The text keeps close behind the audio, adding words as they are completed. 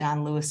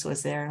John Lewis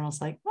was there, and I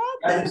was like, what?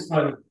 That is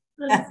funny.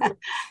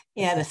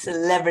 He had a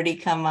celebrity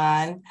come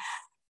on.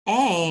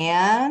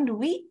 And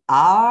we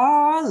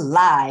are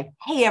live.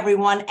 Hey,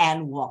 everyone,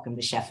 and welcome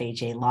to Chef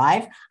AJ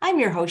Live. I'm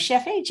your host,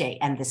 Chef AJ,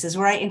 and this is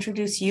where I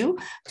introduce you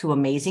to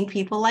amazing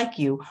people like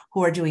you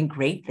who are doing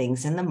great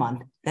things in the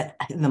world, and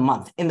in the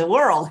month.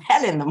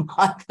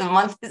 The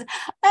month is,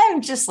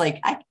 I'm just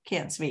like, I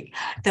can't speak,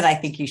 that I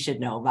think you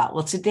should know about.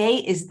 Well, today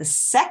is the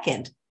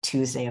second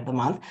Tuesday of the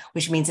month,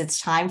 which means it's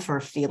time for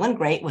Feeling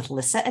Great with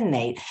Lissa and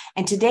Nate.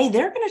 And today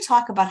they're going to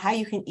talk about how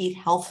you can eat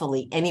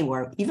healthfully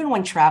anywhere, even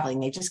when traveling.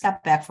 They just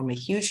got back from a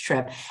huge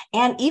trip.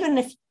 And even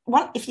if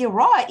you're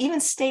raw, even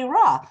stay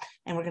raw.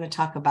 And we're going to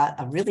talk about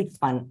a really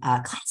fun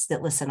class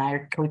that Lissa and I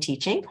are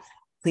co-teaching.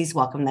 Please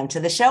welcome them to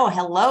the show.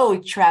 Hello,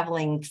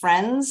 traveling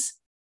friends.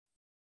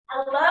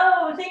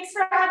 Hello, thanks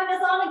for having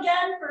us on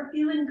again for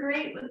Feeling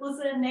Great with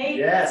Lissa and Nate.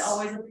 Yes. It's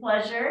always a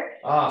pleasure.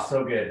 Oh,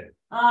 so good.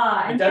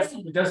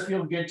 It does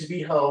feel good to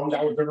be home.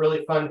 That was a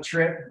really fun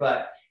trip,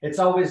 but it's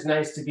always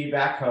nice to be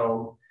back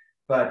home.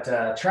 But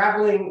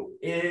traveling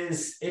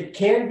it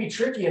can be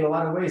tricky in a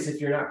lot of ways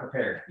if you're not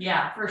prepared.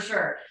 Yeah, for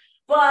sure.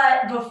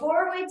 But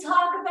before we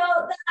talk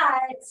about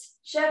that,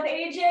 Chef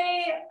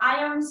AJ, I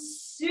am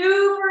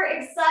super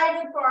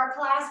excited for our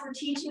class. We're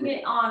teaching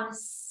it on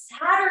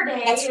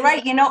Saturday. That's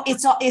right. You know,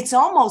 it's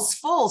almost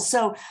full.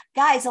 So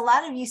guys, a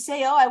lot of you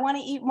say, oh, I want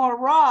to eat more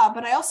raw,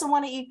 but I also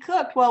want to eat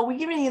cooked. Well, we're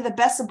giving you the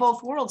best of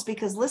both worlds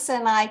because Lissa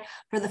and I,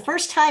 for the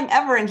first time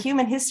ever in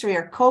human history,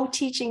 are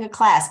co-teaching a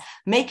class,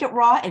 Make It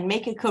Raw and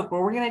Make It Cooked,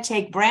 where we're going to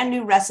take brand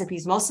new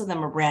recipes. Most of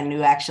them are brand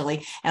new,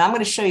 actually. And I'm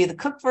going to show you the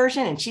cooked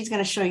version and she's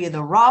going to show you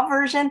the raw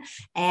version.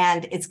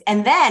 But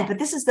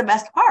this is the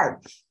best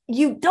part.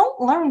 You don't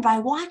learn by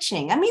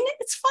watching. I mean,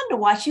 it's fun to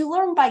watch. You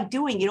learn by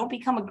doing. You don't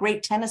become a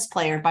great tennis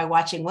player by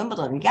watching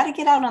Wimbledon. You got to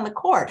get out on the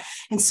court.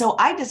 And so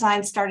I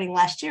designed, starting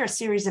last year, a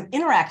series of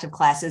interactive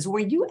classes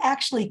where you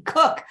actually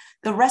cook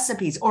the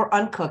recipes, or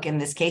uncook in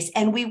this case,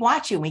 and we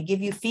watch you. We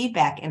give you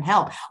feedback and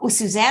help. Oh,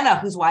 Susanna,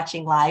 who's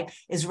watching live,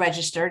 is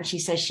registered, and she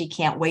says she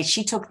can't wait.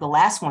 She took the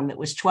last one that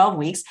was 12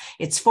 weeks.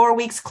 It's 4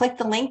 weeks. Click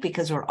the link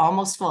because we're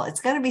almost full.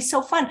 It's going to be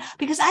so fun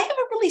because I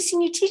haven't really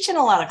seen you teach in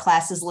a lot of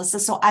classes, Lissa.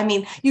 So, I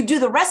mean, you do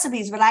the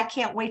recipes, but I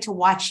can't wait to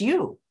watch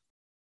you.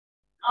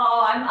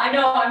 Oh, I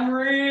know. I'm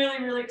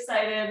really, really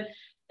excited,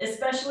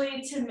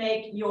 especially to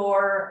make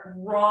your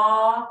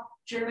raw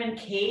German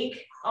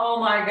cake. Oh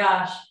my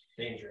gosh.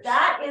 Dangerous.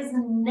 That is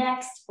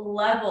next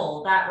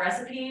level, that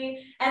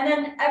recipe. And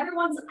then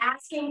everyone's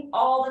asking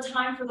all the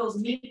time for those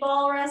the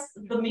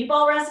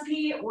meatball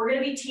recipe. We're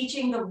going to be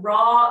teaching the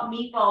raw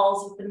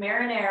meatballs with the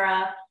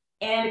marinara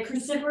and a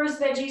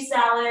cruciferous veggie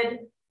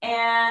salad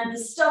and the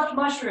stuffed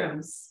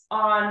mushrooms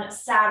on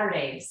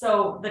Saturday.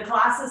 So the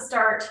classes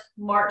start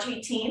March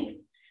 18th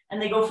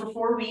and they go for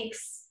 4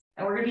 weeks.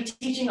 And we're going to be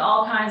teaching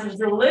all kinds of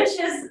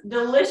delicious,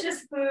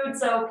 delicious food.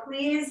 So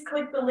please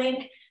click the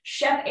link,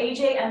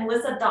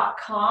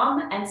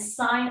 chefajandlissa.com, and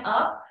sign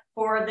up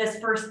for this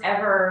first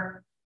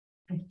ever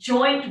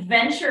joint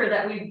venture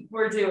that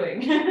we're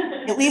doing.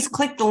 At least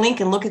click the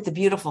link and look at the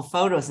beautiful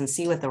photos and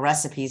see what the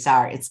recipes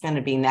are. It's going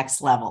to be next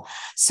level.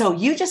 So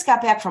you just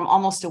got back from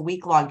almost a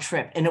week-long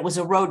trip, and it was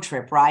a road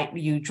trip, right?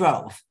 You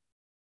drove.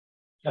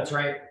 That's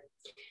right.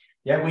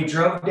 Yeah, we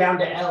drove down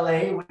to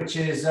LA, which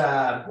is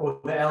the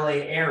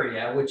LA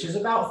area, which is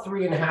about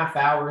 3.5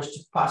 hours to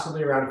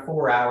possibly around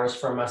 4 hours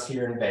from us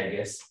here in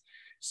Vegas.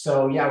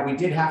 So yeah, we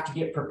did have to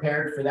get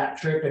prepared for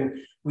that trip. And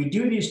we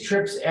do these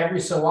trips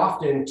every so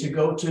often to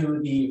go to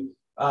the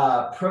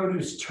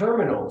produce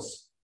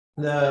terminals,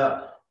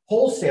 the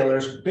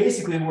wholesalers,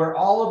 basically where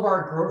all of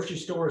our grocery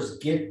stores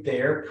get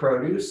their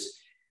produce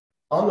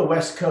on the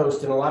West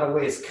Coast in a lot of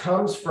ways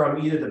comes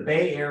from either the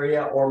Bay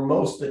Area or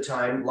most of the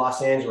time,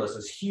 Los Angeles.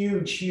 It's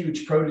huge,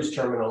 huge produce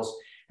terminals,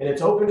 and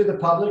it's open to the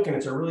public, and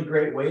it's a really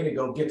great way to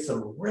go get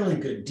some really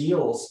good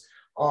deals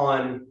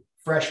on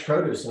fresh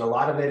produce. And a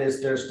lot of it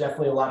is, there's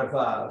definitely a lot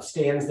of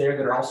stands there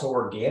that are also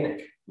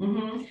organic.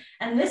 Mm-hmm.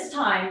 And this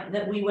time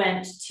that we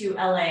went to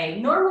LA,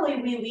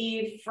 normally we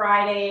leave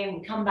Friday and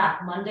we come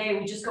back Monday.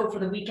 We just go for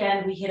the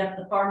weekend. We hit up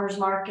the farmers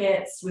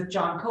markets with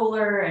John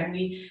Kohler, and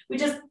we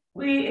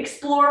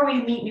explore,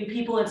 we meet new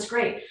people. It's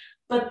great.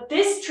 But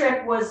this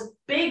trip was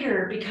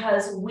bigger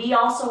because we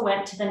also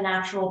went to the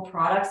Natural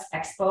Products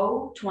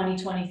Expo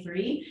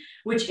 2023,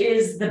 which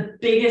is the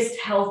biggest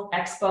health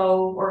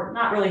expo, or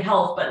not really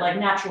health, but like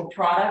natural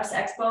products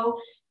expo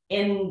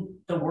in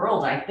the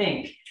world, I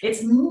think.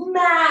 It's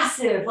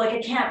massive. Like,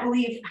 I can't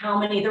believe how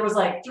many. There was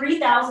like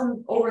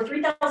over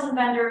 3,000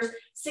 vendors,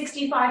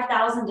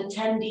 65,000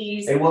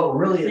 attendees. And what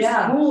really is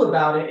cool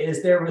about it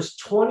is there was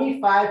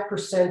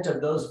 25%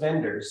 of those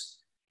vendors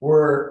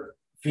were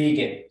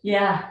vegan.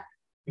 Yeah.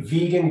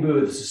 Vegan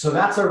booths. So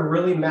that's a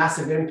really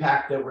massive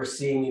impact that we're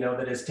seeing,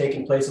 that is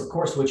taking place, of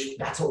course, which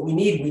that's what we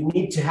need. We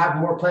need to have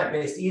more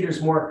plant-based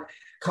eaters, more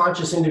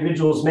conscious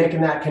individuals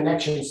making that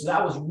connection. So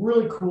that was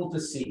really cool to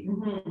see.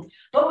 Mm-hmm.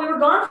 But we were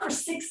gone for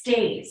 6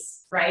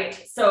 days, right?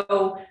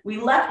 So we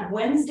left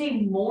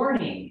Wednesday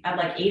morning at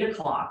like 8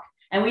 o'clock.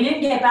 And we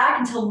didn't get back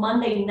until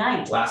Monday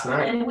night. Last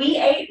night. And we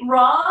ate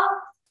raw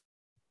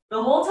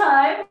the whole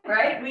time,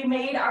 right? We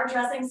made our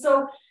dressing.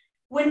 So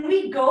when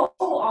we go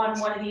on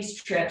one of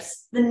these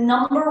trips, the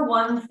number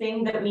one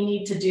thing that we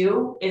need to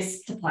do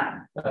is to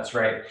plan. That's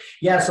right.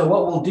 Yeah. So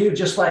what we'll do,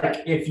 just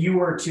like if you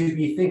were to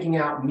be thinking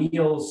out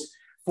meals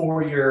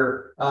for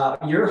your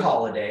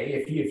holiday,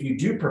 if you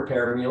do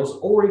prepare meals,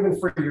 or even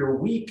for your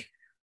week,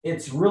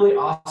 it's really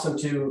awesome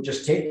to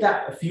just take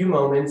that a few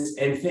moments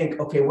and think,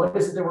 okay, what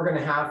is it that we're going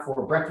to have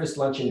for breakfast,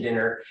 lunch, and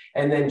dinner,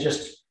 and then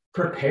just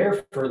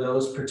prepare for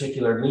those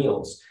particular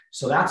meals.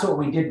 So that's what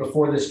we did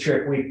before this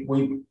trip.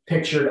 We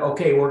pictured,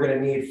 okay, we're going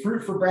to need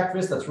fruit for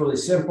breakfast. That's really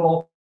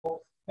simple.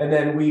 And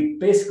then we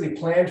basically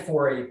planned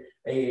for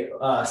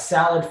a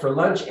salad for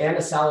lunch and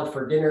a salad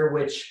for dinner,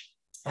 which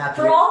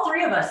for all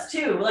three of us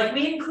too. Like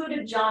we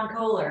included John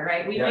Kohler,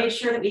 right? We made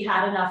sure that we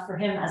had enough for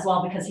him as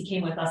well because he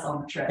came with us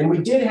on the trip. And we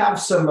did have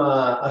some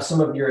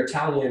of your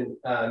Italian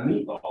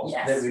meatballs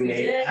that we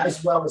made,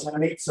 as well as I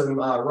made some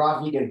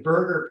raw vegan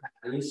burger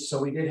patties.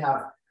 So we did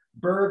have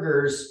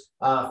burgers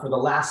for the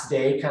last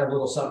day, kind of a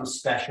little something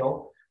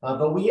special.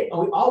 But we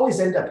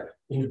always end up,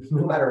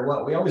 no matter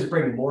what, we always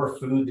bring more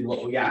food than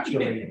what we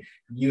actually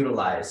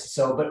utilize.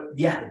 So, but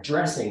yeah, the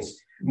dressings.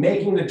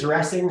 Making the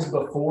dressings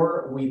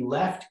before we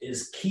left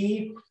is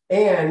key.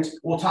 And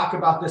we'll talk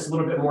about this a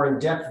little bit more in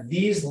depth.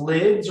 These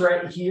lids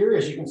right here,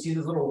 as you can see,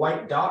 this little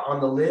white dot on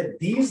the lid,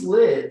 these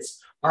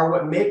lids are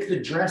what make the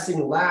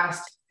dressing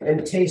last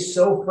and taste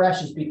so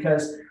fresh, is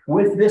because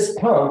with this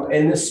pump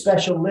and this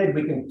special lid,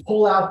 we can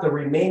pull out the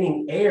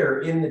remaining air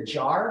in the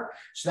jar.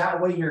 So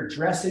that way your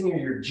dressing or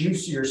your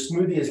juice or your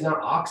smoothie is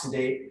not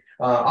oxidating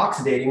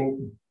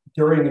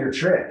during your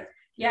trip.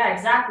 Yeah,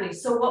 exactly.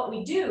 So what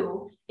we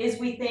do is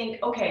we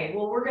think, okay,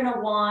 well, we're going to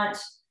want,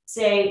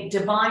 say,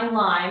 divine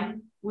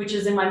lime, which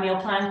is in my meal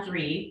plan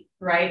 3,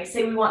 right?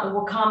 Say we want the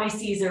wakame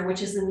Caesar,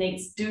 which is in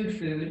Nate's dude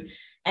food,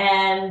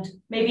 and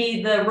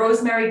maybe the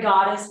rosemary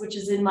goddess, which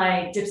is in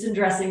my dips and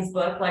dressings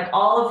book. Like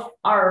all of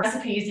our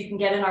recipes you can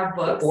get in our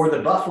books. Or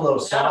the buffalo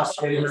sauce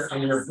in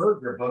your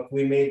burger book.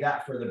 We made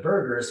that for the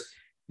burgers.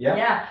 Yeah.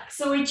 Yeah.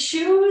 So we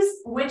choose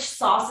which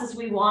sauces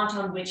we want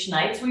on which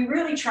nights. We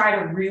really try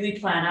to really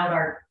plan out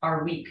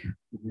our week,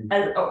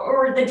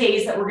 or the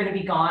days that we're going to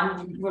be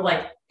gone. We're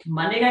like,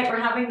 Monday night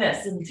we're having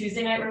this, and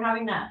Tuesday night we're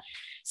having that.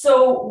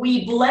 So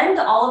we blend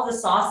all of the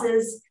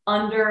sauces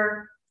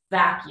under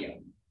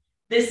vacuum.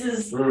 This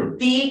is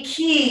the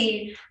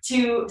key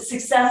to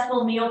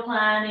successful meal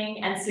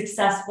planning and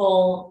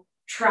successful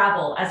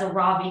travel as a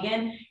raw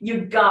vegan.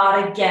 You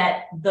gotta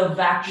get the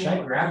vacuum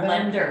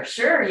blender.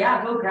 Sure,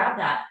 yeah, go grab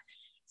that.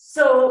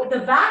 So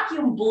the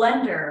vacuum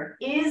blender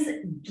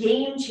is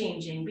game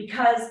changing,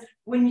 because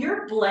when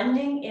you're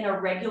blending in a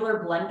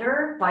regular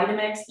blender,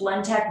 Vitamix,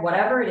 Blendtec,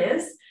 whatever it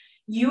is,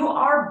 you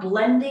are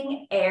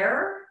blending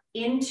air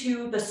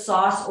into the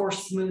sauce or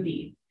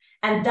smoothie.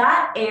 And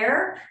that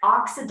air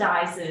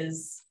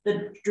oxidizes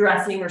the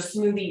dressing or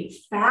smoothie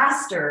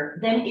faster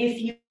than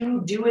if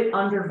you do it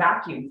under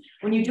vacuum.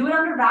 When you do it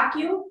under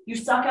vacuum, you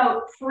suck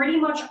out pretty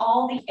much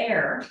all the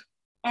air,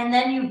 and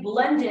then you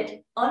blend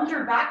it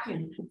under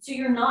vacuum. So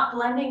you're not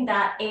blending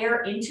that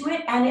air into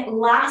it, and it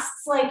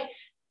lasts like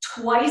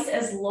twice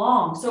as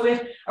long. So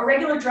if a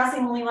regular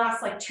dressing only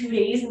lasts like 2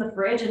 days in the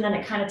fridge and then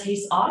it kind of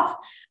tastes off,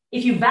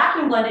 if you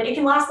vacuum blend it, it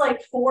can last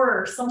like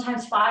 4 or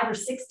sometimes 5 or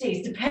 6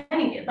 days,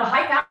 depending. The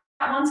high fat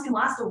ones can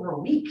last over a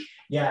week.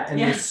 Yeah, and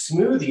the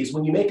smoothies,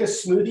 when you make a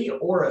smoothie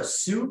or a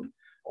soup,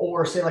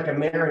 or say like a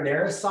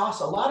marinara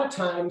sauce, a lot of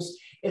times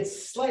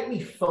it's slightly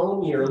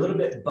foamy or a little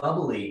bit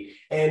bubbly.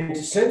 And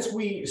since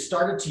we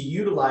started to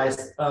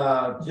utilize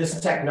this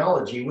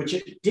technology, which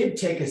it did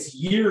take us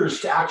years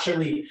to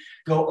actually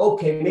go,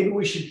 okay, maybe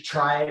we should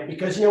try it,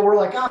 because, we're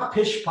like,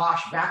 pish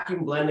posh,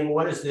 vacuum blending.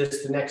 What is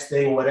this? The next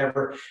thing,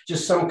 whatever,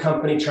 just some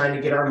company trying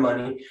to get our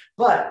money.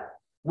 But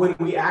when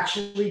we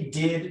actually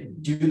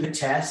did do the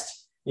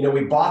test,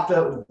 we bought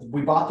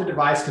the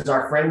device because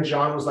our friend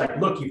John was like,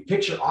 look, you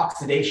picture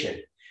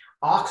oxidation.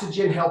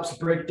 Oxygen helps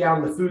break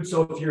down the food.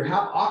 So if you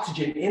have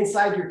oxygen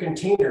inside your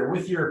container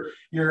with your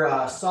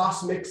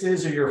sauce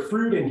mixes or your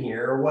fruit in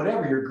here or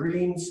whatever, your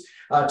greens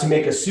to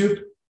make a soup,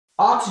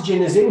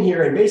 oxygen is in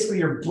here, and basically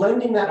you're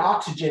blending that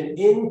oxygen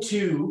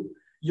into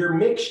your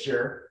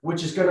mixture,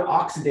 which is going to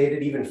oxidate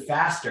it even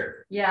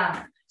faster.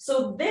 Yeah.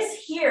 So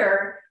this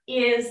here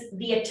is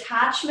the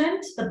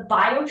attachment, the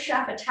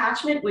BioChef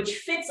attachment, which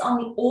fits on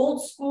the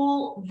old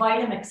school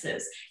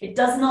Vitamixes. It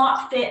does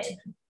not fit.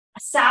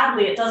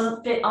 Sadly, it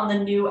doesn't fit on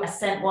the new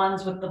Ascent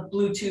ones with the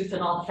Bluetooth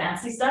and all the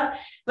fancy stuff,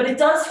 but it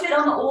does fit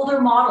on the older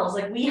models.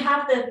 Like we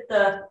have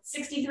the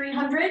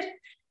 6300,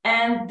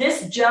 and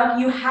this jug,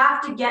 you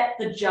have to get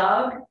the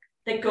jug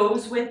that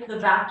goes with the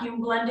vacuum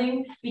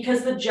blending,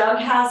 because the jug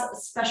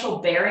has special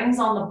bearings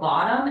on the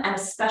bottom and a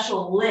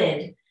special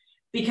lid,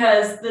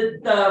 because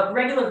the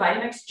regular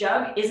Vitamix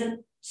jug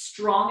isn't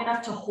strong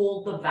enough to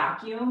hold the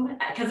vacuum,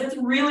 because it's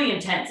really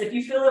intense. If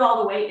you fill it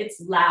all the way,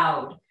 it's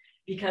loud,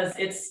 because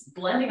it's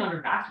blending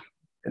under vacuum.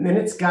 And then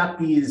it's got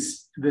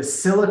the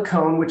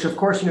silicone, which of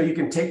course, you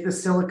can take the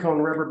silicone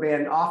rubber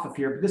band off of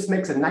here, but this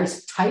makes a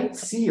nice tight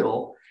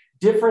seal,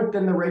 different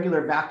than the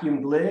regular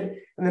vacuumed lid.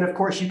 And then of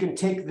course you can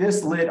take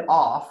this lid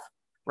off,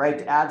 right,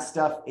 to add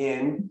stuff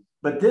in.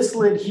 But this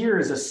lid here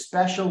is a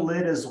special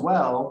lid as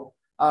well,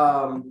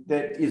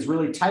 that is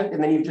really tight.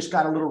 And then you've just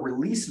got a little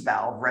release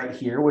valve right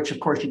here, which of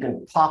course you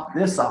can pop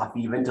this off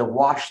even to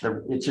wash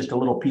it's just a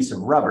little piece of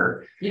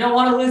rubber. You don't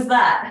want to lose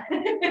that.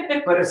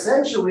 But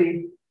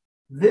essentially,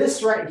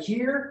 this right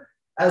here,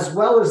 as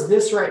well as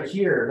this right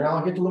here. Now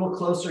I'll get a little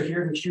closer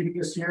here and shoot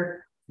this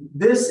here.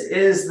 This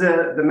is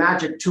the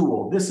magic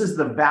tool. This is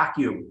the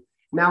vacuum.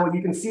 Now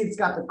you can see it's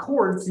got the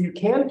cord, so you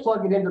can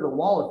plug it into the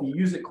wall if you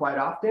use it quite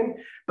often,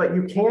 but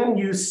you can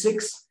use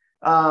 6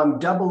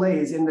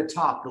 AA's in the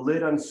top. The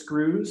lid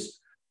unscrews.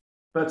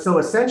 But so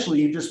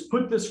essentially you just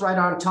put this right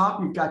on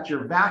top. You've got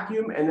your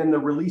vacuum and then the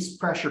release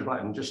pressure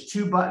button, just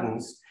 2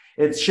 buttons.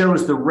 It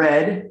shows the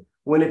red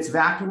when it's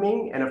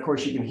vacuuming, and of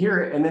course you can hear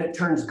it, and then it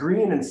turns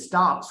green and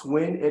stops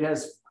when it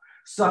has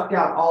sucked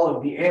out all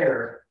of the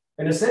air.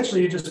 And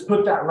essentially you just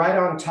put that right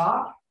on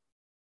top.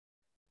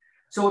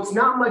 So it's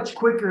not much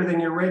quicker than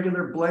your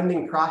regular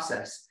blending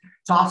process.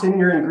 Toss in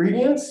your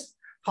ingredients,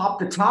 pop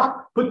the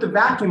top, put the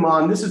vacuum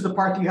on. This is the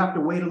part that you have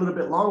to wait a little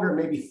bit longer,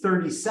 maybe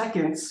 30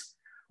 seconds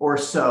or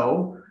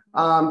so,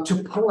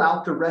 to pull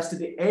out the rest of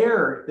the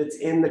air that's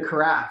in the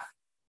carafe.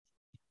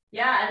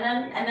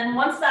 Yeah, and then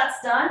once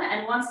that's done,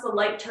 and once the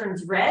light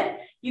turns red,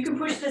 you can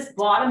push this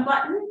bottom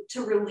button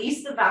to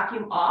release the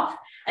vacuum off,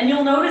 and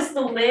you'll notice the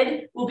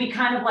lid will be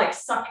kind of like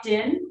sucked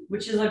in,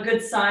 which is a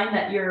good sign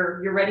that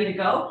you're ready to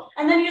go.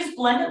 And then you just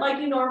blend it like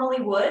you normally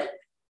would,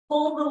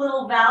 pull the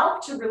little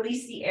valve to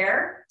release the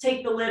air,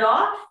 take the lid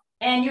off,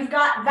 and you've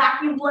got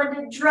vacuum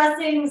blended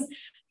dressings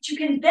that you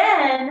can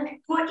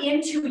then put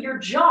into your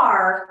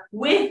jar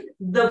with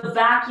the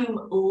vacuum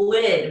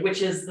lid,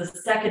 which is the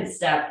second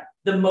step,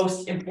 the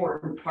most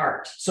important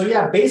part. So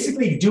yeah,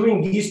 basically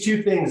doing these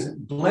 2 things,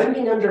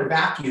 blending under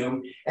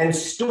vacuum and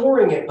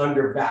storing it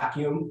under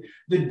vacuum.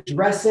 The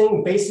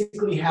dressing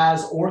basically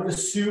has, or the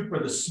soup or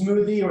the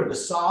smoothie or the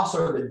sauce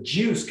or the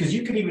juice, because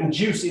you can even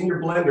juice in your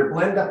blender,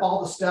 blend up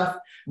all the stuff,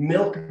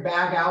 milk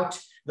bag out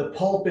the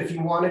pulp if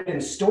you want it,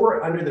 and store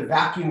it under the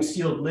vacuum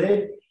sealed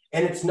lid.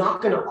 And it's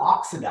not going to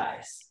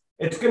oxidize.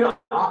 It's going to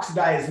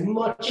oxidize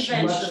much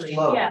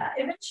slower. Yeah,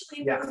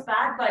 eventually it goes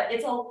bad, but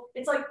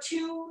it's like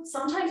 2,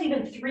 sometimes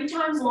even 3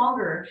 times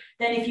longer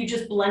than if you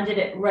just blended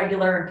it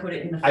regular and put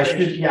it in the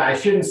fridge. I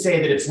shouldn't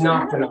say that it's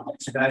not going to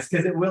oxidize,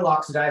 because it will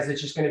oxidize.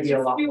 It's just going to be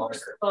a lot longer.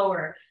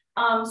 Slower.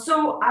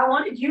 So I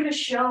wanted you to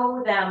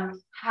show them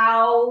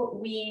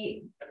how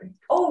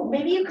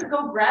maybe you could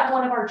go grab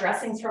one of our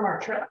dressings from our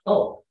trip.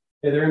 Oh,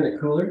 yeah, they're in the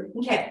cooler.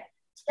 Okay.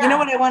 You know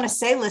what I want to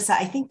say, Lissa?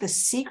 I think the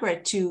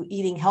secret to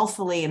eating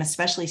healthfully and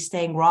especially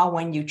staying raw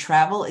when you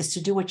travel is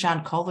to do what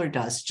John Kohler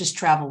does, just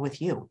travel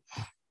with you.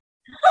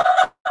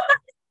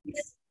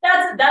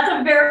 That's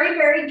a very,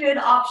 very good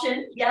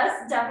option.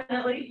 Yes,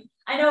 definitely.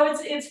 I know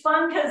it's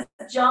fun because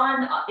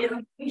John,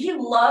 he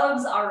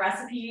loves our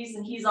recipes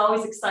and he's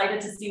always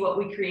excited to see what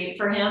we create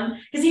for him,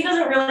 because he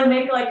doesn't really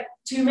make like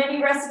too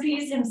many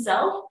recipes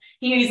himself.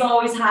 He's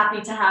always happy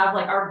to have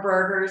like our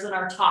burgers and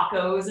our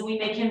tacos, and we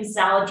make him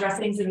salad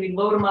dressings and we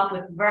load him up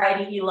with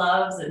variety he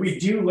loves. And we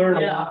do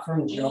learn a lot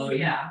from John.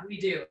 Yeah, we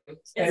do.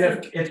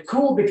 It's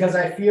cool because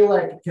I feel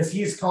like, because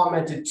he's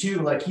commented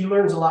too, like he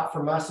learns a lot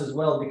from us as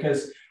well,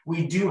 because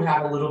we do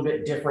have a little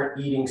bit different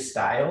eating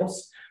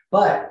styles.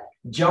 But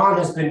John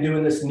has been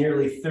doing this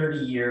nearly 30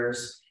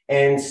 years.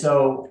 And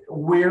so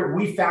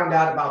we found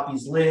out about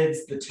these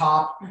lids, the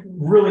top,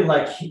 really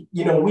like,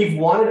 we've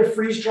wanted a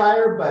freeze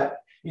dryer, but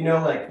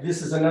like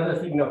this is another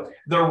thing,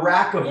 the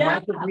rack of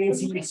microgreens,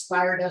 he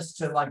inspired us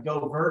to like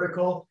go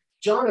vertical.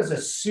 John is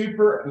a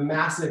super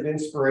massive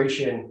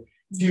inspiration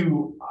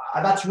to,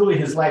 that's really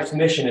his life's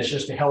mission, is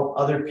just to help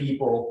other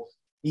people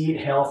eat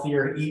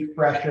healthier, eat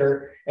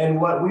fresher. And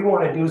what we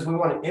want to do is we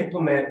want to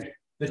implement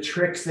the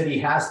tricks that he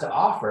has to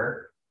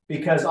offer,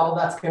 because all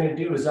that's going to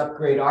do is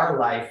upgrade our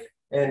life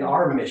and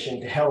our mission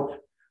to help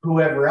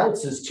whoever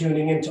else is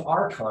tuning into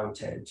our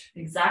content.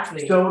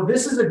 Exactly. So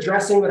this is a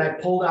dressing that I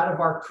pulled out of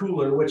our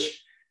cooler,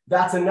 which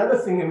that's another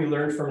thing that we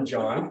learned from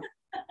John.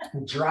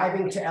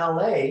 Driving to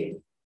LA,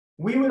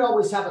 we would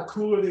always have a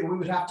cooler that we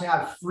would have to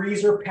have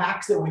freezer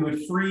packs that we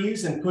would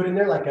freeze and put in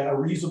there, like a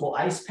reusable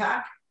ice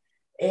pack.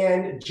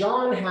 And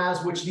John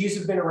has, which these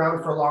have been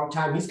around for a long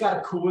time, he's got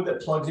a cooler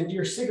that plugs into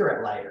your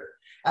cigarette lighter,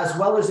 as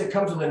well as it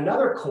comes with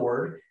another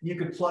cord. You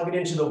could plug it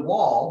into the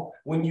wall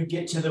when you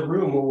get to the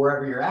room or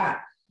wherever you're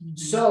at.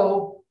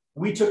 So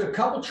we took a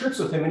couple trips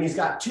with him, and he's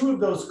got 2 of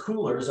those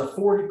coolers, a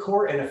 40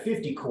 quart and a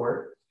 50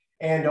 quart,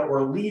 and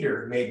or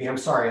liter, maybe, I'm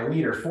sorry, a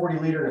liter, 40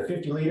 liter and a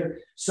 50 liter.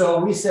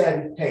 So we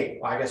said, hey,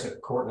 well, I guess a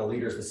quart and a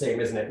liter is the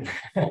same, isn't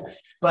it?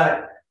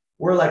 But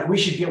we're like, we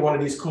should get one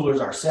of these coolers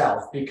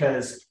ourselves,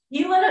 because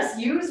He let us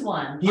use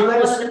one. He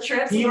let us, one of the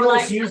trips. he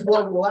let us use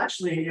one. Well,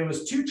 actually, it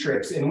was 2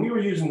 trips, and we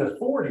were using the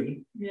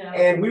 40. Yeah.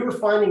 And we were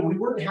finding we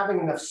weren't having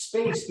enough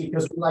space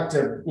because we like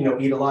to,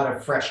 eat a lot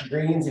of fresh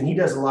greens, and he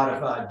does a lot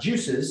of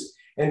juices.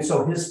 And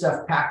so his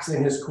stuff packs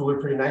in his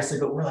cooler pretty nicely.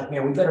 But we're like,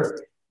 man,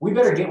 we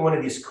better get one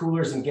of these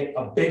coolers and get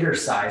a bigger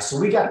size. So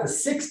we got the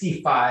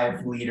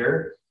 65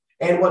 liter.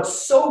 And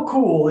what's so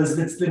cool is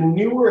it's the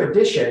newer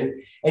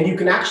edition, and you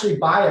can actually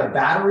buy a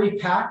battery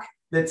pack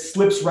that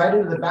slips right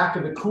into the back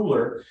of the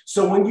cooler.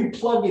 So when you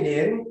plug it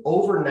in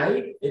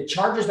overnight, it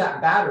charges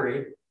that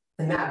battery,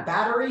 and that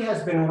battery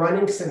has been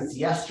running since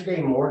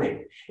yesterday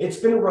morning. It's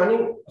been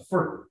running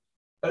for,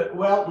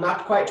 well,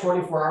 not quite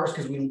 24 hours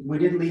because we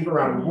did leave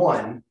around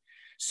 1.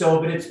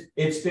 So, but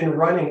it's been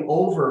running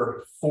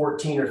over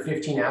 14 or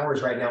 15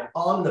 hours right now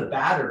on the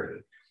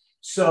battery.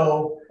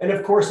 So, and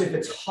of course, if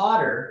it's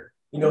hotter,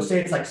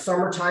 say it's like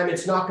summertime,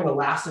 it's not going to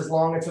last as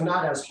long. It's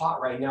not as hot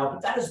right now,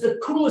 but that is the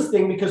coolest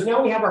thing, because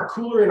now we have our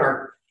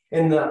cooler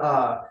in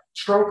the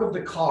trunk of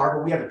the car,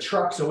 but we have a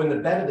truck. So in the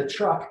bed of the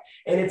truck,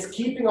 and it's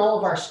keeping all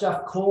of our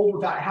stuff cold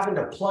without having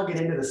to plug it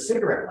into the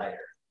cigarette lighter.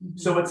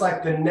 So it's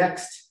like the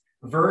next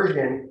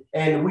version.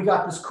 And we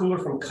got this cooler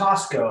from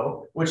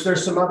Costco, which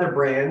there's some other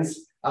brands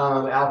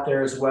out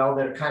there as well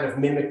that kind of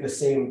mimic the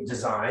same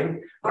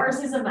design.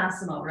 Ours is a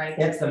Massimo, right?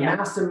 It's the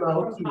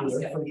Massimo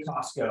cooler from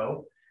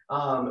Costco.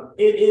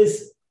 It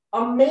is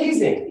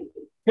amazing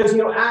because,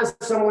 as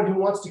someone who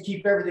wants to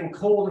keep everything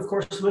cold, of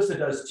course, Lissa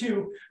does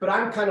too, but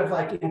I'm kind of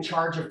like in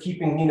charge of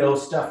keeping,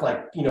 stuff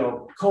like,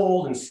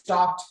 cold and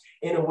stocked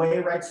in a way,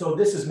 right? So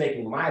this is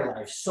making my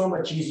life so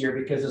much easier,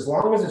 because as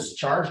long as it's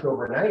charged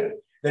overnight,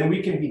 then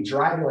we can be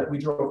driving. Like we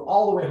drove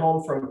all the way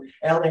home from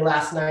LA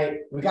last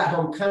night. We got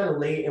home kind of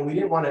late and we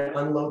didn't want to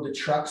unload the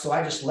truck. So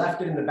I just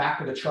left it in the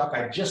back of the truck.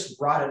 I just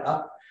brought it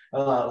up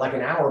like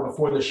an hour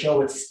before the show.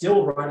 It's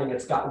still running.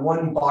 It's got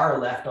 1 bar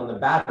left on the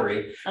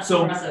battery. That's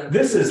so impressive.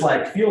 This is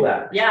like, feel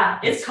that. Yeah,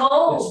 it's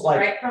cold, it's like,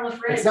 right from the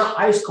fridge. It's not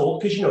ice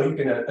cold because, you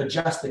can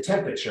adjust the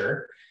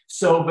temperature.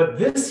 So, but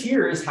this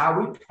here is how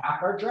we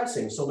pack our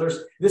dressing. So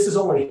this is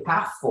only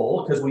half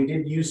full because we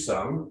did use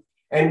some,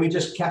 and we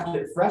just kept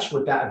it fresh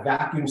with that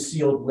vacuum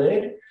sealed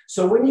lid.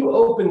 So when you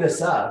open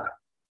this up,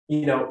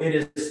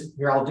 it is,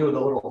 here, I'll do the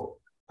little,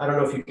 I don't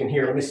know if you can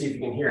hear. Let me see if you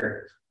can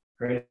hear.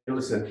 Great,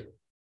 listen.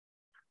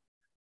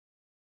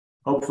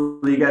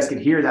 Hopefully you guys can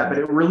hear that, but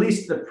it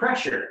released the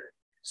pressure.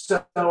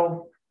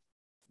 So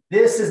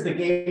this is the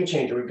game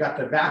changer. We've got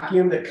the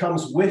vacuum that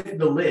comes with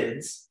the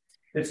lids.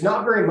 It's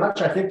not very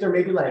much. I think they're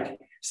maybe like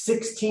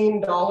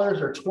 $16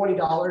 or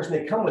 $20, and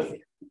they come with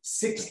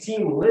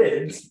 16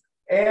 lids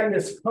and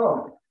this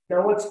pump.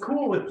 Now, what's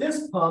cool with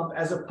this pump,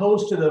 as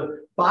opposed to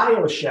the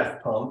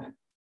BioChef pump,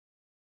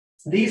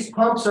 these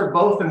pumps are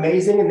both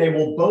amazing and they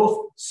will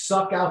both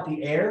suck out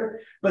the air,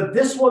 but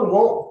this one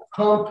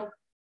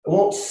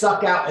won't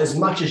suck out as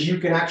much as you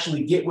can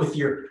actually get with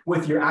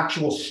your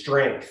actual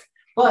strength.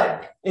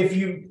 But if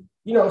you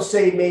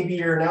say maybe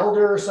you're an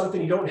elder or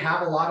something, you don't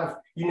have a lot of,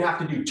 you have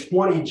to do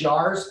 20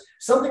 jars.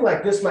 Something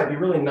like this might be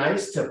really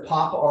nice to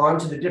pop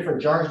onto the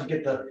different jars to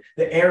get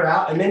the air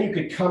out. And then you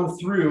could come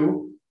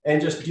through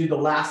and just do the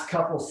last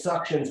couple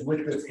suctions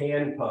with this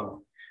hand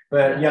pump.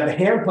 But yeah, the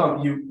hand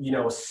pump,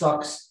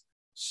 sucks.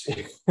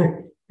 It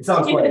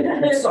sounds funny.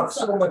 It sucks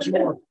so much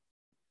more.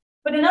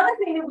 But another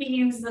thing that we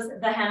use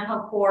the hand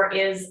pump for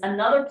is,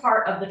 another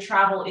part of the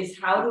travel is,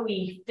 how do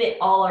we fit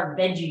all our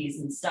veggies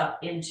and stuff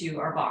into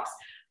our box?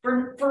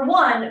 For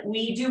one,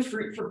 we do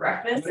fruit for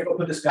breakfast. I'm gonna go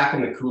put this back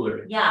in the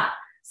cooler. Yeah.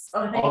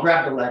 I'll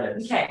grab the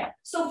lettuce. Okay.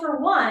 So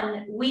for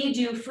one, we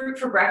do fruit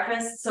for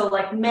breakfast. So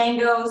like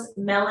mangoes,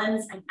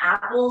 melons, and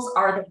apples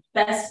are the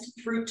best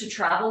fruit to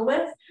travel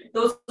with.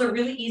 Those are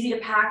really easy to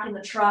pack in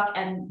the truck,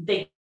 and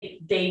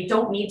they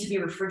don't need to be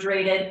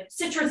refrigerated.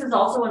 Citrus is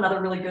also another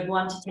really good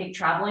one to take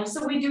traveling.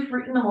 So we do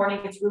fruit in the morning.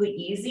 It's really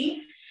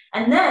easy.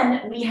 And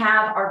then we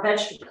have our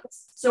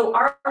vegetables. So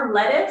our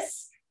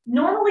lettuce,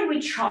 normally we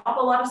chop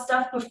a lot of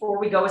stuff before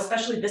we go,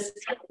 especially this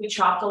trip. We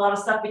chopped a lot of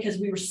stuff because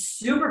we were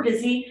super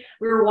busy.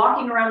 We were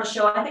walking around the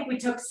show. I think we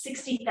took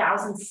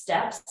 60,000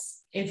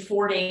 steps in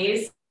 4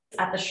 days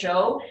at the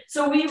show.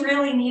 So we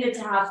really needed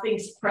to have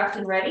things prepped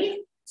and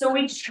ready. So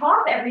we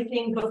chop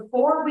everything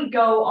before we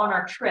go on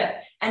our trip,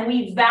 and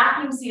we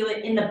vacuum seal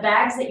it in the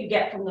bags that you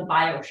get from the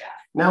BioChef.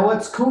 Now,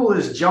 what's cool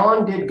is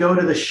John did go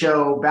to the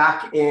show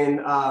back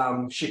in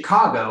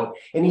Chicago,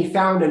 and he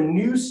found a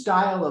new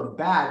style of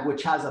bag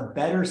which has a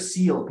better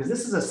seal, because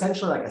this is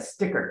essentially like a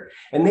sticker.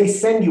 And they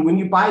send you, when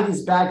you buy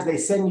these bags, they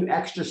send you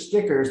extra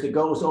stickers that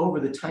goes over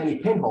the tiny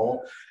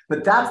pinhole.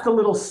 But that's the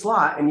little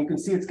slot, and you can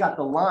see it's got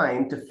the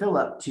line to fill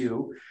up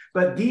to.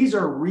 But these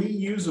are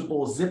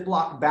reusable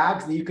Ziploc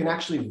bags that you can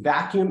actually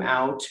vacuum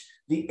out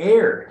the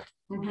air.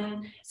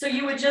 Mm-hmm. So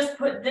you would just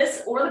put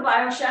this or the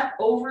BioChef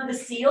over the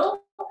seal,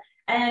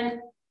 and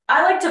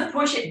I like to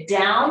push it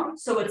down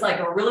so it's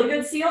like a really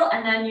good seal,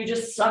 and then you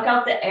just suck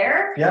out the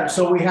air. Yep.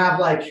 So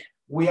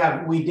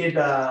we did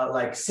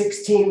like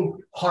 16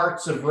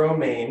 hearts of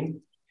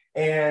romaine,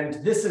 And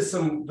this is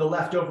the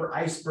leftover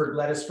iceberg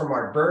lettuce from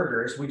our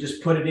burgers. We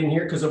just put it in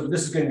here because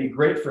this is going to be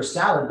great for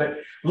salad. But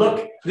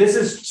look, this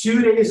is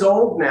 2 days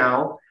old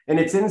now, and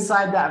it's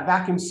inside that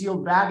vacuum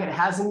sealed bag. It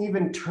hasn't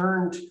even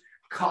turned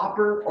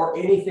copper or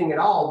anything at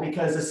all,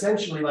 because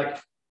essentially,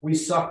 like, we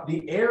suck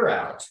the air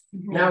out.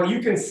 Now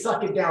you can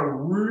suck it down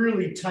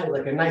really tight,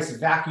 like a nice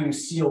vacuum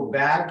sealed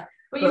bag.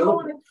 But you don't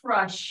want to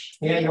crush.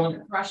 Yeah, you don't want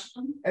to crush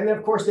them. And then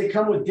of course they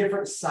come with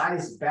different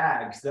sized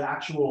bags, the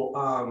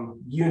actual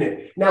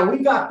unit. Now we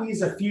got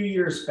these a few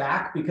years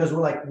back because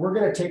we're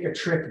going to take a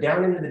trip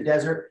down into the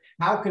desert.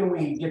 How can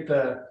we get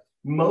the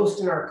most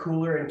in our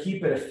cooler and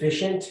keep it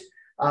efficient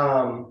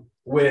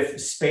with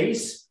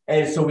space?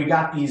 And so we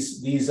got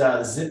these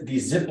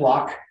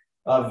Ziploc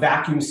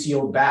vacuum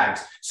sealed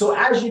bags. So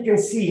as you can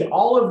see,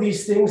 all of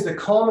these things, the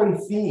common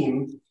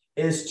theme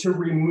is to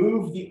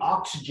remove the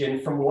oxygen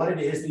from what it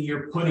is that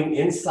you're putting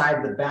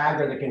inside the bag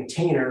or the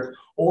container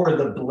or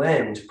the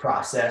blend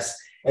process.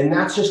 And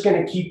that's just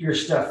going to keep your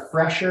stuff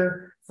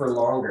fresher for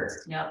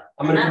longer. Yep.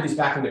 I'm going to put these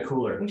back in the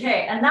cooler.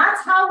 Okay. And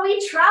that's how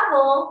we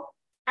travel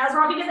as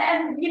raw, because,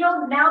 and you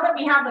know, now that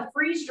we have the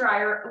freeze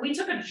dryer, we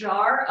took a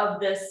jar of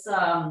this,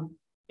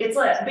 it's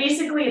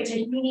basically a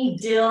tahini,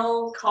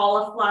 dill,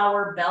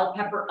 cauliflower, bell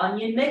pepper,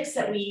 onion mix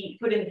that we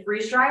put in the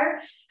freeze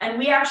dryer. And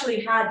we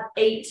actually had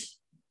 8,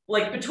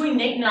 like between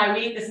Nate and I,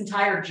 we ate this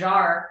entire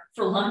jar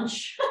for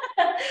lunch.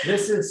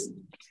 This is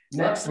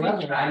next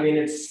level. I mean,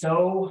 it's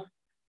so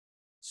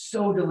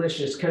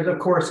delicious because, of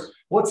course,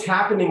 what's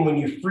happening when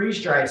you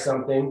freeze dry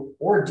something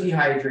or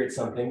dehydrate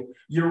something,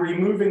 you're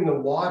removing the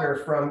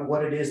water from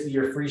what it is that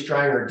you're freeze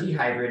drying or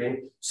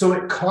dehydrating. So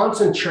it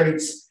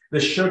concentrates the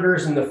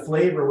sugars and the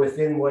flavor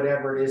within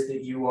whatever it is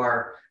that you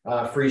are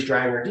freeze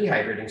drying or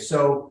dehydrating.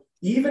 So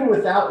even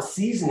without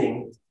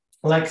seasoning,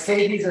 like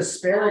say these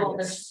asparagus, oh,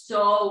 they're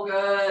so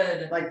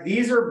good. Like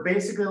these are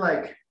basically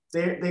like,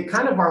 they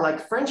kind of are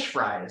like French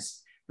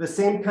fries, the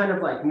same kind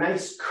of like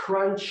nice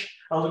crunch,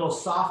 a little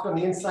soft on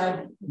the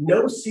inside,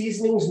 no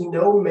seasonings,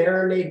 no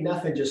marinade,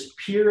 nothing, just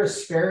pure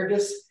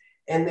asparagus.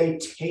 And they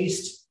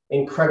taste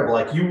incredible.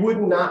 Like you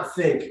would not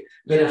think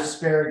that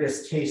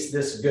asparagus tastes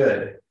this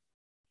good.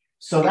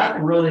 So that's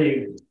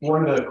really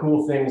one of the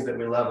cool things that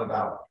we love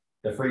about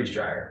the freeze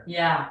dryer.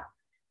 Yeah.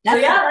 So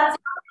yeah, that's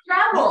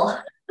how we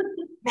travel.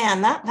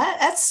 Man,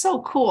 that's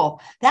so cool.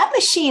 That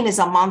machine is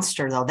a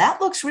monster, though.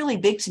 That looks really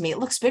big to me. It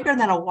looks bigger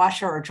than a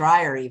washer or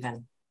dryer,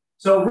 even.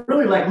 So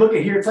really, like, look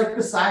at here. It's like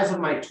the size of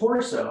my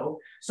torso.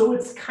 So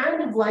it's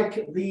kind of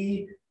like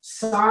the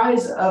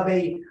size of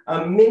a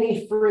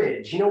mini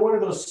fridge. You know, one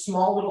of those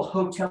small little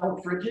hotel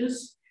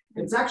fridges?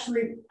 It's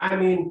actually, I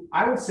mean,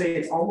 I would say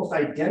it's almost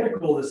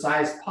identical to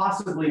size,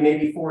 possibly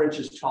maybe 4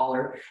 inches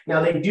taller.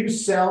 Now, they do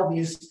sell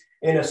these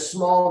in a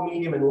small,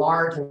 medium, and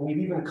large, and we've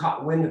even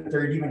caught wind that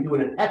they're even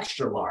doing an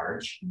extra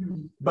large.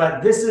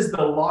 But this is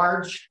the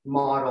large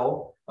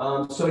model.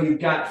 So you've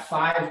got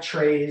 5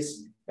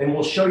 trays, and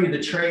we'll show you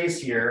the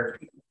trays here.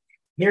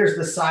 Here's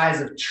the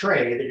size of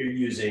tray that you're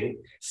using,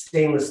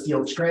 stainless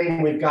steel tray,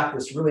 and we've got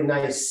this really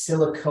nice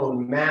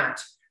silicone mat,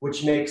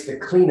 which makes the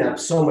cleanup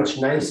so much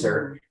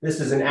nicer.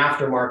 This is an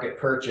aftermarket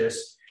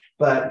purchase,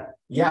 but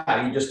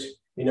yeah, you just,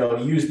 you know,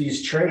 use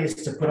these trays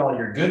to put all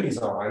your goodies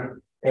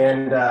on.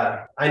 And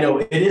I know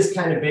it is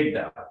kind of big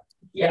though.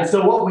 Yeah. And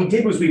so what we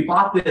did was we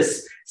bought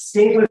this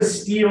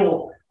stainless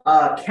steel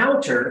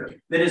counter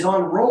that is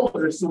on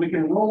rollers, so we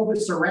can roll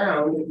this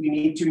around if we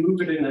need to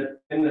move it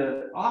in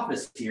the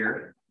office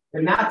here.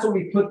 And that's what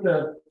we put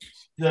the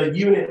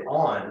unit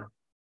on.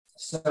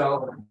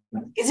 So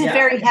is it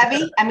very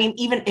heavy? I mean,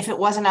 even if it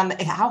wasn't on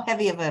the, how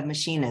heavy of a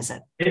machine is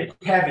it? It's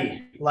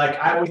heavy. Like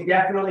I would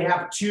definitely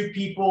have 2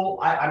 people.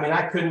 I mean,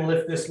 I couldn't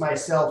lift this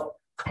myself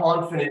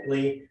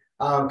confidently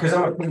because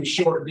I'm a pretty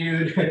short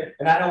dude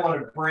and I don't want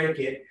to break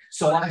it.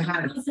 So I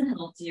had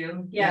helped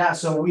you. Yeah.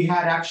 So we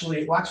had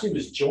actually, it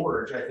was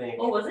George, I think.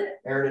 Oh, was it?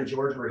 Aaron and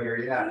George were here.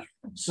 Yeah.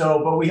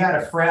 So, but we had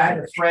a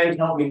friend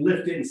help me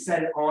lift it and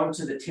set it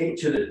onto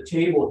the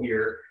table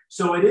here.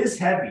 So it is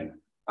heavy.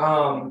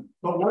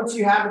 But once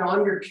you have it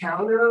on your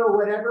counter or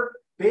whatever,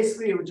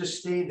 basically it would just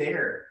stay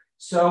there.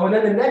 So, and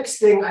then the next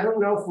thing, I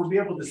don't know if we'll be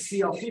able to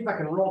see, I'll see if I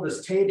can roll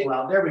this table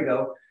out. There we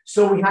go.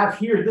 So we have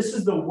here, this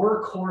is the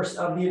workhorse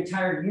of the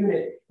entire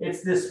unit.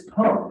 It's this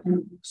pump.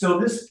 So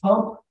this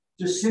pump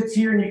just sits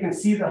here and you can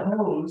see the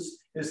hose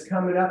is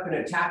coming up and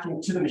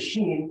attaching to the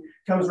machine,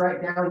 comes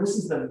right down. This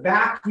is the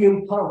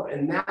vacuum pump,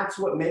 and that's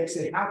what makes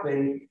it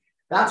happen.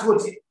 That's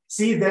what's,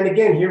 see, then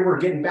again, here we're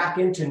getting back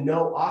into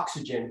no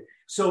oxygen.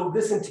 So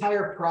this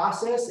entire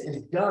process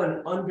is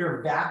done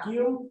under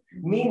vacuum,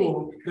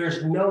 meaning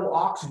there's no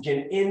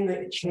oxygen in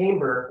the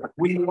chamber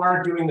when you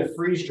are doing the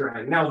freeze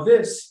drying. Now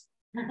this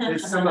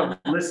is some of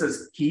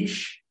Lissa's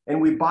quiche,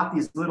 and we bought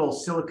these little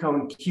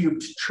silicone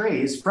cubed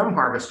trays from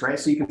Harvest, right?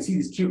 So you can see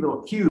these cute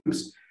little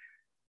cubes.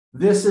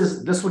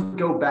 This would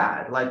go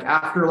bad. Like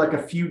after like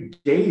a few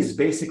days,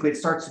 basically it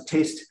starts to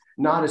taste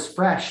not as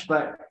fresh,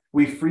 but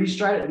we freeze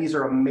dried it. These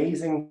are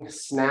amazing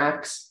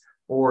snacks.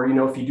 Or, you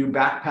know, if you do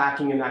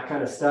backpacking and that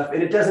kind of stuff,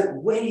 and it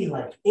doesn't weigh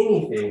like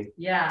anything.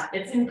 Yeah,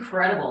 it's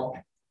incredible.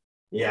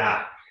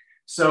 Yeah.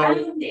 So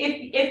And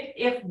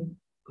if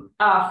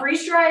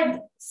freeze-dried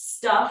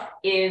stuff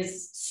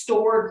is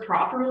stored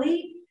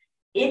properly,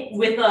 it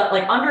with a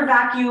like under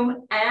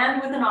vacuum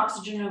and with an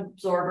oxygen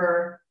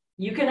absorber,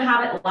 you can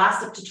have it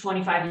last up to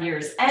 25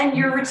 years, and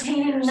you're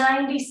retaining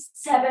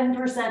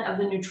 97% of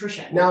the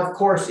nutrition. now, of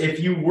course, if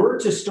you were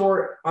to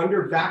store it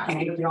under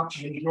vacuum with the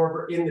oxygen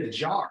absorber in the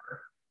jar,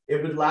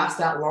 it would last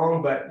that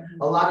long, but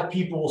a lot of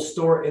people will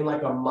store it in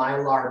like a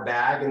Mylar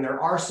bag, and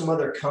there are some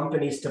other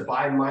companies to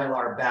buy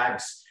Mylar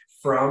bags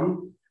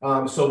from.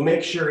 So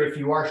make sure if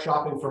you are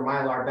shopping for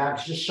Mylar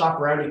bags, just shop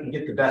around, you can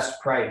get the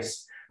best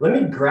price. Let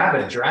me grab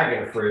a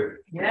dragon fruit.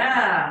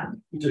 Yeah.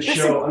 To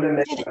show.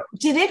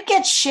 Did it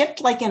get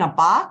shipped like in a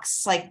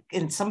box, like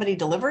and somebody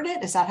delivered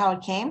it? Is that how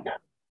it came?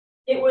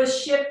 It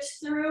was shipped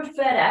through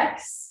FedEx.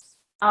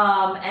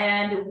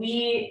 And I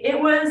think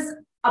it was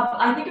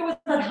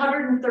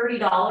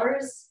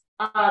 $130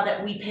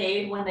 that we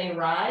paid when they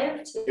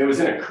arrived. It was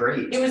in a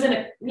crate. It was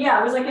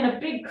like in a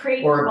big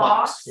crate or a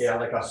box. Yeah,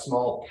 like a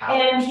small pouch.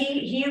 And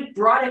he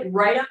brought it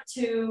right up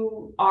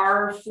to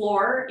our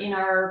floor in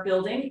our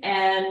building,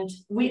 and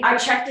I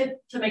checked it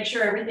to make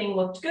sure everything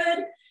looked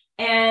good.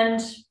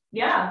 And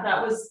yeah,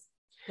 that was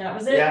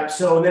it. Yeah.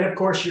 So then of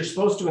course you're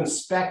supposed to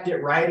inspect it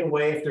right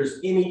away if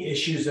there's any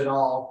issues at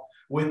all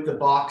with the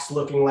box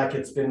looking like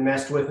it's been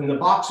messed with. And the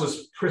box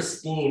was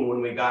pristine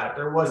when we got it.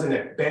 There wasn't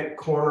a bent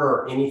corner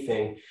or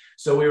anything.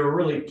 So we were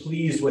really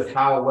pleased with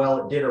how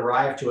well it did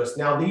arrive to us.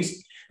 Now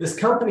this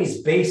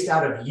company's based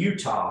out of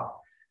Utah.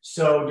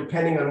 So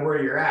depending on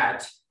where you're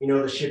at,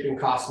 the shipping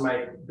costs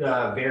might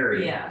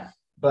vary. Yeah.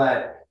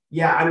 But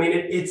yeah, I mean,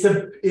 it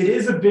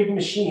is a big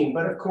machine,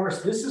 but of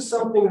course this is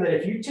something that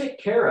if you take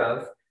care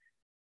of,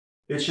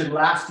 it should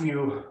last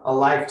you a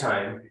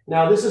lifetime.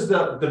 Now, this is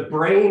the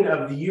brain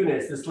of the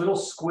units, this little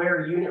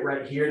square unit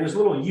right here, and there's a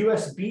little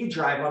USB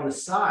drive on the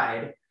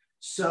side.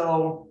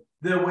 So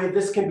the way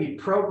this can be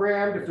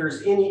programmed, if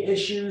there's any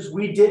issues,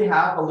 we did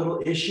have a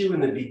little issue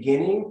in the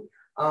beginning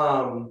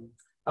of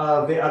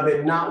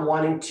it not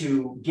wanting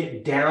to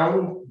get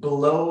down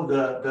below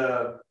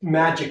the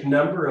magic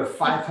number of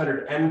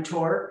 500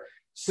 mTOR.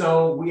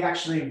 So we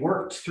actually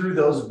worked through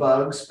those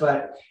bugs,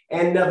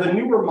 and the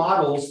newer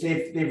models,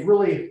 they've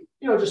really,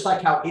 just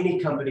like how any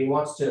company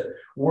wants to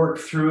work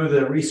through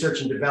the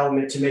research and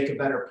development to make a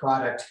better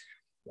product.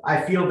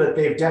 I feel that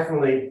they've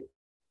definitely,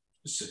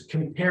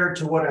 compared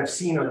to what I've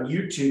seen on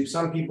YouTube,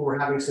 some people were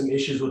having some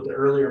issues with the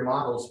earlier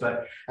models,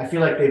 but I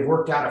feel like they've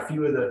worked out a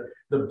few of the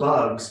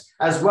bugs,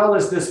 as well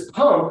as this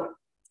pump.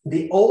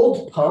 The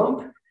old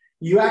pump,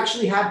 you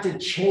actually had to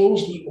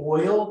change the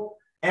oil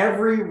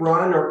every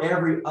run or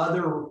every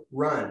other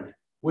run,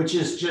 which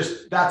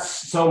is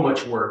that's so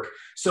much work.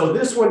 So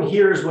this one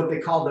here is what they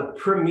call the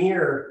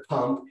Premier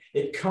pump.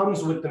 It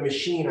comes with the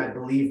machine, I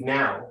believe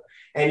now,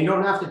 and you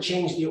don't have to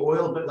change the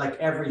oil, but like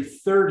every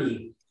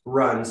 30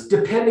 runs,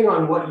 depending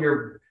on what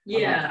you're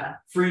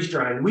freeze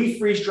drying. We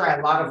freeze dry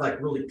a lot of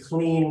like really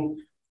clean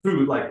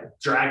food, like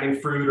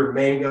dragon fruit or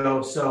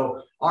mango.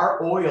 So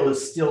our oil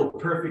is still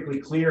perfectly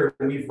clear.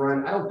 And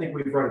I don't think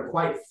we've run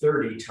quite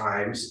 30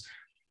 times.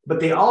 But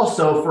they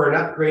also, for an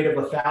upgrade of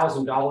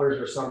 $1,000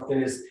 or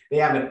something, they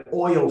have an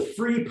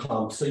oil-free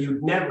pump, so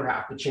you'd never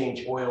have to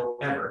change oil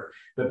ever.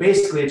 But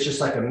basically, it's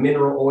just like a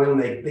mineral oil,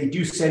 and they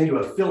do send you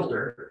a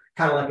filter,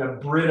 kind of like a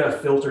Brita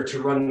filter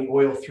to run the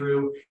oil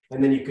through,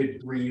 and then you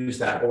could reuse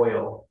that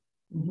oil.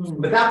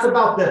 Mm-hmm. But that's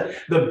about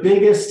the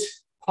biggest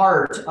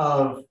part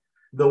of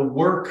the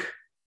work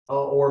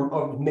or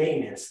of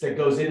maintenance that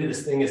goes into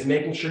this thing, is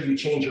making sure you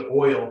change your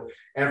oil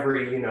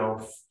every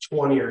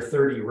 20 or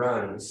 30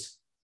 runs.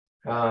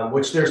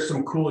 Which there's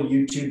some cool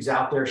YouTubes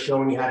out there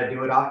showing you how to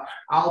do it.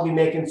 I'll be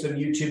making some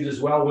YouTubes as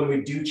well when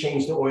we do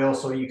change the oil,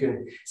 so you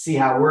can see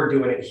how we're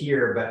doing it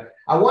here. But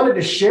I wanted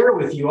to share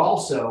with you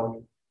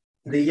also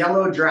the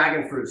yellow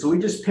dragon fruit. So we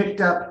just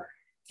picked up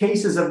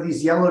cases of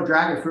these yellow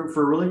dragon fruit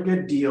for a really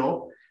good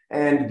deal.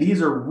 And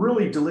these are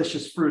really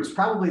delicious fruits,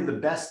 probably the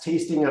best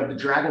tasting of the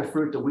dragon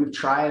fruit that we've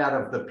tried out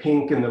of the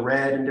pink and the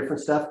red and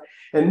different stuff.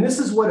 And this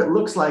is what it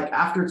looks like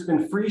after it's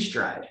been freeze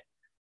dried.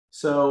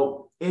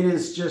 So it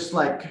is just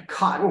like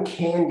cotton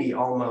candy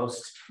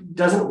almost.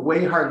 Doesn't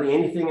weigh hardly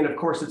anything. And of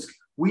course,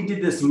 we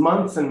did this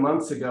months and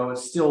months ago.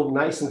 It's still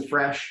nice and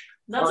fresh.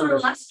 That's our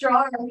last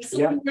jar. So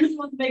we really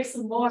want to make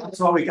some more. That's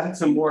why we got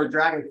some more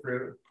dragon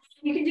fruit.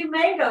 You can do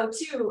mango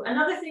too.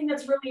 Another thing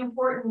that's really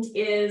important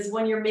is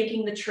when you're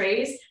making the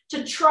trays,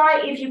 to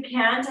try, if you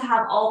can, to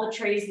have all the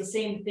trays the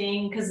same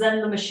thing, because then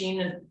the machine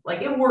is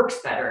like, it works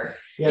better.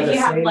 Yeah, if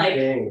you have like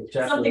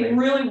something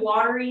really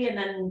watery and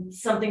then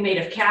something made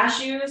of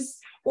cashews,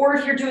 or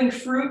if you're doing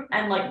fruit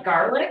and like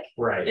garlic,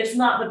 right, it's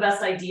not the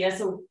best idea.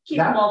 So keep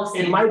them all the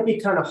same. It might be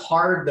kind of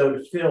hard though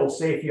to fill,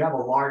 say if you have a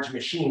large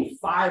machine,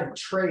 5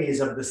 trays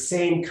of the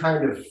same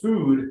kind of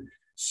food.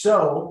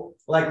 So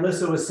like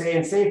Lissa was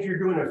saying, say if you're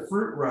doing a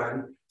fruit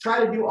run,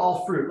 try to do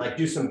all fruit, like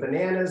do some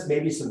bananas,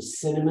 maybe some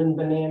cinnamon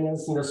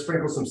bananas,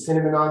 sprinkle some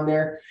cinnamon on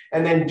there,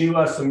 and then do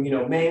some,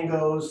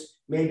 mangoes.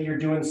 Maybe you're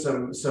doing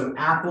some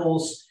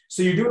apples.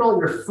 So you're doing all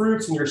your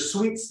fruits and your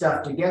sweet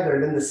stuff together.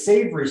 Then the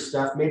savory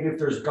stuff, maybe if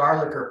there's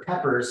garlic or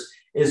peppers,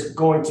 is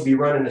going to be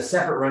run in a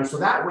separate run. So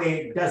that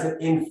way it doesn't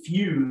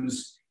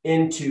infuse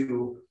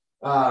into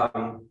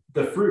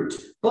the fruit.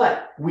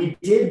 But we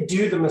did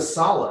do the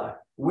masala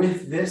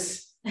with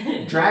this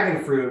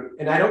dragon fruit,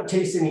 and I don't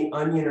taste any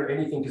onion or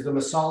anything because the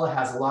masala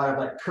has a lot of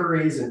like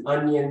curries and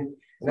onion,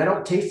 and I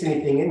don't taste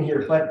anything in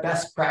here, but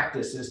best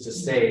practice is to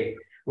stay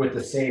with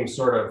the same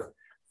sort of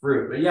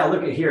fruit. But yeah,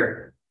 look at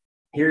here.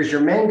 Here's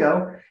your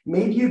mango.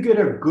 Maybe you get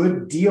a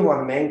good deal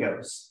on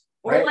mangoes.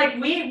 Or right?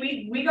 like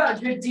we got a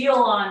good deal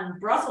on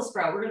Brussels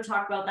sprout. We're going to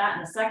talk about that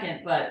in a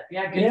second, but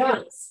yeah, good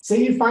deals.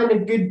 Say you find a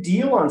good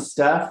deal on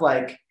stuff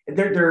like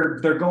they're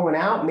going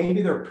out,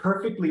 maybe they're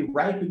perfectly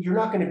ripe, but you're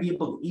not going to be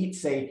able to eat,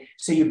 say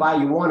you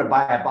want to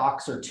buy a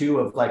box or two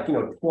of like,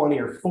 20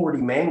 or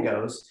 40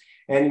 mangoes.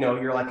 And,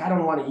 you're like, I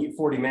don't want to eat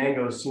 40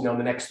 mangoes, in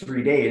the next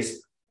 3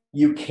 days.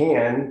 You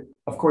can,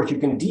 of course, you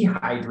can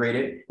dehydrate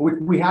it.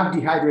 We have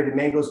dehydrated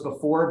mangoes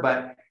before,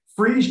 but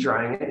freeze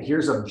drying it.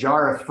 Here's a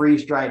jar of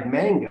freeze dried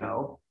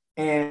mango,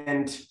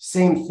 and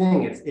same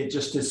thing. It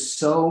just is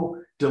so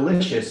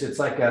delicious. It's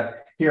like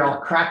here, I'll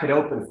crack it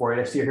open for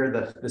you so you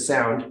hear the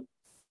sound.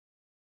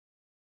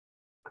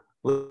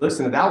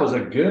 Listen, that was a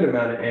good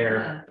amount of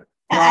air.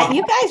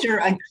 You guys are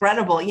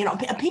incredible.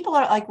 People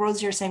are like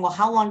Rosie are saying, well,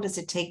 how long does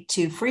it take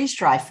to freeze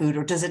dry food,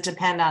 or does it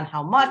depend on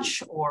how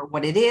much or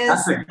what it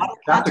is?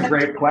 That's a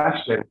great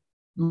question.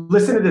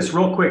 Listen to this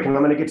real quick, and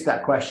I'm going to get to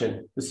that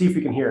question. Let's see if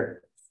we can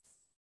hear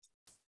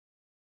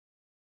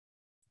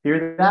it.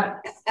 Hear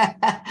that?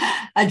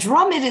 A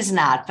drum it is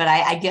not, but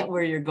I get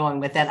where you're going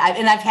with that.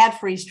 I've had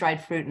freeze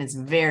dried fruit, and it's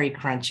very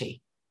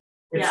crunchy.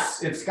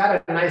 It's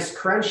got a nice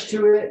crunch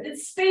to it.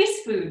 It's space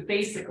food,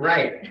 basically.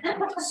 Right.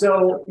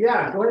 So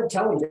yeah, go ahead and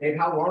tell me, Dave,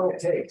 how long it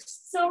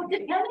takes. So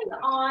depending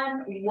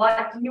on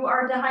what you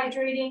are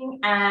dehydrating,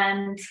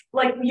 and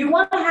like you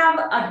want to have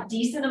a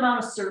decent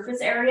amount of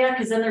surface area,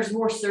 because then there's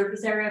more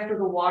surface area for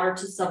the water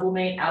to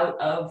sublimate out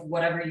of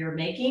whatever you're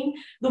making.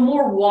 The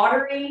more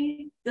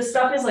watery the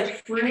stuff is,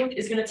 like fruit,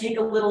 is going to take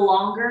a little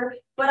longer.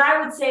 But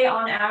I would say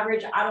on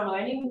average, I don't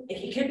know,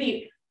 it could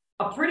be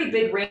a pretty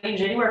big range,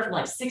 anywhere from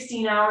like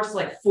 16 hours to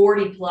like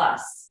 40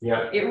 plus.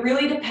 Yeah. It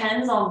really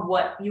depends on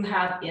what you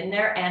have in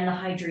there and the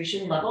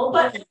hydration level.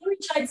 But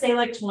I'd say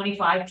like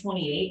 25,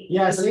 28.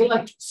 Yeah.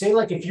 Say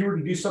like if you were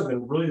to do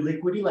something really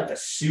liquidy, like a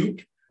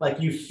soup, like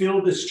you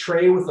fill this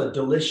tray with a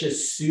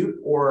delicious soup,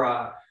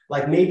 or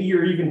like maybe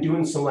you're even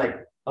doing some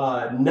like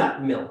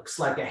nut milks,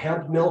 like a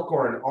hemp milk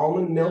or an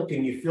almond milk,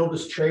 and you fill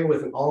this tray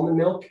with an almond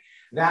milk.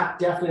 That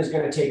definitely is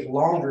going to take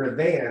longer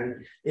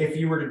than if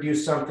you were to do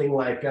something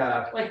like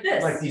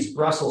this, like these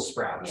Brussels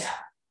sprouts. Yeah.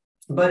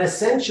 But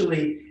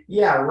essentially,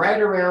 yeah, right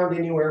around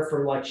anywhere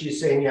from, like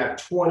she's saying,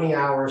 20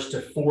 hours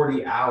to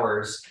 40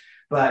 hours.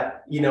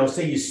 But,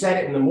 say you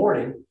set it in the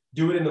morning,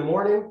 do it in the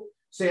morning.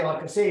 Say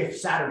if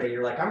Saturday,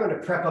 you're like, I'm going to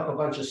prep up a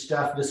bunch of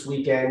stuff this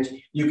weekend.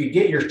 You could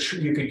get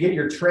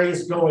your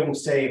trays going,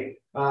 say,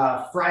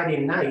 Friday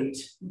night,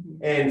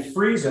 and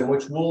freeze them,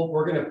 which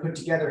we're going to put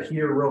together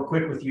here real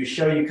quick with you,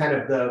 show you kind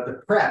of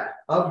the prep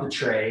of the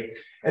tray.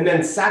 And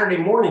then Saturday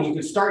morning, you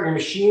could start your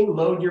machine,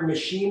 load your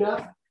machine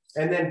up.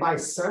 And then by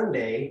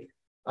Sunday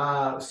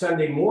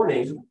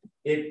morning,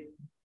 it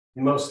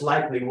most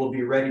likely will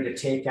be ready to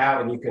take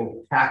out, and you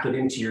can pack it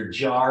into your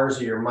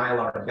jars or your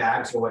Mylar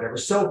bags or whatever.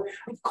 So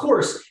of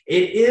course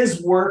it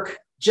is work.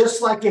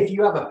 Just like if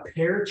you have a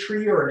pear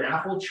tree or an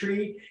apple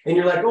tree and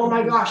you're like, oh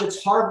my gosh,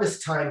 it's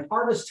harvest time.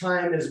 Harvest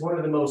time is one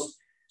of the most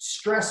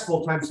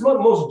stressful times,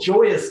 most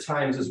joyous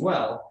times as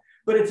well.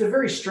 But it's a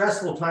very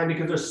stressful time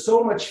because there's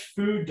so much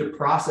food to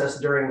process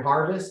during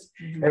harvest.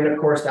 And of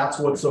course, that's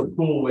what's so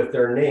cool with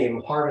their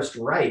name, Harvest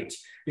Right,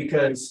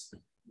 because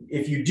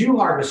if you do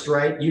harvest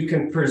right, you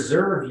can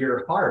preserve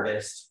your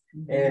harvest.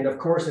 And of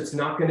course, it's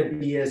not going to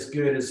be as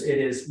good as it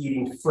is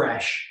eating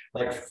fresh,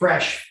 like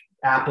fresh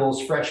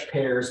apples, fresh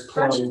pears,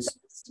 plums.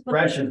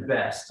 Fresh is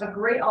best. A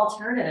great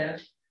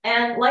alternative.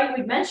 And like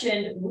we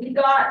mentioned, we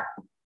got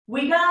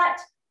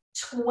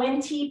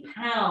 20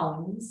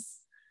 pounds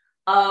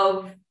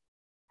of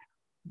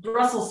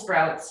Brussels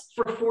sprouts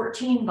for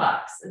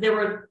 $14. There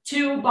were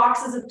 2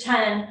 boxes of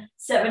 10,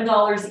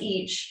 $7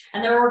 each,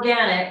 and they're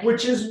organic.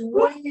 Which is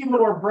way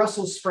more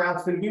Brussels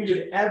sprouts than you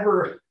would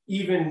ever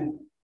even,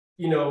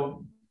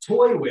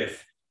 toy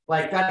with.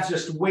 Like, that's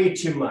just way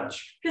too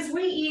much. Because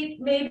we eat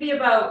maybe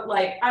about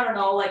like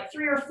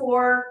 3 or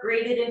 4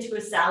 grated into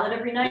a salad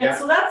every night. Yeah.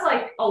 So that's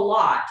like a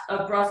lot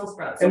of Brussels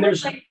sprouts. So and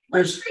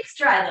let's freeze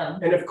dry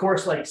them. And of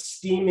course, like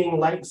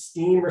light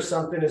steam or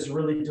something is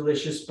really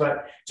delicious.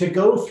 But to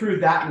go through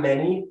that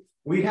many,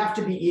 we'd have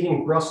to be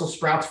eating Brussels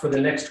sprouts for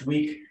the next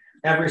week,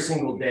 every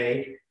single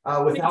day.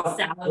 Without,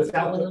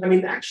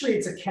 actually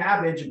it's a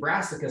cabbage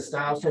brassica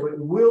style. So it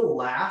will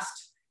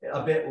last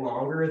a bit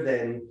longer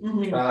than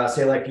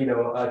say like,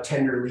 a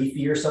tender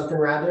leafy or something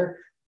rather.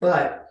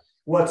 But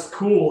what's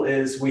cool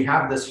is we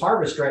have this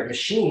Harvest Right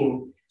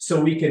machine,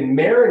 so we can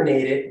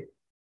marinate it.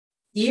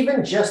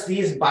 Even just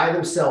these by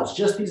themselves,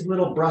 just these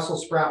little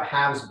Brussels sprout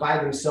halves by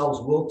themselves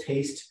will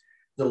taste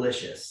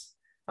delicious.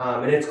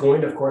 And it's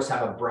going to, of course,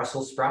 have a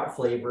Brussels sprout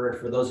flavor. And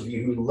for those of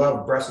you who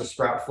love Brussels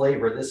sprout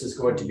flavor, this is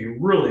going to be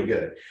really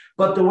good.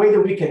 But the way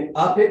that we can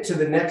up it to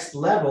the next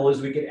level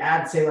is we could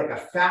add, say, like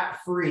a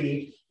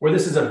fat-free, where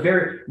this is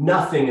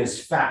nothing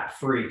is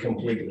fat-free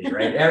completely,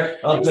 right?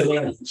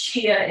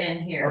 Chia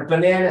in here. A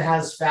banana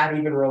has fat,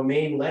 even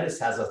romaine lettuce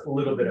has a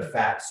little bit of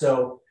fat.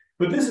 So,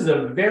 but this is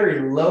a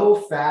very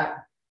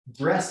low-fat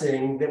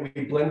dressing that we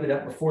blended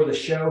up before the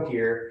show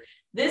here.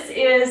 This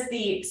is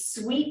the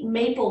sweet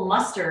maple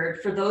mustard.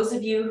 For those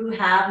of you who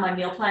have my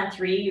meal plan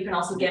 3, you can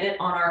also get it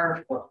on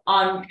our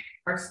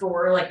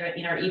store, like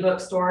in our ebook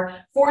store.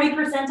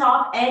 40%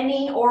 off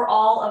any or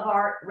all of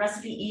our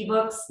recipe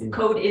ebooks.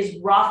 Code is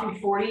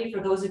RAW-Feelin for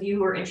those of you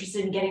who are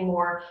interested in getting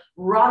more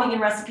raw vegan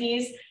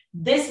recipes.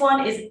 This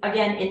one is,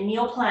 again, in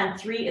meal plan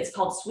 3. It's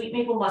called sweet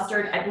maple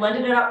mustard. I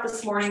blended it up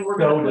this morning. We're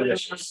so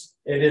delicious.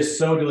 It is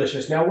so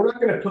delicious. Now, we're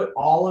not going to put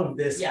all of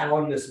this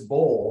on this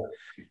bowl,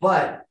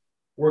 but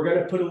we're going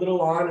to put a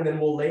little on, and then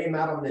we'll lay them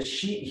out on this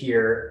sheet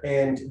here.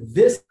 And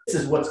this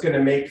is what's going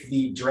to make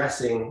the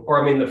dressing,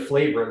 or I mean, the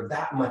flavor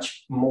that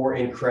much more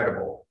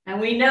incredible. And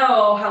we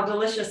know how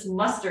delicious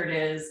mustard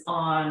is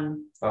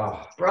on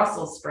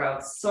Brussels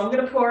sprouts. So I'm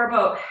going to pour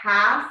about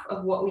half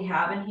of what we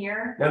have in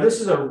here. Now, this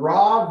is a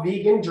raw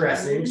vegan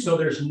dressing. So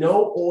there's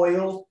no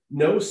oil,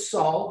 no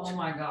salt. Oh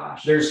my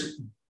gosh.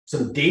 There's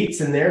some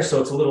dates in there,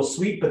 so it's a little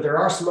sweet, but there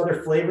are some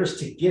other flavors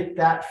to get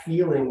that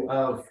feeling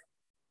of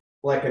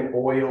like an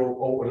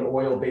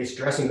oil-based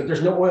dressing, but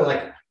there's no oil.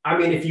 Like, I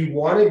mean, if you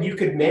wanted, you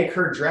could make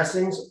her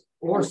dressings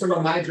or some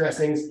of my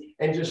dressings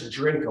and just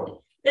drink them.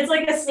 It's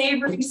like a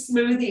savory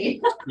smoothie.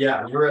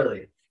 Yeah,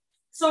 really.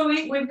 So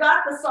we've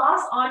got the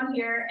sauce on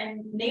here,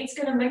 and Nate's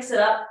going to mix it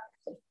up.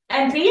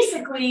 And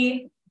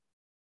basically,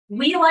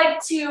 we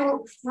like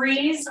to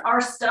freeze our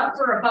stuff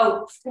for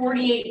about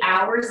 48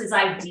 hours is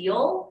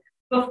ideal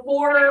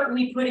before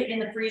we put it in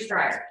the freeze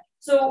dryer.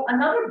 So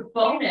another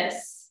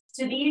bonus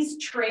to these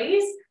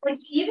trays, like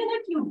even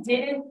if you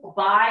didn't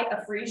buy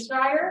a freeze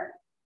dryer,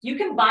 you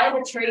can buy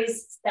the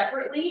trays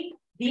separately.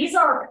 These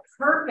are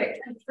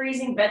perfect for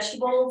freezing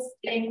vegetables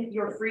in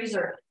your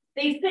freezer.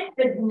 They fit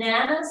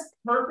bananas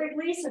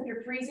perfectly. So if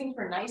you're freezing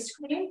for ice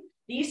cream,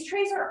 these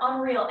trays are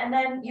unreal. And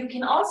then you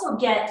can also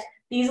get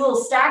these little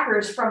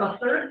stackers from a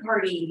third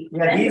party.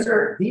 Yeah,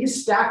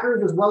 these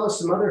stackers, as well as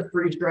some other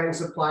freeze drying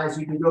supplies.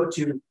 You can go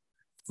to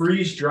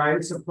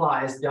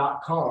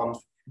freezedryingsupplies.com.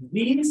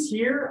 These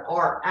here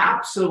are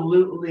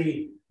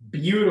absolutely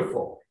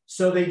beautiful.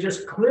 So they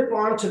just clip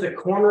onto the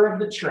corner of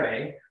the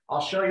tray.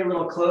 I'll show you a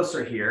little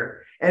closer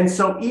here. And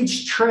so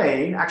each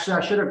tray, actually,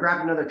 I should have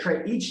grabbed another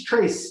tray. Each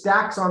tray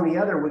stacks on the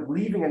other with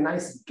leaving a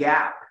nice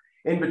gap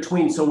in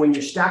between. So when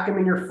you stack them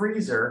in your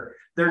freezer,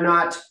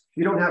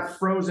 you don't have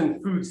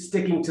frozen food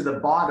sticking to the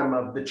bottom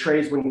of the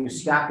trays when you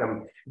stack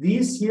them.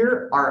 These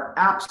here are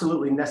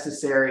absolutely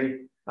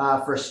necessary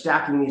for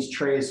stacking these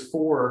trays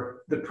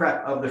for the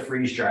prep of the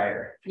freeze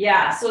dryer.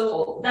 Yeah,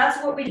 so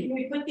that's what we do.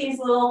 We put these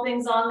little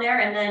things on there,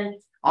 and then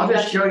I'll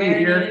just show you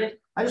here.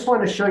 I just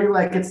wanted to show you,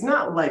 like, it's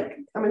not like,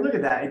 I mean, look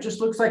at that. It just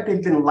looks like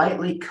they've been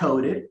lightly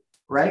coated,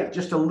 right?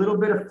 Just a little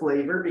bit of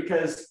flavor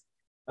because,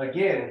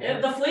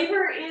 again, the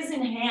flavor is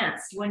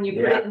enhanced when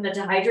you put it in the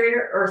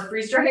dehydrator or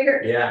freeze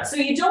dryer. Yeah. So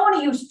you don't want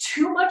to use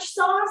too much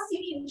sauce. You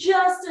need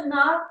just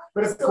enough.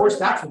 But of course,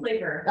 that's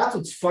flavor. That's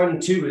what's fun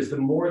too, is the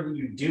more that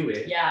you do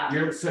it. Yeah.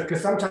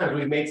 Because sometimes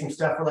we've made some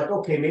stuff, we're like,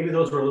 okay, maybe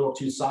those were a little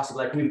too saucy.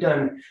 Like we've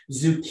done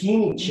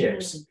zucchini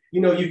chips.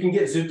 You know, you can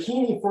get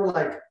zucchini for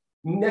like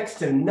next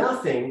to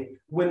nothing.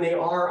 When they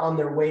are on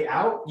their way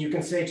out, you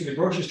can say to the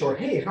grocery store,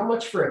 hey, how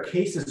much for a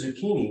case of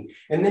zucchini?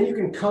 And then you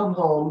can come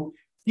home,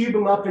 cube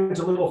them up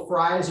into little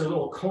fries or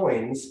little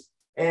coins,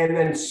 and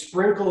then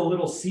sprinkle a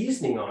little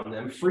seasoning on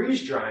them,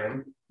 freeze dry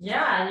them.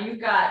 Yeah, and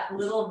you've got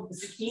little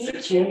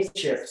zucchini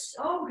chips.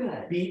 Oh,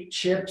 good. Beet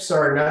chips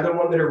are another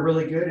one that are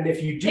really good. And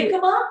if you do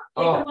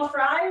jicama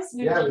fries.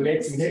 We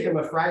made some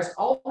jicama fries.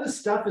 All this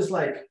stuff is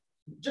like,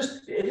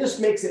 it just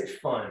makes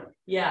it fun.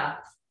 Yeah.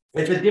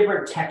 It's a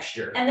different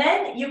texture. And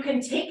then you can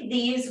take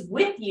these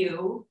with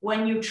you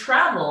when you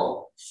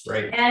travel.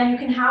 Right. And you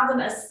can have them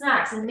as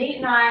snacks. And Nate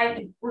and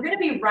I, we're going to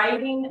be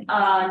writing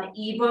an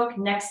ebook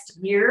next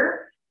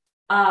year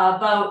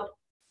about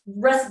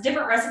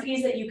different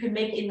recipes that you can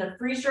make in the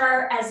freeze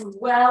dryer, as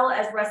well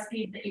as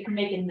recipes that you can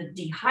make in the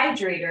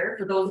dehydrator.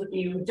 For those of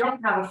you who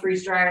don't have a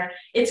freeze dryer,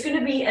 it's going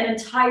to be an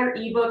entire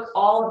ebook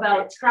all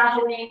about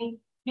traveling,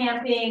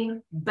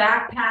 camping,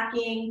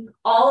 backpacking,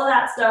 all of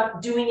that stuff,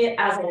 doing it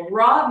as a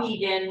raw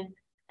vegan,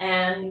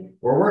 and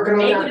we're working on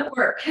making it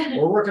work.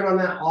 We're working on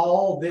that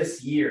all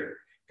this year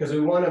because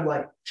we want to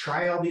like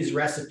try all these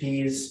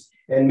recipes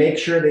and make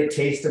sure they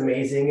taste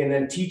amazing, and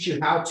then teach you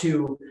how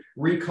to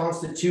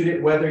reconstitute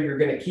it, whether you're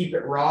going to keep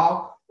it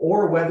raw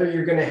or whether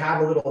you're going to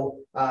have a little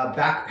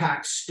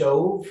backpack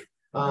stove.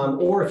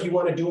 Or if you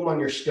want to do them on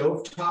your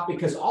stove top,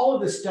 because all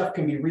of this stuff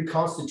can be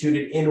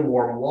reconstituted in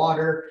warm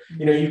water.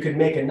 You know, you could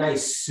make a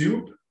nice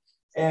soup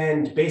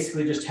and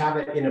basically just have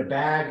it in a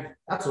bag.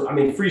 That's what I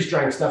mean. Freeze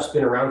drying stuff's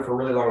been around for a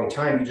really long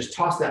time. You just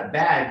toss that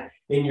bag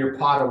in your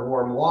pot of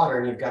warm water,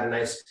 and you've got a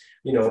nice,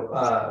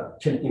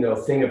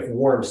 thing of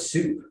warm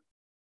soup.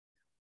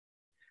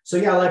 So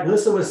yeah, like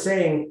Lissa was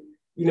saying,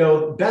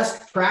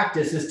 best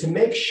practice is to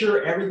make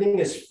sure everything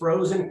is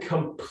frozen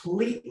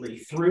completely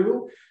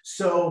through.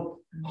 So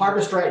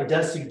Harvest Right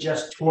does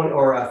suggest 20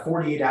 or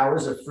 48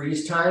 hours of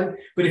freeze time.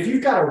 But if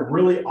you've got a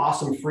really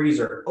awesome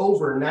freezer,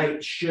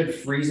 overnight should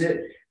freeze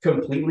it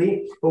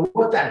completely. But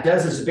what that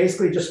does is it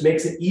basically just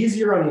makes it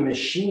easier on the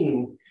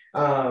machine,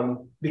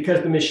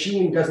 because the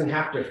machine doesn't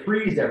have to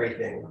freeze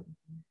everything.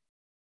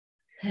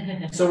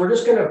 So we're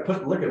just gonna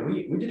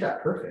we did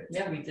that perfect.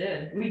 Yeah, we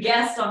did. We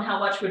guessed on how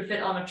much would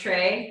fit on a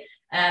tray,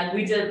 and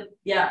we did.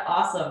 Yeah,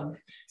 awesome.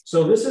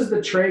 So this is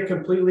the tray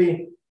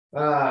completely.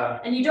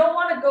 And you don't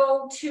want to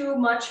go too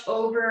much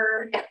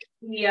over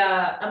the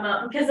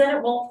amount, because then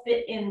it won't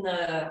fit in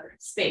the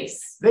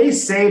space. They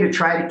say to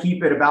try to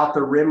keep it about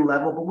the rim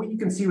level, but you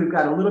can see we've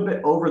got a little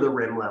bit over the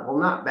rim level.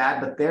 Not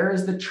bad, but there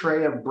is the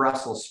tray of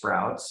Brussels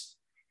sprouts.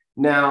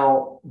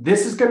 Now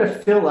this is going to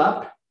fill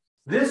up.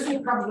 This will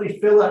probably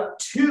fill up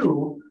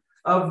 2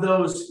 of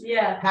those.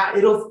 Yeah.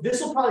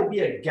 This will probably be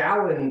a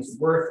gallon's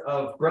worth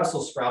of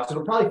Brussels sprouts.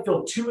 It'll probably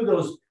fill 2 of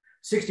those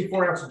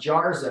 64-ounce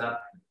jars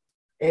up.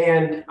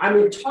 And I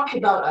mean, talk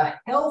about a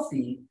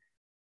healthy,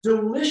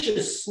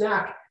 delicious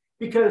snack,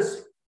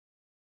 because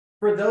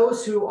for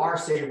those who are,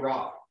 say,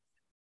 raw,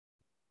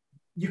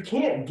 you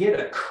can't get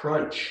a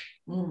crunch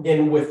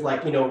in with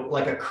like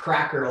a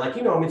cracker.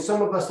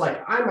 Some of us,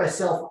 like I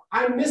myself,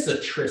 I miss a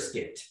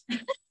Triscuit.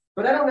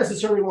 But I don't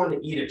necessarily want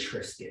to eat a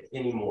Triscuit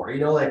anymore.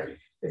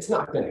 It's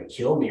not going to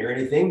kill me or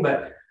anything.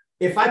 But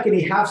if I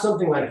could have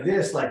something like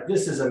this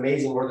is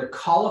amazing. Where the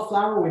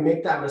cauliflower, we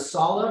make that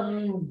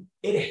masala,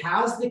 it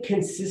has the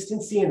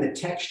consistency and the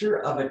texture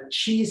of a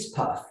cheese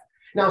puff.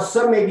 Now,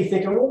 some may be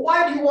thinking, well,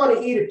 why do you want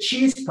to eat a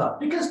cheese puff?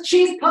 Because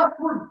cheese puffs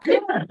were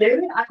good,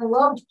 baby. I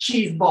loved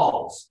cheese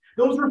balls.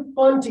 Those were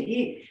fun to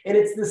eat. And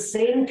it's the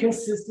same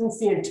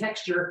consistency and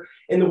texture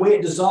and the way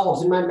it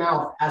dissolves in my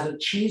mouth as a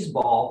cheese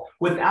ball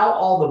without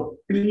all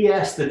the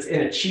BS that's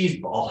in a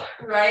cheese ball.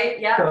 Right.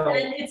 Yeah.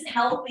 And it's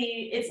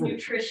healthy. It's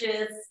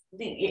nutritious.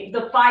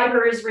 The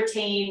fiber is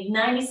retained.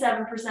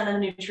 97% of the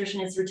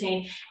nutrition is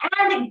retained.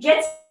 And it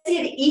gets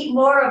you to eat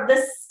more of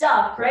this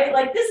stuff, right?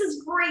 Like, this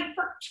is great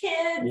for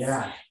kids.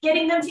 Yeah.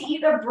 Getting them to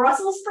eat their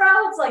Brussels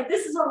sprouts. Like,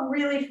 this is a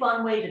really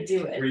fun way to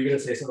do it. Were you going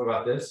to say something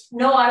about this?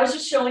 No, I was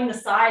just showing the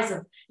size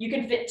of, you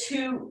can fit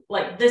 2,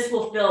 like this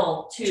will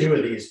fill 2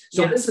 of these.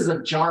 So this is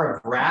a jar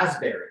of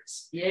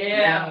raspberries.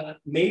 Yeah. Now,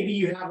 maybe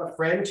you have a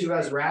friend who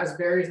has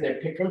raspberries and they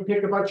pick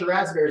a bunch of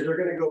raspberries. They're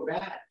going to go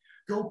bad.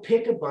 Go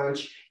pick a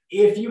bunch.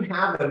 If you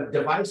have a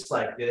device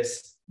like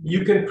this,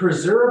 you can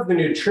preserve the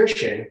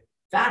nutrition.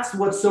 That's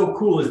what's so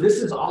cool, is this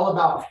is all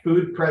about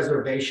food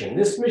preservation.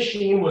 This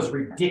machine was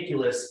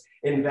ridiculous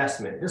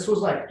investment. This was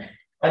like,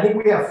 I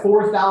think we have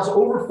over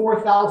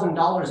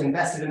 $4,000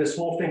 invested in this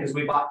whole thing, because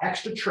we bought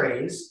extra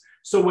trays.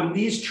 So when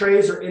these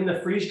trays are in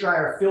the freeze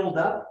dryer filled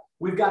up,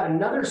 we've got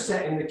another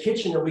set in the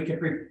kitchen that we could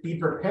be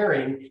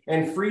preparing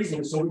and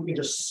freezing, so we can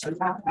just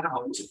swap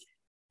out.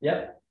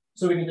 Yep.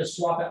 So we can just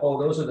swap it. Oh,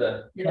 those are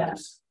the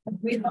cups.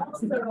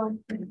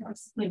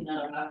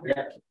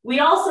 We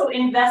also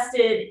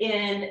invested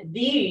in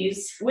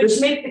these, which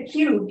make the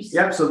cubes.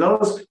 Yep. So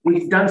those,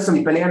 we've done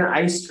some banana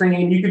ice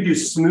cream. You could do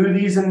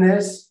smoothies in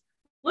this.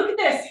 Look at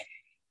this.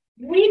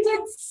 We did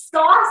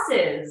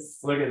sauces.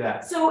 Look at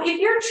that. So if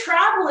you're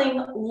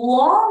traveling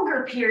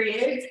longer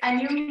periods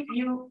and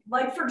you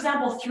like, for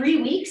example,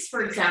 3 weeks,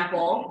 for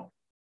example,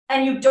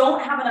 and you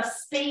don't have enough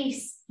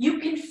space, you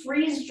can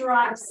freeze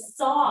dry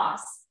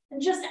sauce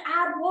and just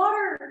add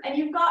water, and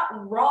you've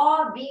got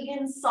raw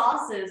vegan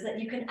sauces that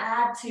you can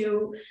add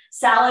to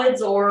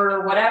salads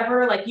or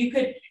whatever. Like, you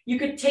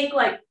could take,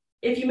 like,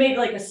 if you made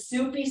like a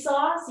soupy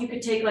sauce, you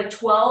could take like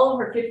 12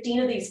 or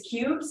 15 of these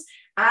cubes,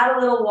 add a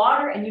little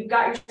water, and you've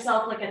got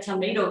yourself like a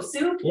tomato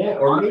soup. Yeah,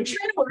 or on maybe,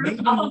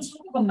 on top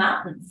of a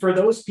mountain. For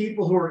those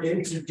people who are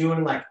into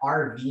doing like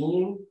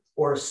RVing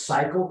or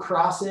cycle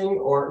crossing,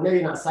 or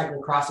maybe not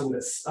cycle crossing,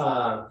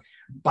 but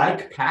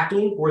bike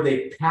packing, where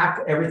they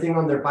pack everything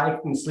on their bike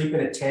and sleep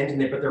in a tent,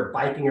 and they're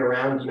biking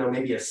around,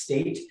 maybe a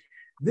state.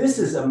 This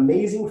is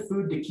amazing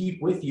food to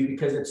keep with you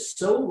because it's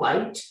so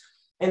light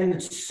and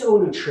it's so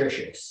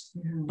nutritious.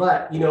 Mm-hmm.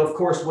 But, of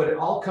course, what it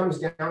all comes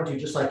down to,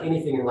 just like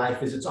anything in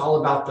life, is it's all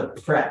about the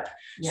prep.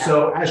 Yeah.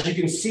 So as you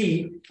can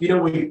see,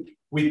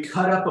 we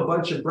cut up a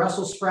bunch of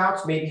Brussels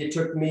sprouts. Maybe it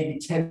took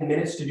 10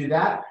 minutes to do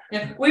that.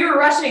 Yeah, we were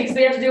rushing because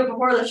we had to do it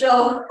before the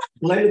show.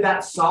 Blended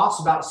that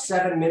sauce about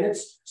 7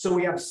 minutes. So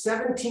we have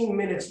 17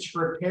 minutes to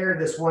prepare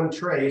this one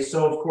tray.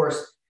 So of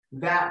course,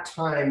 that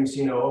times,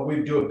 we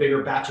do a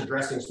bigger batch of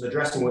dressing, so the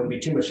dressing wouldn't be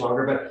too much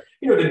longer. But,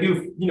 to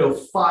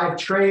do, 5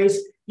 trays,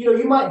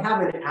 you might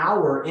have an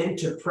hour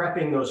into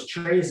prepping those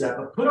trays up.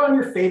 But put on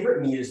your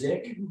favorite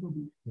music,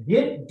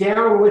 get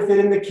down with it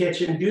in the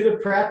kitchen, do the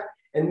prep.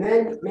 And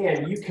then,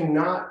 man, you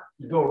cannot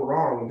go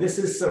wrong. This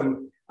is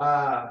some.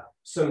 That's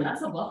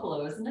a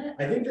buffalo, isn't it?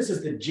 I think this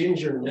is the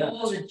ginger nut.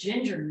 Oh, the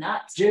ginger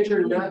nut.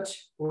 Ginger nut,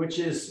 which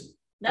is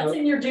That's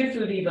in your Dude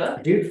Food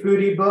ebook. Dude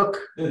Food ebook,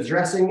 the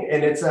dressing,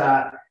 and it's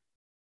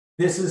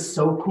this is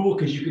so cool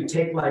because you can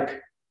take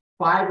like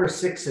 5 or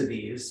 6 of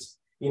these,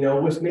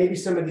 with maybe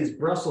some of these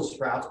Brussels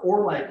sprouts,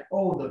 or like,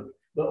 oh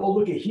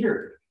look at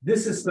here.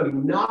 This is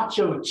some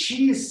nacho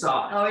cheese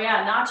sauce. Oh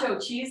yeah,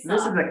 nacho cheese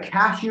sauce. This is a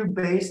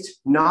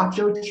cashew-based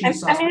nacho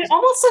cheese sauce. I mean, it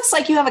almost looks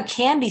like you have a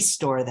candy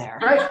store there.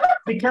 Right,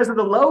 because of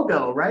the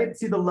logo, right?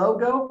 See the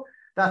logo?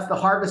 That's the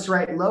Harvest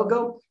Right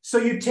logo. So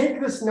you take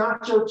this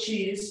nacho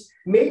cheese,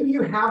 maybe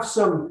you have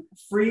some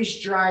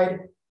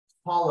freeze-dried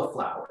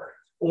cauliflower,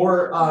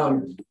 or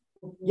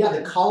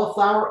the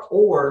cauliflower,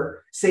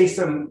 or say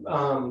some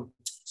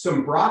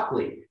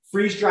broccoli,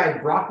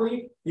 freeze-dried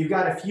broccoli. You've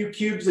got a few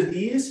cubes of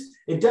these.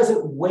 It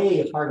doesn't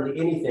weigh hardly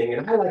anything.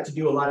 And I like to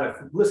do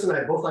Lissa and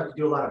I both like to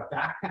do a lot of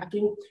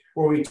backpacking,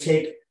 where we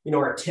take,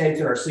 our tent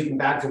and our sleeping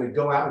bags and we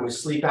go out and we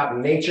sleep out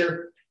in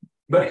nature.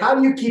 But how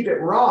do you keep it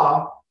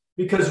raw?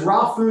 Because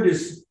raw food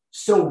is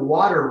so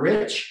water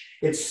rich,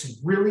 it's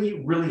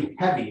really, really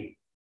heavy.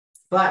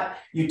 But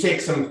you take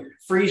some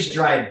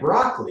freeze-dried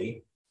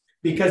broccoli,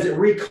 because it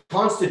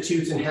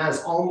reconstitutes and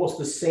has almost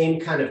the same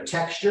kind of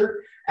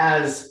texture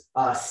as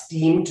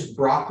steamed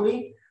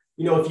broccoli.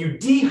 If you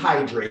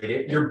dehydrate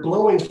it, you're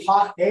blowing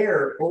hot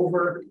air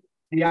over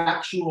the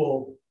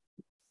actual,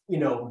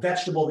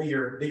 vegetable that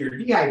you're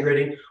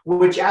dehydrating,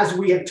 which, as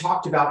we have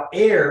talked about,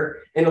 air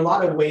in a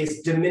lot of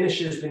ways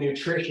diminishes the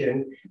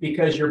nutrition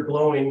because you're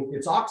blowing,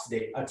 it's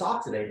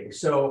oxidating.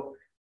 So,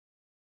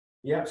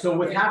 yeah. So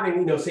with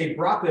having, say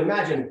broccoli,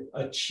 imagine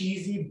a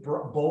cheesy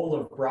bowl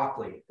of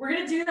broccoli. We're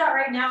going to do that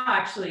right now,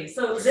 actually.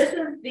 So this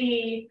is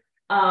the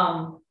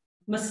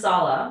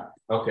masala.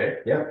 Okay.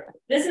 Yeah.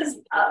 This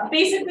is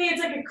basically,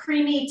 it's like a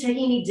creamy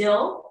tahini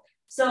dill.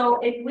 So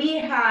if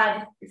we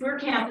were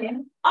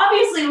camping,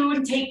 obviously we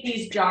would take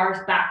these jars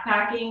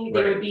backpacking.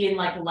 They would be in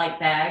like a light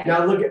bag.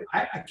 Now look at,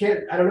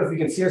 I don't know if you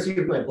can see, I see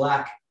my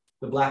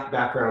the black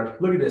background.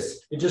 Look at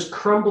this. It just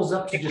crumbles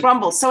up. It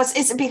crumbles. So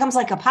it becomes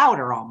like a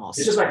powder almost.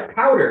 It's just like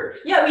powder.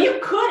 Yeah, well, you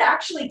could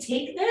actually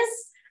take this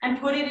and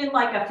put it in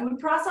like a food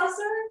processor.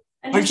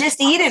 Or just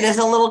eat it as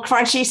a little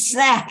crunchy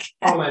snack.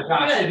 Oh my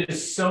gosh, it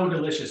is so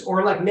delicious.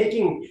 Or like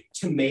making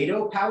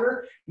tomato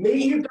powder.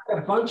 Maybe you've got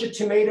a bunch of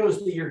tomatoes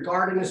that your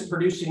garden is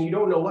producing. You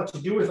don't know what to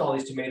do with all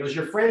these tomatoes.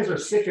 Your friends are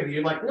sick of you.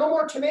 You're like, no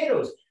more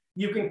tomatoes.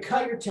 You can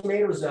cut your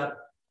tomatoes up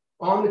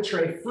on the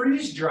tray,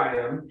 freeze dry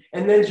them,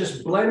 and then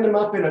just blend them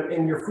up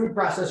in your food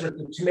processor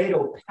with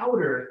tomato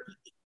powder.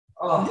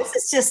 Oh. This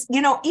is just,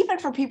 even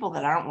for people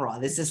that aren't raw,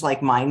 this is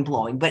like mind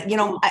blowing. But,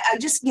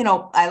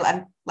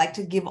 I like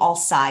to give all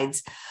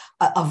sides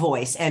a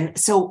voice. And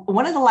so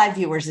one of the live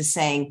viewers is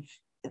saying,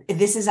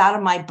 this is out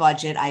of my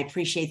budget. I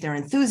appreciate their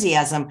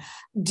enthusiasm.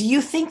 Do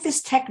you think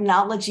this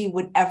technology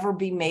would ever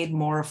be made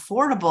more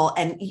affordable?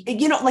 And,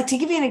 like, to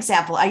give you an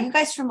example, are you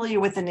guys familiar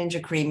with the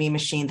Ninja Creamy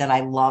machine that I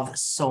love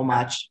so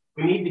much?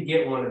 We need to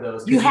get one of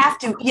those. You have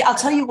to. Yeah, I'll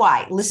tell you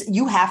why. Listen,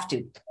 you have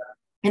to.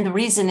 And the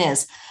reason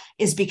is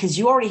because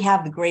you already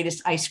have the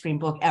greatest ice cream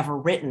book ever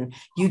written.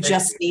 You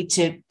just need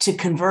to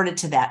convert it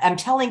to that. I'm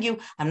telling you,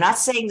 I'm not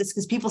saying this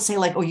because people say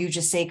like, oh, you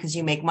just say because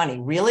you make money.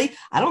 Really?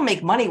 I don't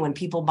make money when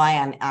people buy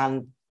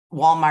on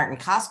Walmart and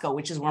Costco,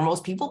 which is where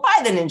most people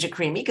buy the Ninja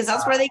Creamy, because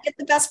that's where they get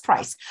the best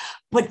price.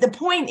 But the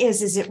point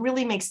is it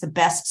really makes the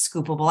best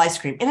scoopable ice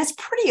cream. And it's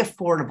pretty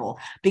affordable,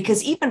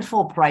 because even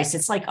full price,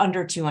 it's like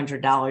under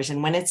 $200.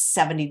 And when it's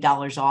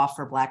 $70 off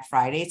for Black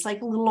Friday, it's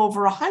like a little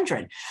over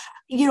 $100.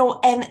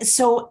 And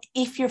so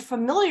if you're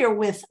familiar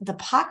with the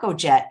Paco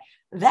Jet,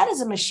 that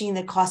is a machine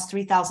that costs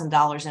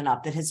 $3,000 and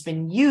up, that has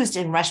been used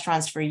in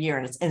restaurants for a year.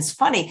 And it's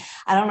funny.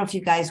 I don't know if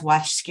you guys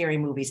watch scary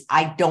movies.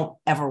 I don't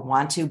ever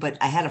want to, but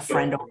I had a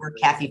friend over,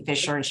 Kathy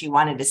Fisher, and she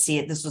wanted to see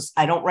it.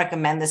 I don't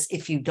recommend this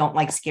if you don't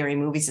like scary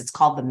movies. It's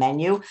called The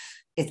Menu.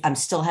 I'm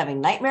still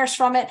having nightmares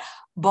from it.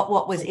 But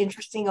what was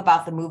interesting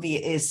about the movie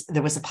is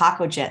there was a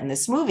Paco Jet in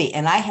this movie.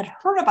 And I had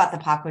heard about the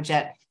Paco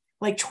Jet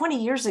like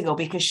 20 years ago,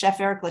 because Chef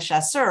Eric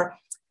Lechasseur,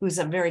 who's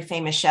a very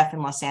famous chef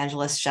in Los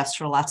Angeles, chefs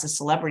for lots of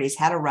celebrities,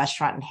 had a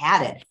restaurant and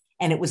had it.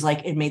 And it was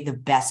like, it made the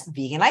best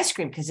vegan ice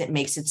cream because it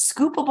makes it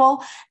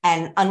scoopable.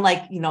 And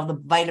unlike, the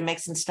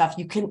Vitamix and stuff,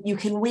 you can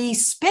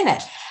re-spin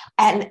it.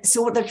 And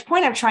so the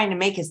point I'm trying to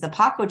make is the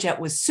Paco Jet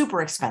was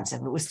super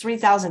expensive. It was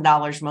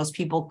 $3,000. Most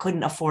people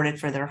couldn't afford it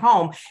for their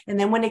home. And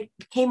then when it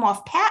came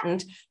off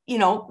patent,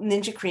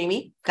 Ninja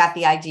Creamy got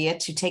the idea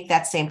to take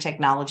that same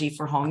technology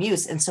for home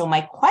use. And so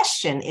my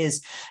question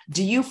is,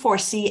 do you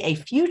foresee a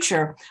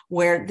future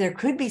where there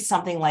could be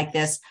something like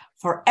this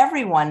for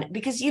everyone?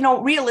 Because,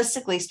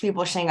 realistically,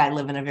 people are saying, I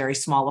live in a very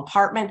small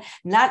apartment.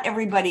 Not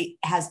everybody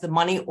has the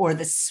money or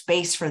the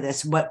space for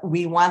this, but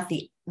we want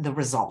the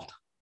result.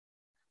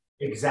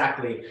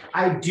 Exactly.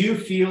 I do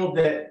feel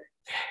that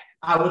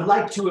I would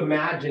like to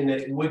imagine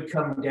that it would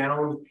come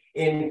down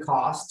in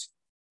cost,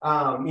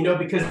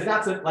 because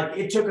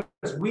it took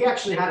us, we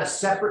actually had a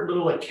separate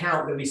little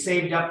account that we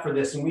saved up for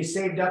this, and we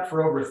saved up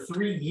for over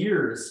 3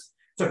 years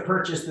to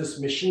purchase this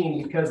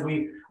machine, because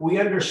we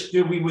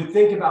understood, we would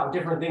think about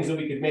different things that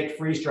we could make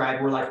freeze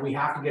dried. We're like, we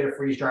have to get a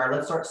freeze dryer.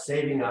 Let's start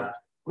saving up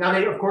Now,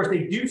 they, of course,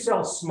 they do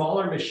sell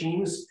smaller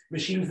machines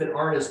that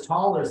aren't as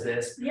tall as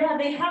this. Yeah,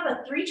 they have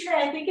a 3-tray,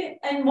 I think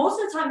and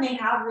most of the time they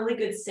have really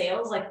good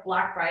sales like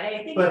Black Friday.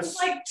 I think it's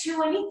like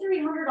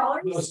 $200-300. I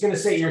was going to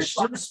say, you're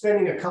still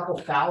spending a couple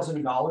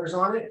 $1,000s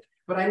on it,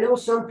 but I know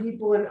some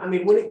people, and I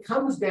mean, when it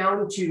comes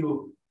down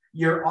to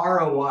your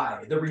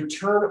ROI, the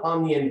return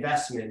on the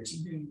investment,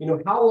 you know,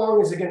 how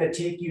long is it going to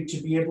take you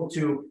to be able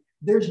to,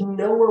 there's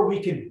nowhere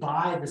we could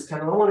buy this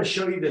kind of, I want to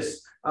show you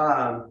this,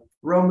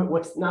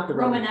 Romanesco.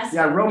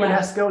 Yeah,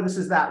 Romanesco. Yeah. This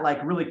is that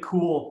like really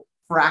cool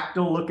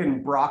fractal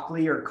looking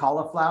broccoli or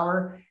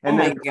cauliflower. And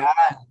then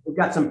we've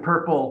got some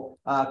purple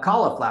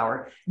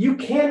cauliflower. You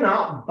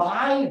cannot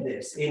buy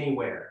this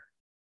anywhere.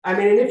 I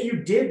mean, and if you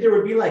did, there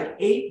would be like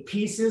 8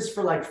 pieces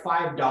for like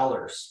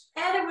 $5.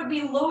 And it would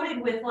be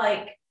loaded with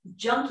like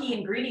junky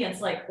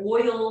ingredients like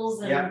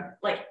oils and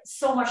like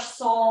so much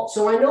salt.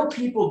 So I know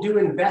people do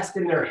invest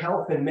in their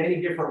health in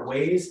many different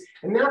ways,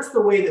 and that's the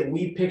way that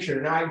we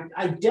picture it. And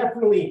I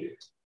definitely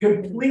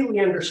completely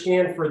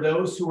understand for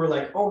those who are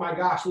like, oh my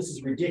gosh, this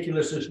is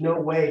ridiculous, there's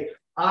no way.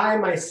 I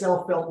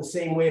myself felt the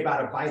same way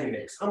about a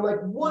Vitamix. I'm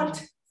like,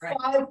 what?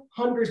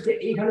 $500 to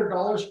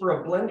 $800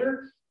 for a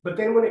blender? But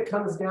then when it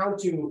comes down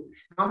to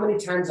how many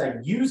times I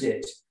use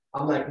it,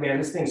 I'm like, man,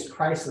 this thing's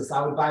priceless.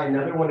 I would buy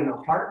another one in a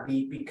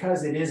heartbeat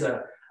because it is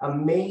a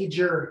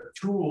major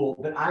tool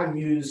that I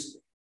use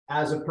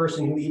as a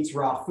person who eats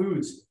raw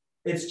foods.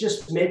 It's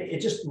just, it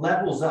just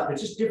levels up.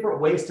 It's just different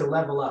ways to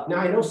level up. Now,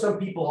 I know some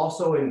people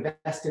also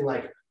invest in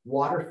like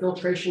water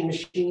filtration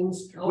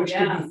machines, which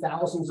could be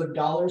thousands of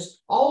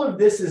dollars. All of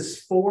this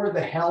is for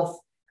the health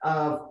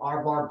of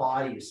our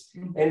bodies.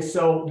 And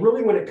so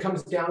really when it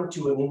comes down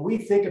to it, when we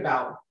think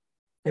about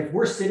if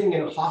we're sitting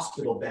in a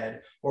hospital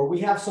bed or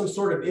we have some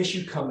sort of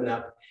issue coming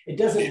up, it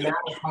doesn't matter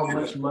how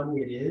much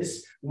money it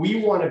is. We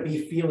want to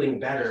be feeling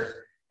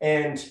better.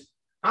 And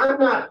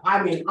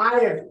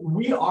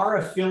we are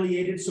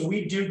affiliated, so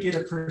we do get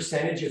a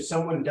percentage if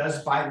someone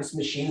does buy this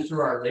machine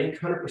through our link,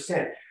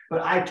 100%.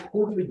 But I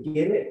totally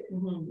get it.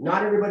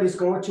 Not everybody's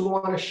going to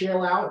want to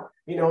shell out,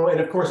 you know, and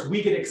of course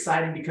we get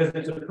excited because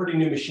it's a pretty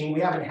new machine.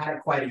 We haven't had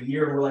it quite a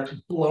year and we're like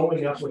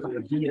blowing up with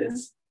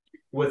ideas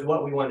with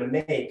what we want to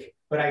make.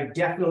 But I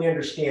definitely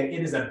understand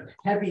it is a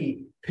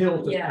heavy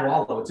pill to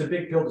swallow. It's a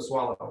big pill to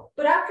swallow.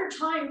 But after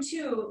time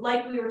too,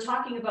 like we were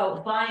talking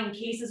about buying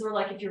cases or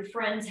like if your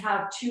friends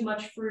have too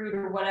much fruit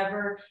or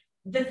whatever,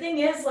 the thing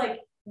is like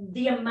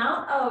the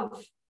amount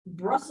of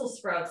Brussels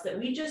sprouts that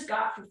we just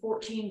got for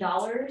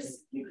 $14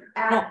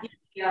 at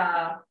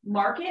the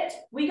market,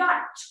 we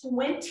got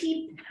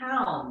 20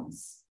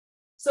 pounds.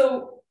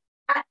 So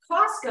at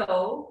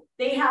Costco,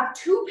 they have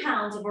 2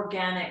 pounds of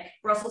organic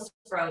Brussels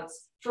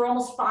sprouts for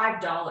almost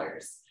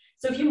 $5.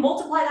 So if you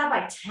multiply that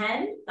by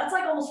 10, that's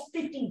like almost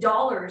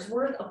 $50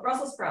 worth of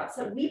Brussels sprouts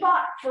that we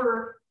bought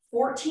for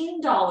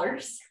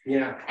 $14.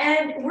 Yeah.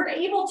 And we're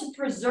able to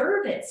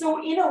preserve it.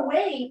 So in a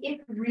way,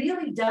 it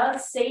really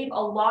does save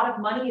a lot of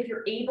money if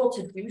you're able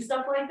to do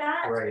stuff like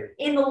that. Right.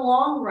 In the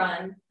long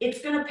run,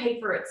 it's going to pay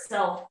for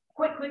itself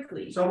quite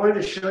quickly. So I wanted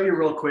to show you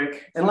real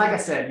quick. And like I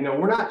said, you know,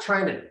 we're not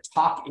trying to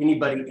talk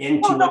anybody into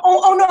it.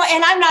 Oh no,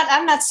 and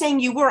I'm not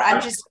saying you were.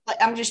 I'm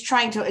just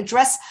trying to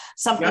address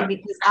something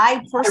because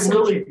I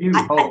personally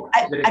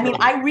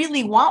I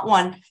really want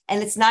one,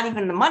 and it's not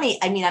even the money.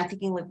 I mean, I'm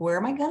thinking like, where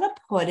am I gonna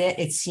put it?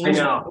 It seems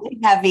really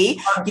heavy,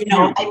 you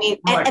know. I mean,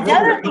 and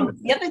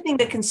the other thing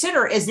to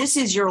consider is this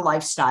is your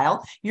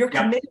lifestyle. You're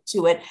committed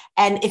to it.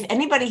 And if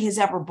anybody has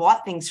ever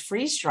bought things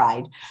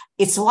freeze-dried,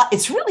 it's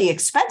really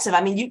expensive.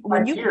 I mean,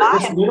 when you buy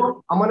it.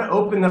 I'm going to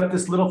open up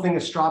this little thing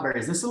of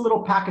strawberries. This is a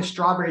little pack of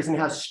strawberries and it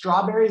has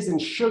strawberries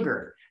and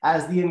sugar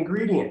as the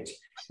ingredient.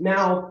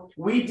 Now,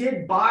 we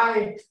did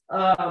buy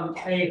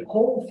a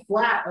whole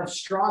flat of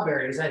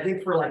strawberries, I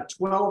think for like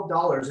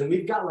 $12. And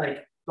we've got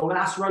like the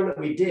last run that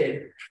we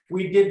did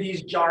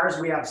these jars.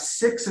 We have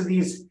 6 of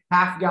these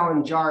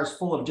half-gallon jars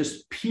full of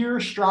just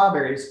pure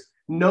strawberries,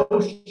 no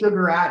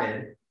sugar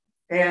added.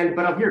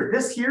 But up here,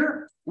 this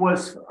here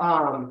was,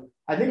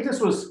 I think this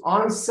was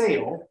on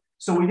sale.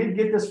 So we did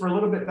get this for a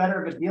little bit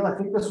better of a deal. I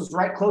think this was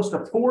right close to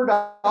 $4.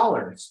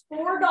 $4.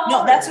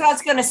 No, that's what I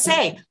was going to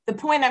say. The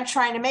point I'm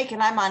trying to make,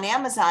 and I'm on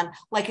Amazon,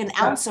 like an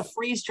ounce of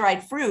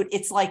freeze-dried fruit,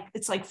 it's like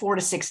 $4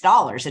 to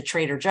 $6 at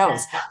Trader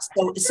Joe's.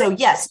 So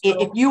yes,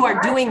 if you are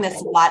doing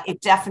this a lot,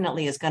 it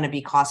definitely is going to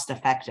be cost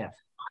effective.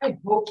 I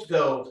hope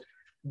though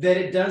that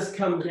it does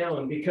come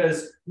down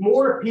because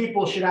more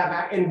people should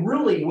have, and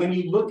really when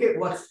you look at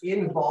what's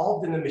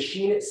involved in the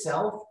machine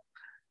itself,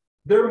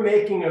 they're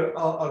making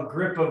a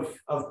grip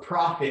of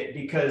profit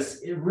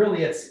because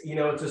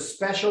it's a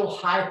special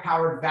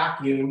high-powered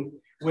vacuum,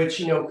 which,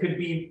 could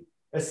be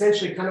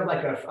essentially kind of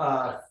like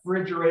a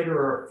refrigerator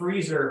or a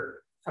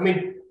freezer. I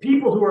mean,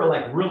 people who are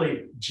like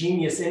really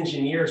genius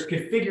engineers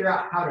could figure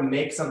out how to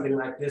make something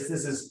like this.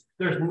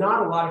 There's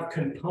not a lot of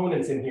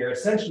components in here.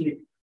 Essentially,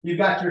 you've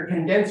got your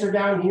condenser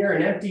down here,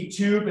 an empty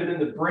tube, and then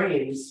the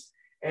brains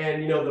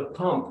and, the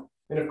pump.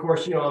 And of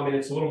course,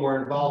 it's a little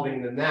more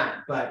involving than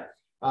that, but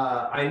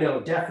I know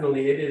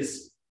definitely it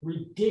is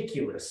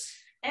ridiculous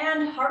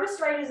And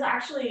Harvest Right is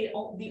actually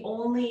the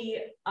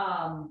only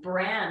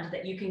brand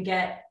that you can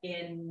get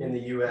in the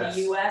US.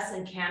 The US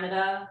and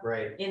Canada,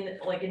 right?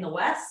 In the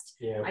West.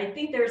 Yeah. I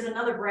think there's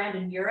another brand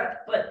in Europe,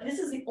 but this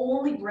is the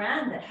only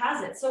brand that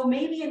has it. So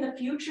maybe in the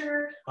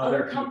future,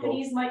 other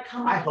companies might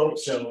come up with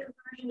a cheaper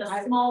version,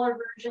 a smaller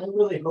version. I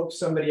really hope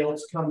somebody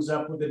else comes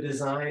up with a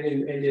design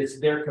and is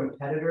their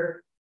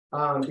competitor,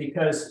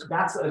 because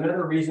that's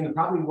another reason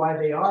probably why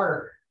they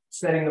are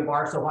setting the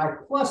bar so high.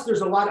 Plus,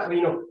 there's a lot of,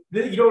 you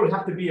don't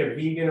have to be a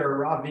vegan or a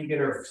raw vegan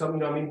or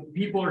something. I mean,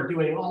 people are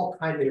doing all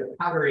kinds of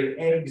powdering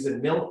eggs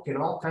and milk and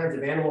all kinds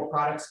of animal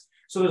products.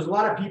 So there's a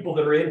lot of people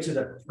that are into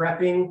the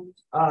prepping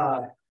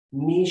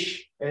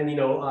niche and,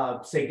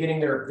 say getting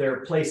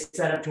their place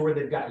set up to where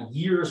they've got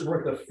years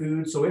worth of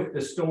food. So if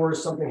the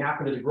stores, something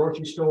happened to the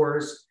grocery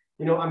stores,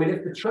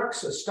 if the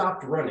trucks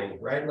stopped running,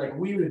 right? Like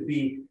we would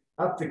be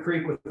up the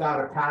creek without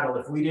a paddle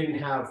if we didn't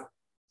have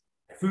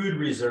food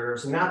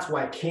reserves. And that's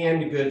why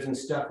canned goods and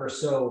stuff are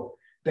so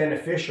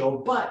beneficial.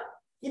 But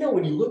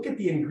when you look at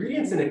the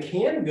ingredients in a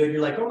canned good, you're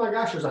like, oh my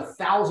gosh, there's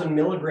 1,000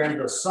 milligrams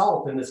of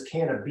salt in this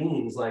can of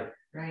beans. Like,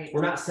 right.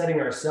 We're not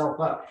setting ourselves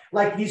up.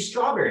 Like these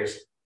strawberries,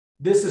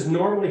 this is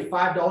normally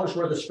 $5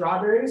 worth of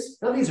strawberries.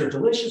 Now these are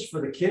delicious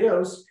for the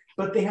kiddos,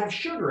 but they have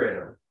sugar in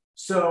them.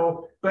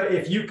 So, but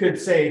if you could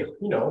say,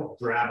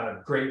 grab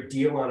a great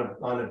deal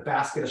on a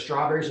basket of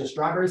strawberries in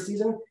strawberry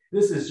season,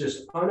 this is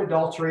just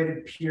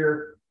unadulterated,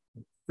 pure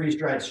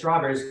freeze-dried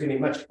strawberries. It's going to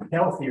be much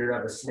healthier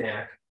of a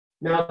snack.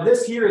 Now,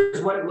 this here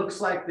is what it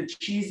looks like, the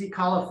cheesy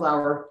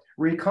cauliflower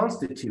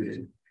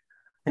reconstituted.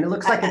 And it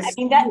looks like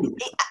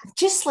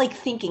just like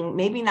thinking,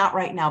 maybe not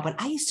right now, but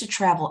I used to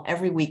travel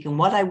every week, and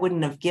what I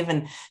wouldn't have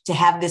given to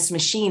have this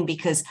machine,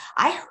 because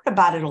I heard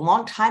about it a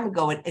long time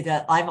ago at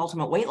the Live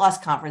Ultimate Weight Loss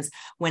Conference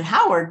when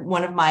Howard,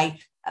 one of my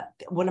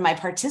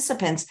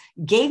participants,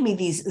 gave me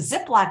these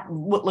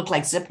what looked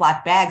like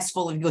Ziploc bags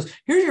full of, he goes,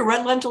 here's your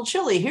red lentil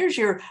chili, here's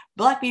your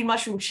black bean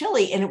mushroom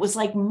chili. And it was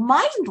like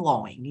mind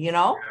blowing,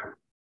 Yeah,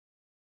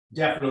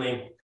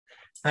 definitely.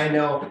 I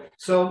know.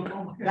 So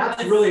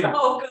that's really,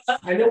 so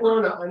I know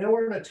we're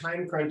on a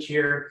time crunch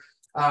here.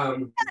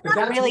 But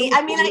not really.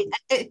 I mean,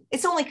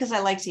 it's only because I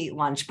like to eat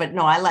lunch, but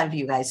no, I love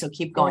you guys. So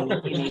keep going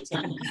if you need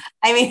to.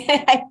 I mean,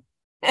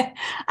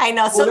 I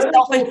know. So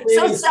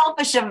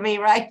selfish of me,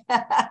 right?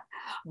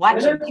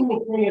 Another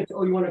cool thing is,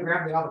 you want to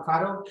grab the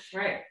avocado?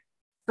 Right.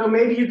 So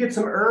maybe you get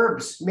some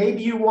herbs.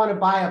 Maybe you want to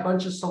buy a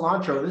bunch of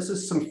cilantro. This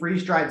is some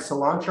freeze-dried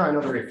cilantro. I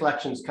know the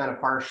reflection's kind of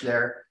harsh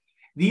there.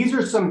 This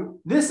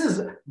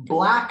is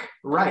black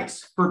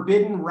rice,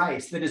 forbidden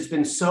rice that has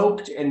been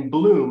soaked and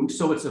bloomed.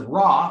 So it's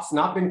raw, it's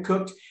not been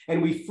cooked,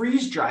 and we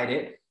freeze-dried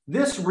it.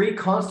 This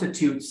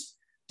reconstitutes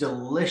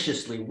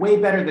deliciously, way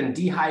better than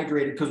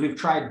dehydrated, because we've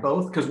tried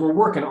both, because we're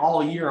working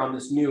all year on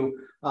this new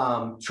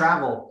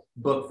travel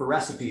book for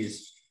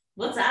recipes.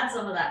 Let's add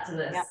some of that to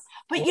this. Yeah.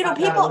 But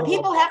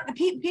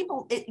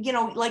people,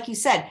 like you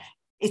said,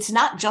 it's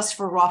not just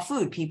for raw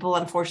food. People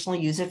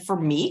unfortunately use it for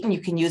meat, and you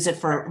can use it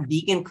for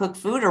vegan cooked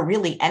food or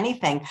really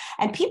anything.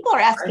 And people are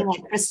asking,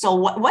 like, Crystal,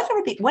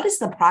 what is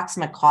the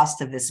approximate cost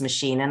of this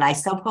machine? And I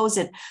suppose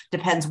it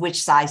depends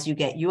which size you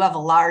get. You have a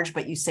large,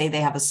 but you say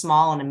they have a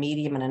small and a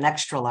medium and an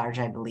extra large,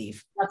 I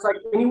believe. That's like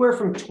anywhere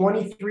from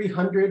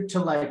 $2,300 to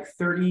like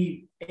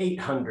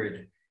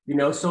 $3,800.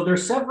 So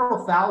there's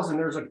several thousand.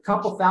 There's a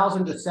couple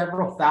thousand to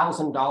several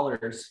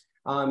 $1,000s.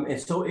 And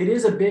so it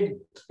is a big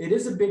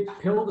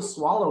pill to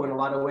swallow in a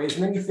lot of ways.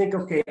 And then you think,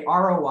 okay,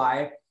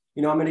 ROI,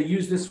 I'm going to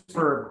use this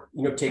for,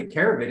 take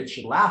care of it. It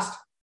should last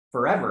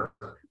forever.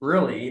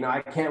 Really,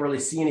 I can't really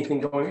see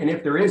anything going. And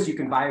if there is, you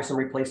can buy some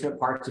replacement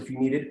parts if you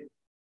needed.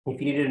 If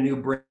you needed a new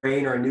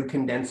brain or a new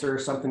condenser or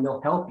something,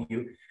 they'll help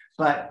you.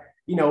 But,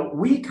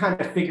 we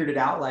kind of figured it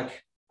out,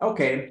 like,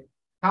 okay,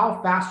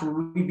 how fast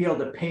would we be able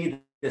to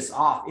pay this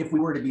off if we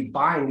were to be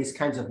buying these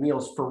kinds of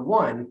meals? For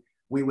one,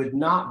 we would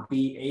not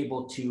be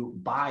able to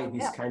buy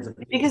these kinds of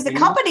things. Because the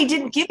company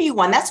didn't give you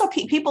one. That's what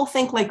people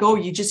think, like, oh,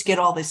 you just get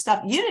all this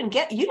stuff. You didn't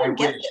get this.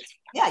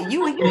 Yeah,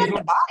 you had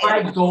to buy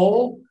it.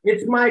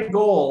 It's my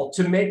goal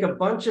to make a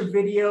bunch of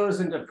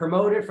videos and to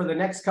promote it for the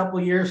next couple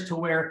of years, to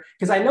where,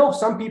 because I know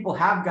some people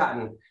have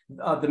gotten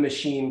the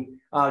machine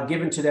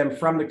given to them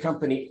from the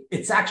company.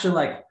 It's actually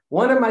like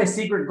one of my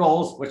secret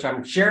goals, which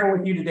I'm sharing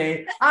with you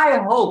today. I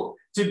hope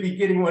to be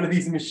getting one of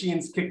these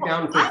machines kicked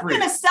down for free. I'm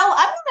going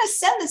to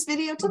send this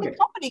video to the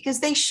company, because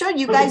they should.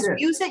 You guys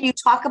use it. You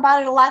talk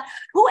about it a lot.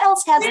 Who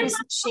else has this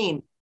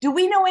machine? Do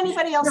we know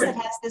anybody else that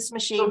has this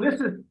machine? So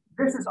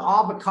this is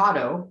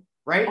avocado,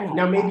 right?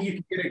 Now, maybe you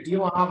can get a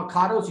deal on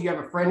avocados. You have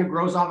a friend who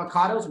grows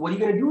avocados. What are you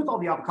going to do with all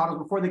the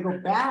avocados before they go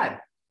bad?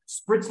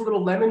 Spritz a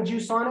little lemon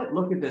juice on it.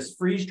 Look at this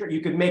freeze.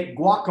 You could make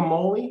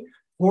guacamole,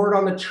 pour it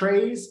on the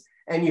trays,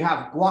 and you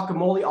have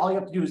guacamole. All you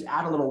have to do is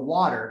add a little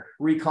water,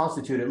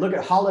 reconstitute it. Look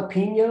at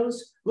jalapenos.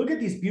 Look at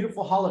these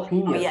beautiful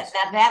jalapenos. Oh, yeah,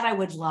 that I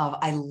would love.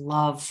 I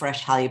love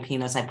fresh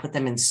jalapenos. I put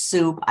them in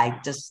soup. I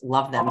just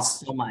love them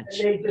so much.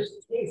 And they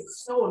just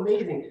taste so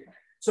amazing.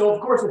 So,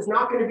 of course, it's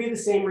not going to be the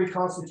same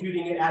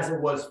reconstituting it as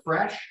it was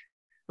fresh,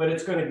 but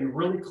it's going to be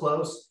really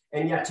close.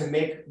 And yeah, to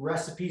make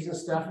recipes and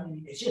stuff,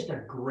 it's just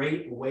a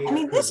great way. I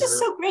mean, this is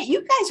so great.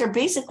 You guys are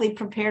basically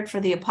prepared for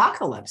the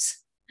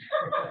apocalypse.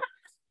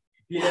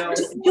 You know,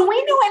 do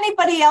we know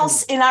anybody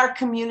else in our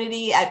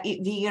community at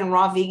Vegan,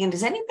 Raw Vegan?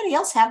 Does anybody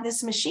else have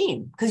this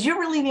machine? Because you're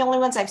really the only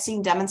ones I've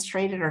seen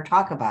demonstrate it or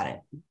talk about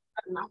it.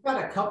 I've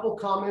got a couple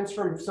comments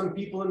from some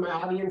people in my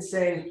audience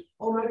saying,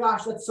 oh my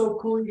gosh, that's so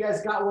cool. You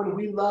guys got one.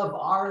 We love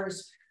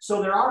ours.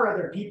 So there are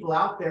other people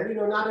out there. You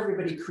know, not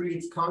everybody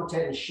creates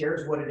content and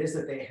shares what it is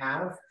that they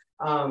have.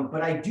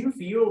 But I do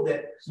feel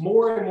that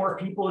more and more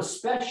people,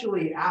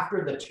 especially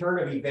after the turn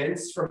of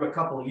events from a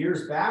couple of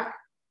years back,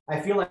 I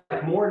feel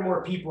like more and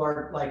more people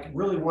are like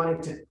really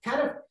wanting to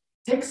kind of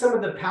take some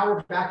of the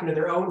power back into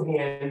their own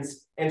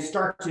hands and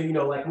start to, you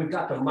know, like we've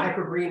got the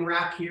microgreen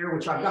rack here,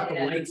 which I've got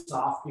the lights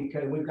off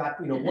because we've got,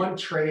 you know, one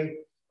tray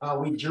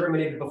we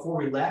germinated before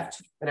we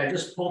left, and I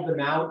just pulled them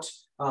out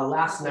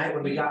last night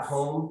when we got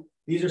home.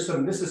 These are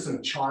some, this is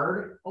some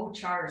chard. Oh,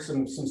 chard.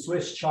 Some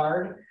Swiss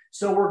chard.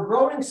 So we're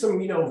growing some,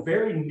 you know,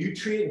 very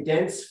nutrient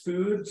dense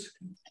foods.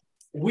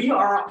 We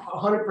are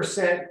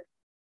 100%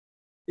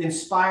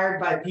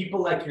 inspired by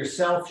people like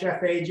yourself,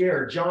 Chef AJ,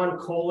 or John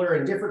Kohler,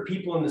 and different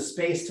people in the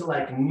space to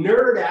like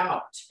nerd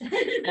out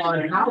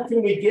on how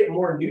can we get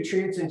more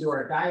nutrients into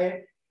our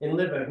diet and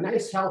live a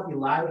nice, healthy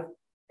life,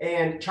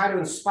 and try to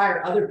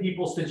inspire other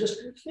people to just,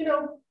 you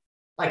know,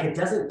 like it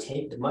doesn't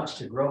take much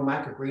to grow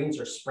microgreens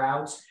or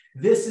sprouts.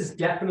 This is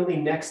definitely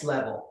next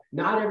level.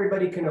 Not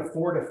everybody can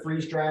afford a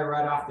freeze dry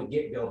right off the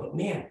get-go, but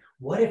man,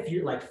 what if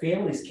you're like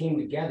families came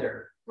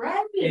together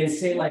and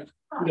say like,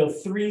 you know,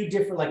 3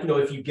 different, like, you know,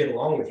 if you get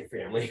along with your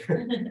family,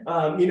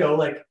 you know,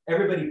 like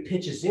everybody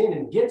pitches in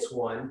and gets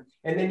one,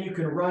 and then you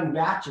can run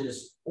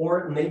batches,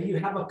 or maybe you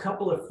have a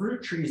couple of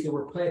fruit trees that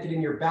were planted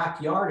in your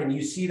backyard and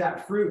you see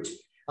that fruit,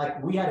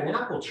 like we had an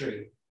apple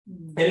tree.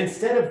 And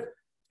instead of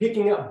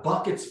picking up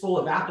buckets full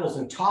of apples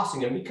and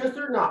tossing them because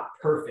they're not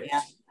perfect.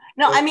 Yeah.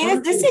 No, I mean,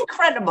 it's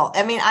incredible.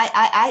 I mean,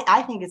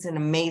 I think it's an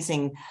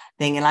amazing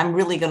thing, and I'm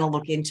really going to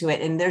look into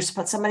it. And there's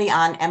somebody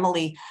on,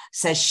 Emily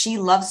says she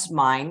loves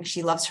mine.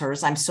 She loves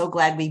hers. I'm so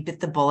glad we bit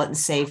the bullet and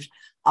saved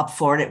up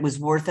for it. It was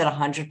worth it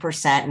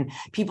 100%. And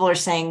people are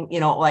saying,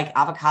 you know, like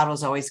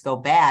avocados always go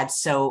bad.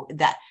 So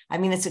that, I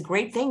mean, it's a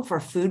great thing for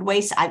food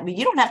waste. I mean,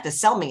 you don't have to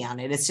sell me on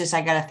it. It's just,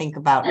 I got to think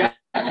about it.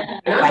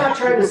 And I'm not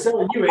trying to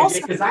sell you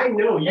AJ, because I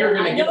know you're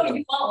going to get one.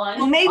 You want one.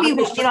 Well, maybe, you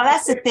know,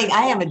 that's the thing.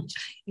 I am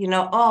you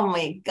know, oh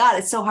my God,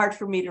 it's so hard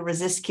for me to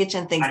resist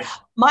kitchen things.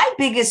 My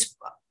biggest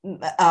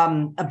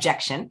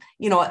objection,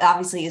 you know,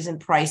 obviously isn't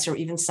price or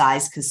even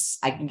size, because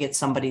I can get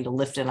somebody to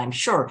lift it, I'm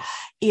sure,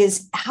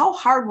 is how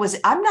hard was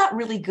it? I'm not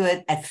really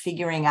good at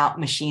figuring out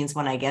machines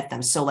when I get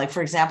them. So like,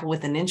 for example,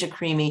 with the Ninja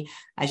Creamy,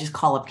 I just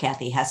call up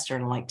Kathy Hester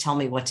and like, tell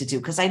me what to do.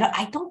 Because I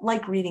don't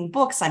like reading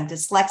books. I'm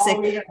dyslexic.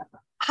 Oh, yeah.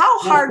 How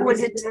hard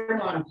was it?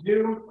 On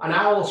Zoom, and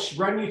I will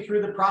run you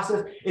through the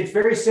process. It's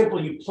very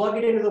simple. You plug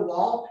it into the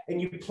wall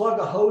and you plug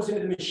a hose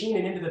into the machine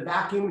and into the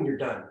vacuum, and you're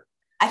done.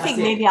 I think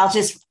maybe I'll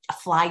just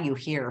fly you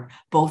here,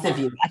 both of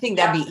you. I think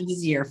that'd be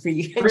easier for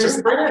you.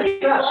 That'd be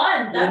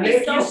fun. We'll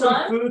make you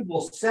some food.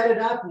 We'll set it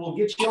up. We'll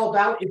get you all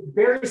out. It's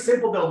very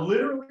simple. Though,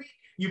 literally,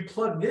 you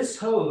plug this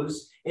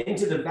hose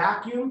into the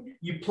vacuum.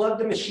 You plug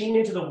the machine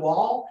into the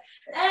wall,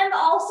 and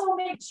also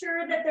make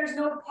sure that there's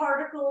no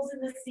particles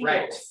in the seals.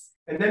 Right.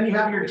 And then you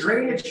have your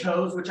drainage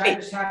hose, which I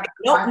just have.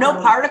 No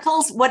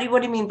particles? What do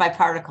you mean by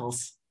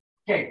particles?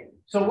 Okay,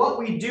 so what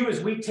we do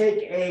is we take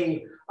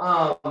a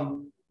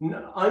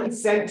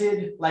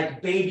unscented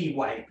like baby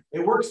wipe.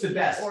 It works the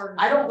best.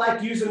 I don't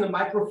like using the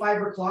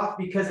microfiber cloth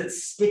because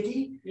it's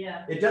sticky.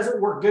 Yeah. It doesn't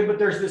work good, but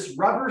there's this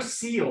rubber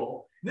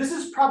seal. This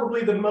is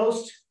probably the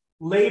most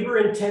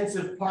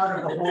labor-intensive part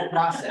of the whole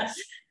process.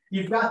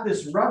 You've got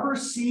this rubber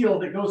seal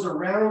that goes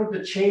around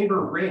the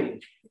chamber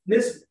ring.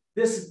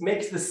 This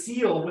makes the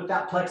seal with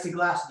that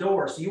plexiglass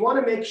door. So you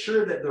want to make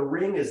sure that the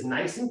ring is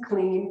nice and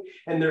clean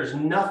and there's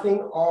nothing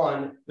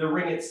on the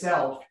ring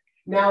itself.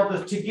 Now,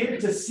 to get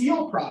it to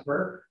seal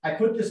proper, I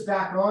put this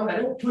back on. I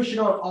don't push it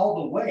on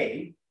all the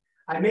way.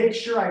 I make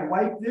sure I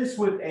wipe this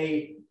with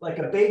like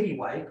a baby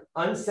wipe,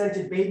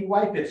 unscented baby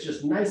wipe. It's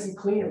just nice and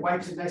clean. It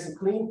wipes it nice and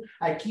clean.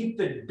 I keep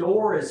the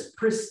door as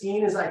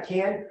pristine as I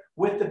can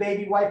with the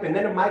baby wipe, and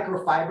then a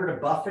microfiber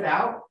to buff it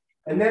out.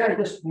 And then I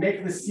just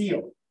make the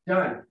seal.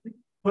 Done.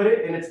 Put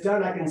it and it's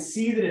done. I can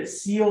see that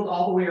it's sealed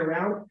all the way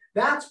around.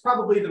 That's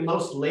probably the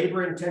most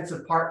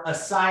labor-intensive part,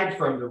 aside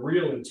from the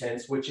real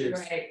intense, which is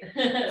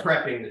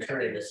prepping the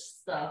tray.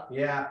 Stuff.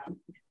 Yeah.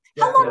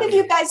 How long have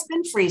you guys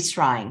been freeze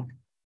drying?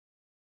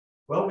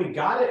 Well, we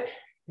got it.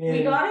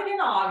 We got it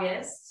in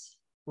August.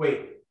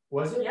 Wait,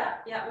 was it?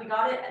 Yeah, we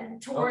got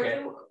it toward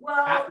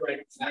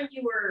when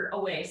you were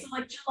away, so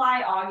like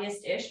July,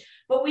 August-ish.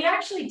 But we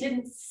actually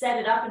didn't set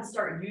it up and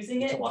start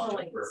using it until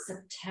like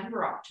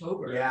September,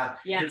 October. Yeah.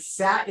 It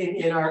sat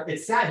it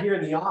sat here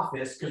in the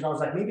office because I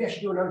was like, maybe I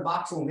should do an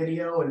unboxing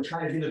video and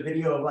try to do the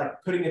video of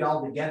like putting it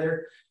all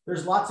together.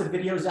 There's lots of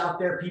videos out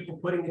there, people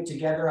putting it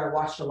together. I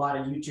watched a lot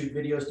of YouTube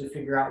videos to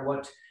figure out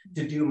what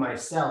to do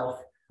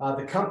myself.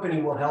 The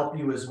company will help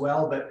you as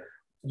well, but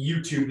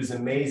YouTube is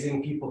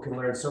amazing. People can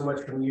learn so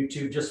much from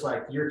YouTube, just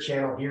like your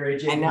channel here,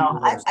 AJ. I know.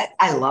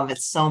 I love it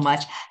so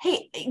much.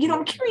 Hey,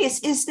 I'm curious,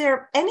 is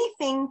there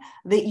anything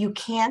that you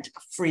can't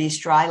freeze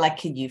dry? Like,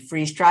 could you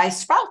freeze dry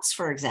sprouts,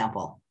 for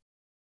example?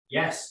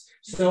 Yes.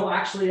 So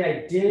actually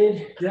I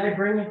did I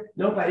bring it?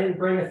 Nope, I didn't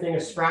bring a thing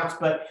of sprouts,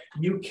 but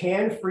you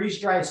can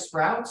freeze dry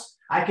sprouts.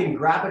 I can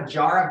grab a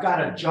jar. I've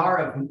got a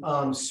jar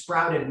of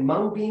sprouted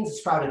mung beans,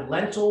 sprouted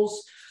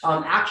lentils,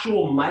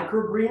 actual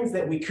microgreens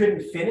that we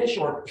couldn't finish,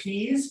 or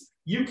peas.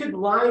 You could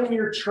line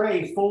your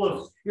tray full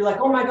of, you're like,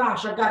 oh my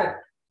gosh, I've got a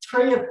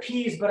tray of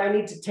peas, but I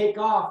need to take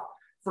off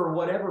for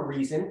whatever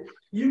reason.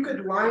 You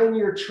could line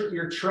your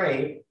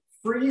tray,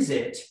 freeze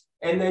it,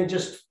 and then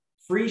just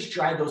freeze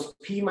dry those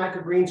pea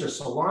microgreens or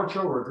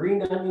cilantro or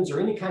green onions or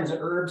any kinds of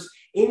herbs,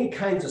 any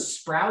kinds of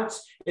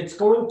sprouts. It's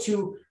going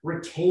to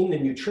retain the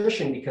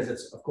nutrition because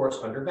it's, of course,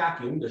 under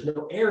vacuum. There's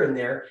no air in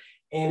there,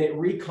 and it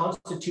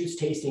reconstitutes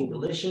tasting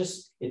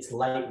delicious. It's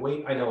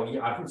lightweight. I know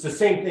it's the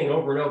same thing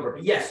over and over,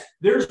 but yes,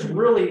 there's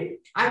really,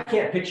 I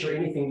can't picture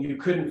anything you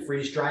couldn't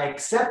freeze dry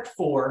except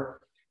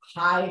for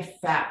high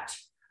fat.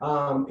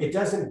 It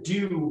doesn't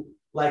do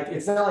like,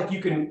 it's not like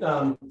you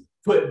can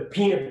put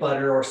peanut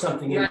butter or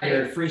something in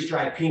there and freeze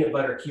dry peanut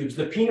butter cubes.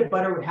 The peanut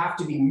butter would have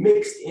to be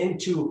mixed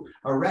into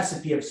a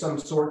recipe of some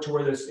sort to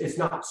where it's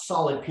not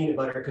solid peanut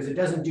butter, because it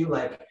doesn't do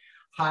like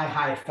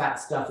high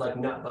fat stuff like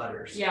nut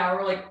butters. Yeah,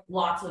 or like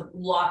lots of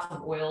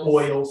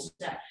oils.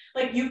 Yeah.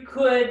 Like you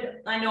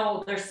could, I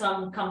know there's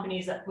some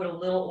companies that put a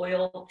little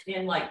oil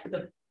in like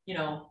the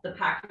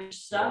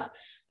packaged stuff,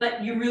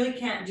 but you really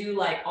can't do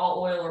like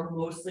all oil or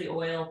mostly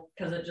oil,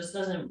 because it just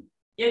doesn't,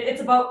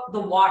 it's about the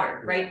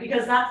water, right?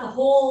 Because that's the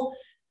whole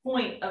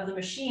point of the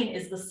machine,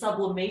 is the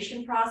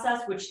sublimation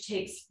process, which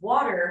takes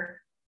water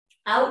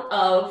out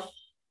of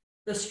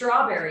the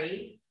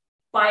strawberry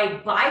by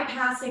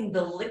bypassing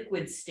the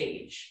liquid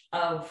stage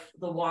of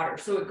the water.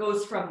 So it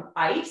goes from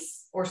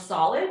ice or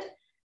solid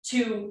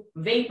to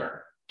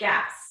vapor,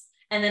 gas,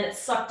 and then it's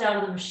sucked out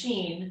of the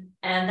machine.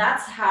 And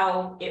that's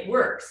how it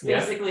works.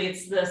 Basically,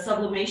 it's the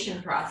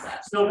sublimation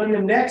process. So then the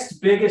next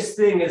biggest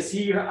thing is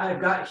here, I've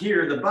got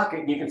here the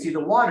bucket, and you can see the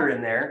water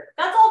in there.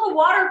 That's all the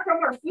water from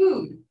our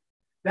food.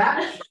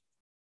 That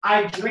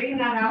I drain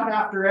that out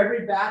after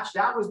every batch.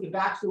 That was the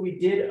batch that we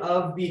did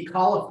of the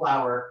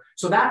cauliflower.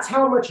 So that's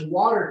how much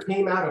water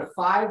came out of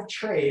 5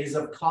 trays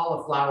of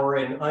cauliflower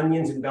and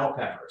onions and bell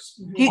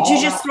peppers. Do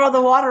you just throw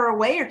the water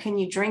away, or can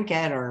you drink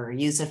it or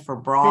use it for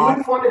broth? You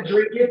wouldn't want to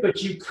drink it,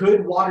 but you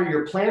could water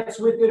your plants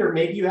with it, or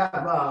maybe you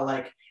have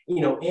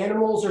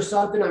animals or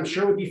something. I'm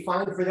sure would be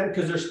fine for them,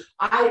 because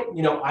I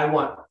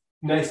want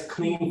nice,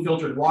 clean,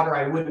 filtered water.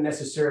 I wouldn't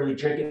necessarily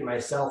drink it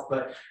myself,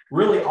 but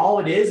really all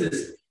it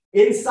is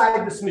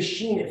inside this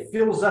machine, it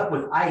fills up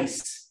with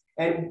ice,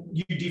 and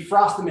you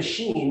defrost the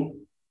machine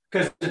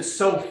because it's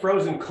so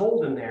frozen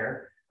cold in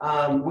there.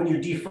 When you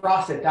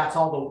defrost it, that's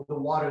all the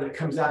water that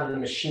comes out of the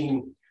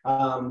machine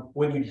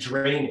when you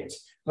drain it.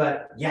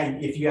 But yeah,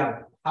 if you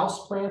have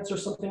house plants or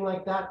something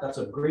like that, that's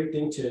a great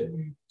thing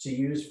to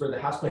use for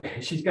the house plant.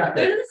 She's got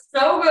that. This is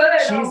so good.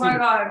 Oh my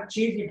God.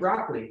 Cheesy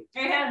broccoli. I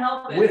can't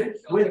help it.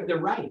 With the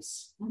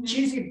rice.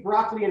 Cheesy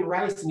broccoli and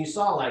rice, and you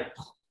saw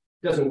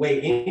doesn't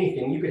weigh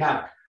anything. You could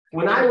have,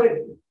 when I went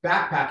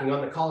backpacking on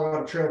the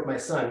Colorado Trail with my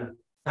son,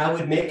 I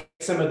would make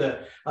some of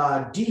the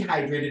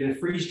dehydrated and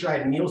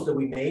freeze-dried meals that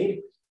we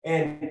made,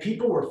 and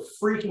people were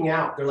freaking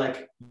out. They're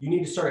like, you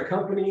need to start a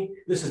company.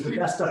 This is the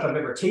best stuff I've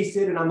ever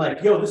tasted. And I'm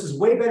like, yo, this is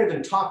way better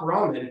than top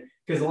ramen,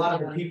 because a lot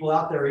of the people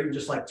out there are eating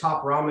just like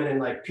top ramen and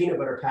like peanut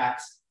butter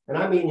packs. And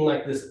I'm eating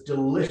like this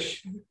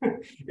delicious.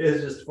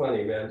 It's just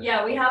funny, man.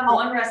 Yeah, we have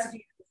one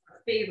recipe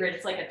favorite.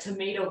 It's like a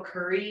tomato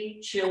curry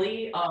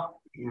chili.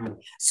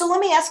 So let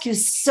me ask you,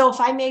 so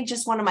if I made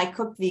just one of my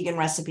cooked vegan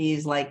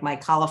recipes, like my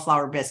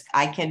cauliflower bisque,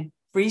 I can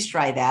freeze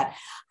dry that.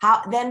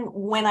 How then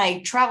when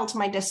I travel to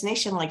my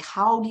destination,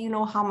 how do you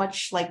know how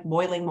much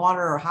boiling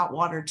water or hot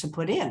water to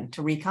put in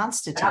to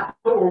reconstitute? That's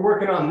what we're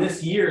working on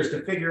this year, is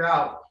to figure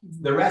out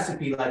the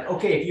recipe.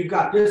 Okay, if you've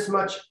got this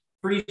much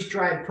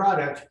freeze-dried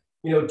product,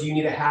 do you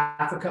need a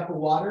half a cup of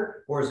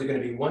water, or is it going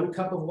to be 1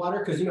 cup of water?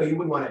 Because you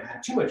wouldn't want to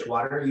add too much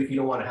water if you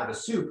don't want to have a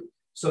soup.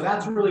 So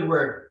that's really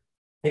where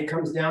it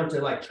comes down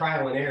to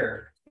trial and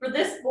error. For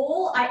this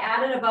bowl, I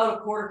added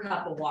about a 1/4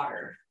 cup of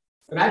water.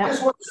 And I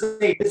just want to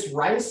say, this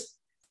rice,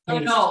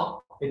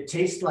 it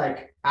tastes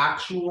like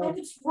actual.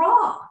 It's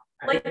raw.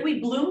 We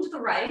bloomed the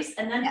rice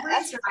and then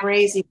that's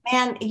crazy,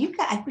 man.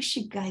 I wish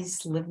you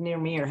guys lived near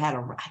me or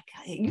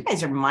you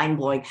guys are mind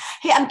blowing.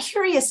 Hey, I'm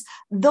curious,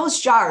 those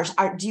jars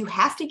do you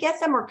have to get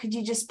them, or could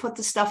you just put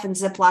the stuff in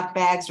Ziploc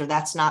bags, or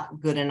that's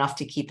not good enough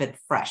to keep it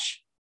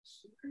fresh?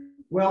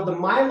 Well, the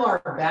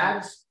Mylar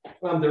bags,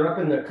 they're up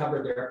in the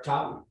cupboard there up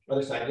top,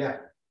 other side, yeah.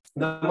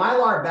 The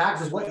Mylar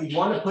bags is what you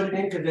want to put it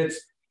in, because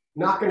it's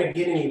not going to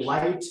get any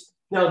light.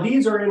 Now,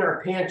 these are in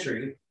our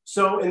pantry.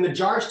 And the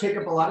jars take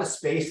up a lot of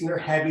space, and they're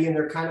heavy, and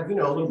they're kind of, a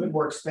little bit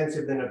more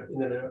expensive than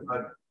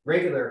a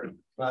regular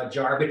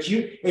jar. But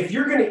if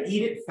you're going to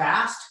eat it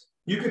fast,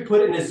 you could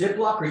put it in a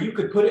Ziploc, or you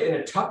could put it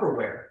in a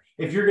Tupperware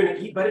if you're going to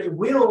eat, but it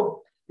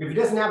will, if it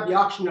doesn't have the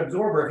oxygen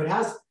absorber, if it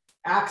has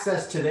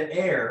access to the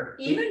air,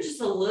 even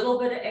just a little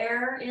bit of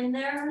air in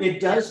there, it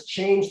does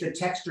change the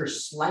texture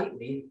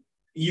slightly.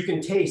 You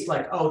can taste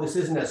like, oh, this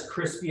isn't as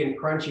crispy and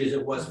crunchy as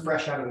it was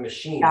fresh out of the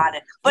machine. Got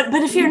it. But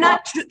if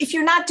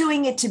you're not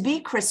doing it to be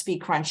crispy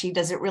crunchy,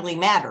 does it really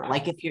matter?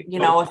 Like if you're,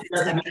 if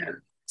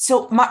it's,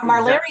 so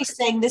Marlari's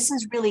saying this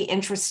is really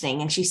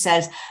interesting, and she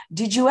says,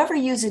 did you ever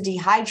use a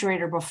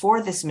dehydrator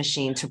before this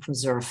machine to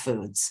preserve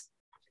foods?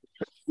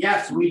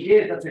 Yes, we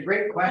did. That's a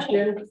great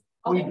question.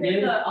 We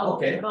did.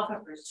 Okay.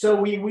 So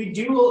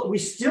we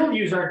still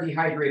use our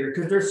dehydrator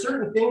because there's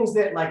certain things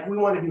that, like, we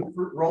want to do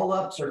fruit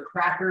roll-ups or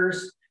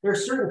crackers. There are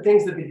certain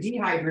things that the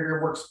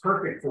dehydrator works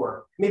perfect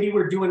for. Maybe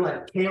we're doing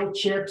like kale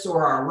chips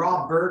or our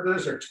raw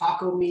burgers or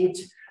taco meat,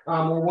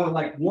 or we're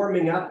like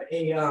warming up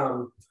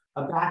a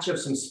batch of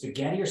some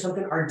spaghetti or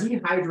something. Our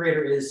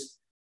dehydrator is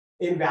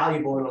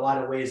invaluable in a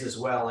lot of ways as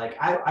well. Like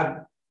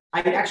I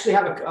actually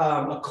have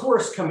a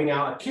course coming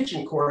out, a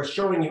kitchen course,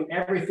 showing you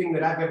everything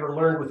that I've ever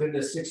learned within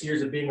the 6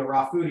 years of being a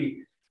raw foodie.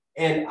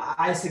 And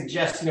I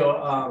suggest, a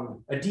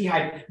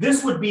dehydrator.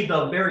 This would be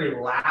the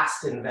very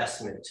last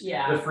investment,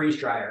 the freeze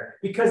dryer,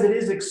 because it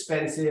is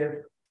expensive,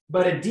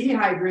 but a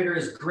dehydrator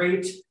is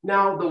great.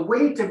 Now, the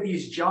weight of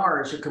these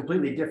jars are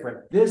completely different.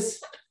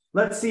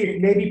 Let's see if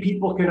maybe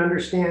people can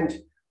understand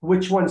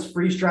which one's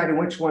freeze dried and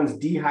which one's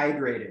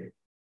dehydrated.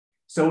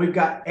 So we've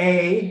got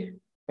A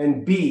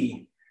and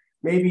B.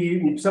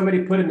 Maybe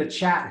somebody put in the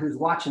chat who's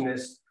watching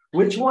this,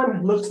 which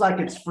one looks like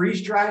it's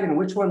freeze dried and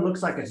which one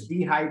looks like it's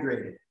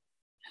dehydrated?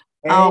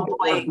 Oh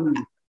boy.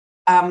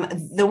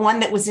 The one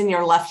that was in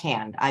your left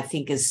hand, I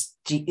think is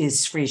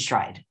freeze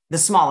dried. The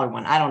smaller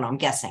one. I don't know. I'm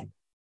guessing.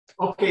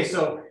 Okay,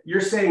 so you're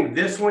saying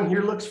this one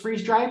here looks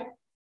freeze dried?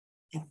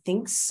 I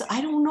think so. I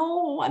don't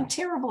know. I'm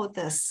terrible at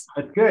this.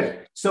 That's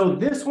good. So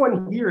this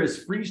one here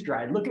is freeze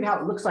dried. Look at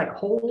how it looks like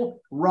whole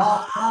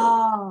raw.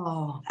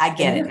 Oh, I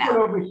get it now. This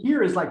one over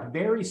here is like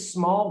very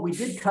small. We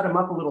did cut them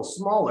up a little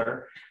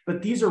smaller,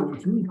 but these are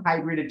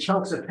dehydrated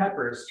chunks of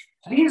peppers.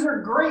 These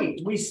are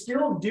great. We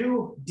still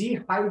do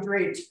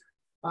dehydrate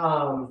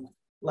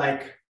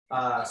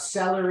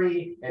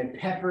celery and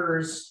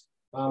peppers.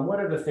 What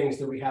are the things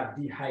that we have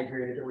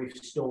dehydrated that we've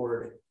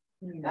stored?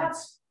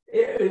 That's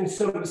and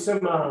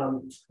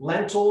some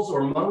lentils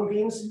or mung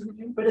beans,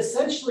 but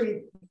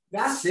essentially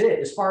that's it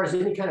as far as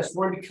any kind of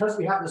storing. Because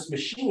we have this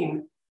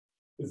machine,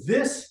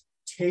 this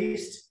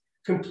tastes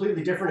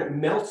completely different. It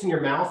melts in your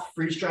mouth,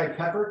 freeze-dried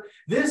pepper.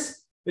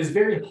 This is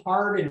very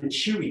hard and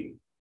chewy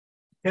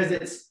because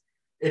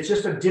it's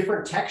just a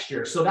different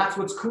texture. So that's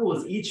what's cool,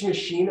 is each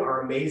machine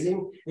are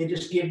amazing. They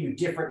just give you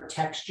different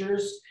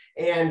textures.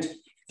 And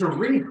to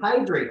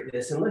rehydrate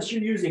this, unless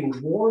you're using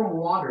warm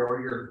water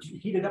or you're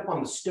heated up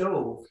on the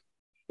stove,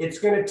 it's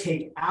going to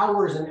take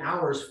hours and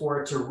hours for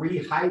it to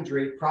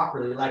rehydrate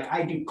properly. Like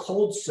I do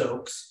cold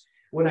soaks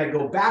when I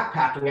go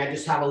backpacking. I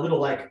just have a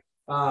little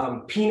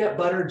peanut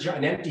butter jar,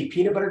 an empty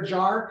peanut butter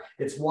jar.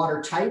 It's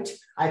watertight.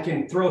 I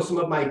can throw some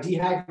of my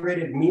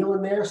dehydrated meal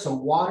in there,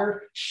 some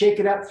water, shake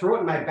it up, throw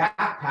it in my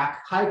backpack,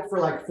 hike for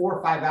like 4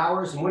 or 5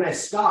 hours. And when I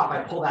stop,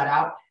 I pull that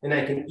out and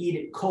I can eat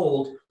it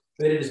cold,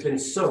 that it has been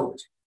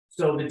soaked.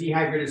 So the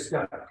dehydrated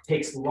stuff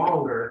takes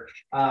longer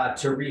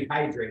to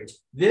rehydrate.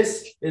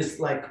 This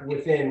is like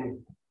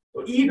within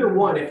either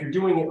one. If you're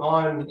doing it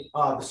on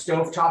the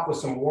stovetop with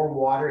some warm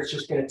water, it's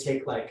just going to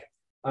take like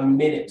a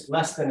minute,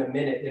 less than a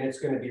minute, and it's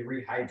going to be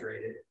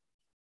rehydrated.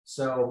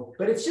 So,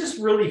 but it's just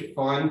really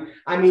fun.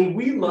 I mean,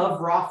 we love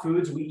raw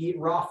foods. We eat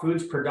raw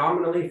foods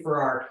predominantly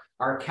for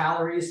our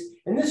calories.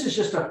 And this is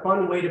just a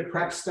fun way to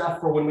prep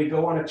stuff for when we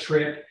go on a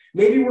trip.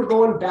 Maybe we're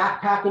going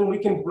backpacking. We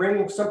can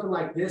bring something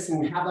like this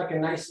and have like a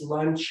nice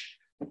lunch.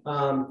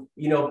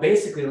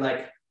 Basically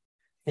like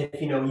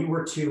if, you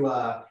were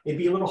to, it'd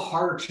be a little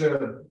harder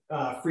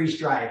to freeze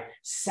dry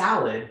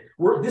salad.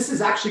 This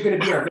is actually going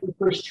to be our very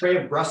first tray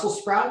of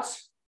Brussels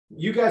sprouts.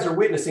 You guys are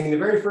witnessing the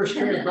very first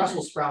tray of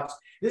Brussels sprouts.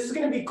 This is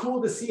going to be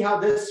cool to see how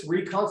this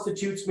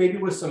reconstitutes, maybe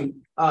with some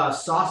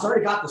sauce. I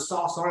already got the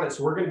sauce on it,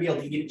 so we're going to be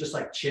able to eat it just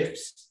like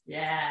chips.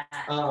 Yeah.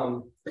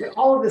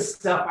 All of this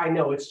stuff, I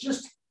know it's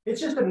just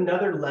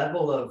another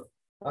level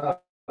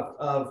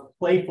of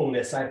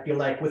playfulness, I feel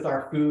like, with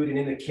our food and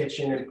in the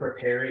kitchen and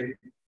preparing.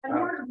 And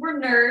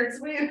we're nerds.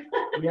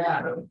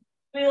 Yeah.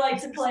 We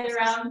like to play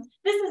around.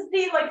 This is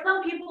like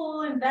some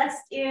people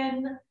invest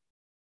in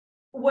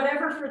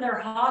whatever for their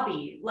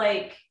hobby.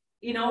 Like,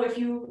 if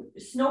you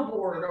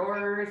snowboard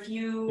or if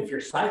you're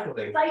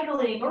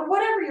cycling or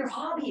whatever your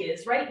hobby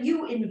is, right?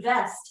 You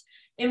invest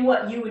in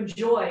what you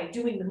enjoy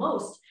doing the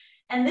most.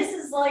 And this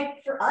is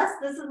like, for us,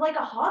 this is like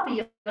a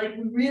hobby. Like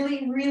we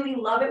really, really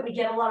love it. We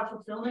get a lot of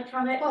fulfillment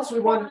from it. Plus,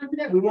 we want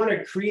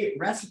to create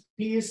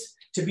recipes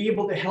to be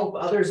able to help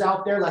others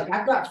out there. Like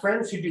I've got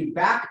friends who do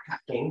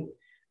backpacking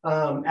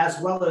as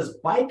well as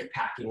bike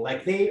packing.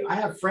 Like I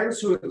have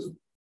friends who have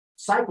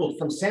cycled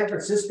from San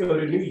Francisco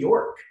to New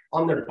York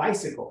on their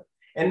bicycle.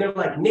 And they're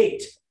like,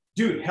 Nate,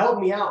 dude,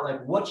 help me out.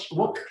 Like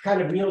what kind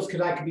of meals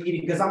could I be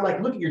eating? Because I'm like,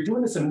 look, you're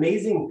doing this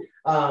amazing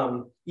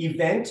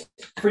event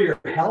for your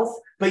health,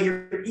 but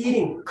you're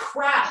eating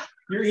crap.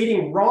 you're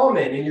eating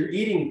ramen and you're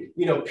eating,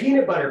 you know,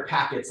 peanut butter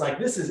packets. Like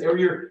this is,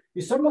 or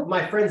some of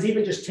my friends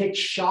even just take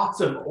shots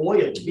of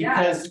oil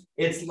because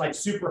it's like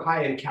super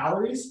high in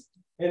calories.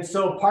 And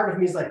so part of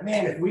me is like,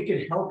 man, if we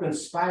could help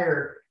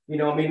inspire, you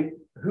know, I mean,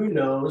 who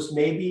knows,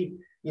 maybe,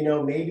 you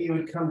know, maybe it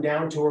would come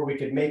down to where we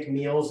could make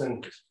meals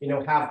and, you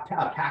know, have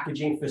a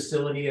packaging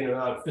facility and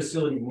a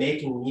facility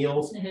making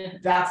meals.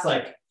 That's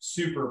like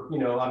super, you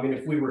know, I mean,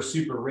 if we were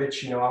super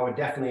rich, you know, I would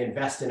definitely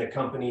invest in a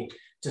company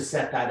to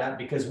set that up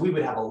because we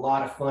would have a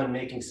lot of fun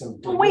making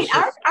some delicious.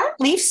 Wait, aren't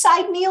leaf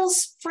side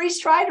meals freeze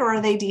dried or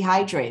are they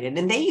dehydrated?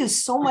 And they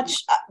use so much.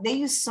 They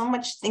use so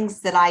much things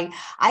that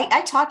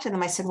I talked to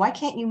them. I said, why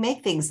can't you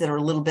make things that are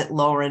a little bit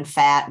lower in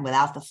fat and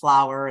without the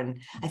flour?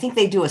 And I think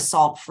they do a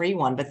salt free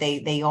one, but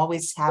they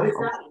always have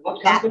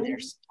fat in their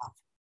stuff.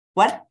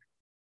 What?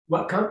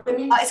 What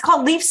company? It's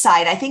called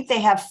Leafside. I think they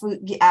have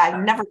food.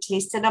 I've never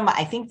tasted them.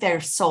 I think they're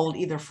sold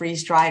either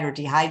freeze dried or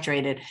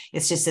dehydrated.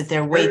 It's just that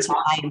they're way too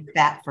high in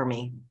fat for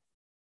me.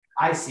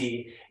 I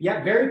see.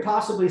 Yeah, very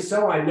possibly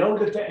so. I know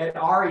that at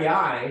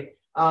REI,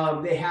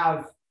 they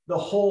have the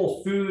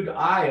whole food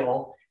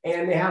aisle,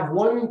 and they have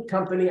one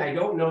company, I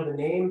don't know the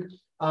name,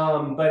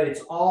 but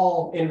it's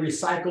all in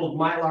recycled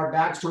Mylar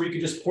bags, so you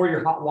could just pour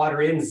your hot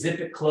water in,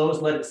 zip it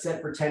closed, let it sit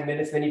for 10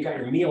 minutes, then you got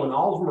your meal, and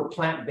all of them are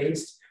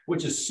plant-based,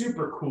 which is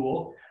super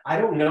cool. I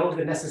don't know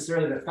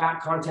necessarily the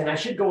fat content. I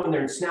should go in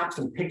there and snap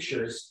some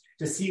pictures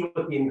to see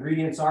what the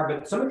ingredients are,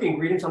 but some of the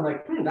ingredients I'm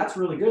like, that's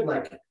really good.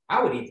 Like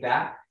I would eat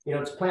that. You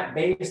know, it's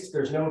plant-based.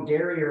 There's no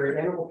dairy or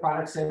animal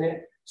products in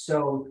it.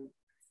 So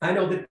I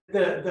know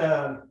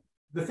that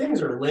the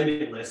things are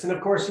limitless. And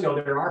of course, you know,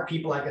 there are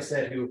people, like I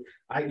said, who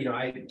I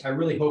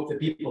really hope that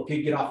people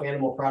could get off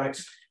animal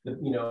products.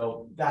 You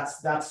know,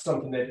 that's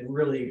something that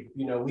really,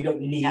 you know, we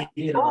don't need.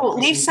 Yeah. Oh,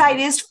 Leafside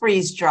is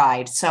freeze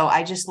dried. So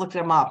I just looked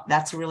them up.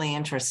 That's really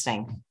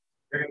interesting.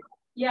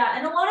 Yeah,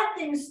 and a lot of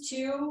things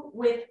too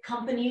with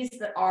companies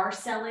that are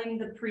selling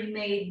the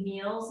pre-made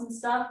meals and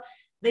stuff,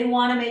 they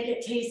want to make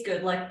it taste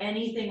good like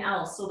anything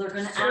else. So they're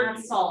going to add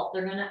salt,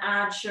 they're going to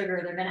add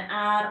sugar, they're going to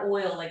add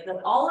oil, like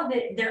all of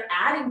it, they're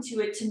adding to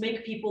it to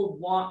make people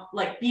want,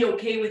 like, be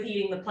okay with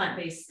eating the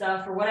plant-based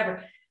stuff or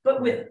whatever.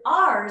 But with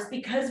ours,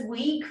 because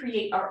we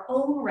create our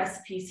own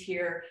recipes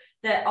here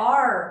that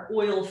are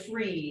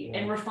oil-free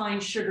and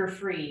refined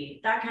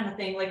sugar-free, that kind of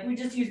thing. Like we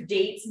just use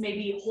dates,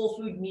 maybe whole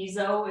food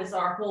miso is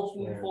our whole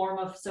food form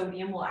of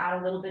sodium. We'll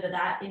add a little bit of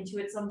that into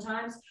it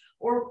sometimes.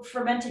 Or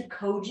fermented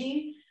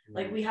koji.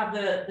 Like we have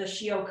the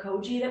shio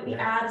koji that we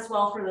add as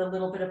well for the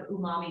little bit of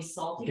umami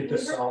salty. Get the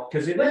salt,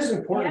 because it is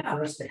important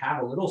for us to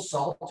have a little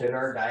salt in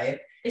our diet.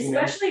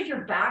 Especially if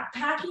you're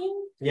backpacking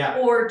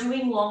or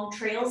doing long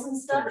trails and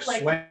stuff,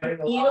 like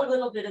eat a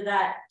little bit of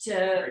that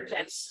to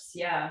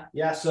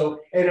so,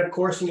 and of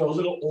course, you know, a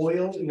little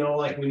oil, you know,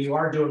 like when you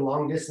are doing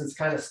long distance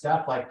kind of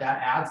stuff, like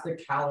that adds the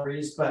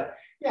calories. But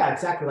yeah,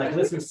 exactly. Like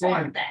Lissa's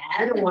saying,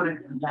 I don't want to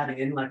do that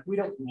in, like, we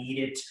don't need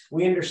it.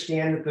 We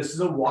understand that this is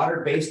a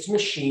water-based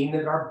machine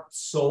that our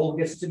soul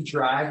gets to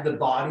drive. The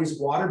body's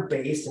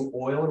water-based, and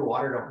oil and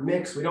water don't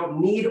mix. We don't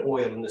need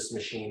oil in this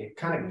machine. It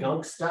kind of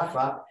gunks stuff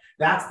up.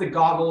 That's the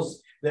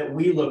goggles that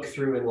we look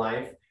through in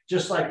life.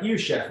 Just like you,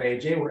 Chef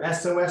AJ, we're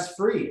SOS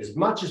free as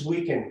much as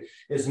we can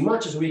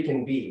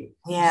be.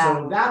 Yeah.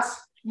 So that's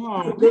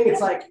the thing.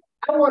 It's like,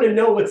 I want to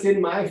know what's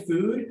in my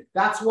food.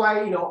 That's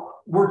why, you know,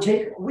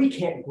 we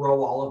can't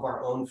grow all of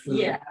our own food.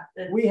 Yeah.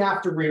 We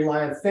have to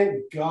rely on,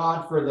 thank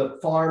God for the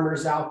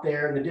farmers out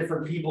there and the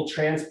different people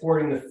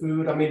transporting the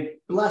food. I mean,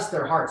 bless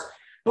their hearts.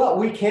 But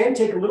we can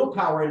take a little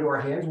power into our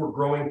hands. We're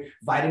growing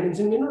vitamins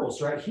and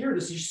minerals right here.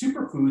 This is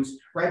superfoods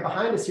right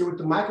behind us here with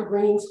the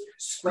microgreens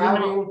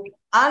sprouting.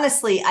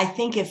 Honestly, I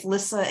think if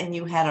Lissa and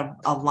you had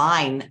a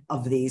line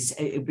of these,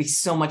 it would be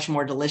so much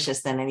more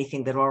delicious than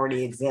anything that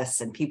already exists,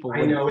 and people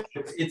would. I know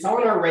it's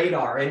on our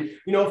radar, and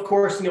you know, of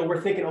course, you know,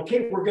 we're thinking,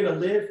 okay, we're going to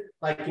live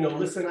like, you know,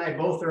 Lissa and I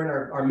both are in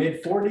our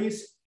mid 40s.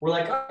 We're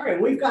like, all right,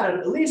 we've got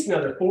at least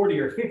another 40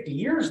 or 50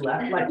 years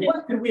left. Like,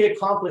 what could we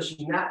accomplish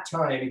in that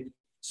time?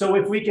 So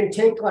if we can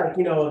take, like,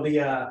 you know,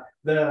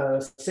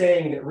 the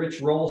saying that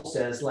Rich Roll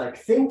says, like,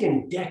 think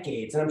in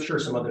decades, and I'm sure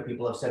some other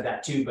people have said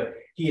that too, but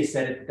he has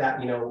said it,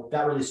 that, you know,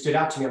 that really stood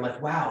out to me. I'm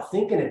like, wow,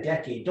 think in a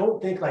decade. Don't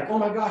think like, oh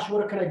my gosh,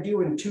 what can I do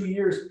in 2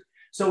 years?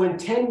 So in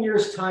 10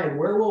 years time,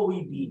 where will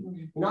we be?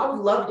 You know, I would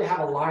love to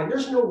have a line.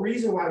 There's no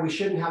reason why we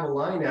shouldn't have a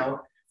line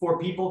out for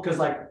people. Cause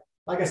like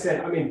I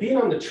said, I mean, being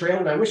on the trail,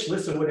 and I wish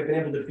Lissa would have been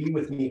able to be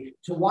with me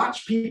to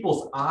watch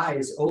people's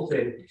eyes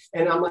open.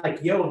 And I'm like,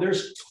 yo,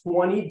 there's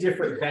 20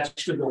 different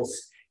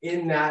vegetables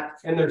in that.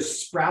 And there's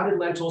sprouted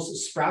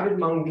lentils, sprouted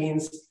mung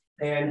beans,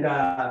 and,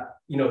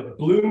 you know,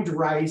 bloomed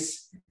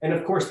rice. And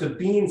of course the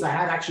beans, I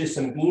had actually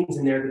some beans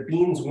in there. The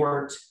beans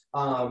weren't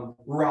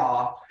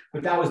raw,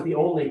 but that was the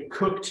only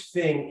cooked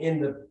thing in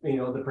the, you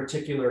know, the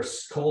particular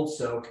cold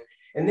soak.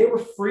 And they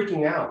were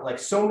freaking out. Like,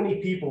 so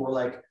many people were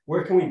like,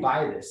 where can we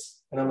buy this?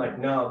 And I'm like,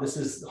 no, this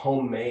is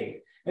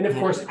homemade. And of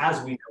course,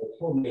 as we know,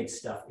 homemade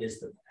stuff is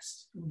the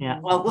best. Yeah.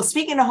 Well,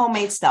 speaking of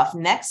homemade stuff,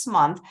 next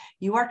month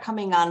you are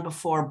coming on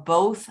before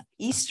both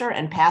Easter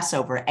and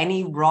Passover.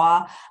 Any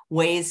raw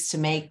ways to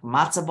make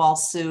matzo ball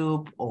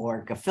soup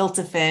or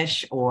gefilte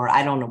fish, or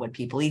I don't know what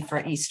people eat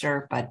for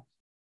Easter, but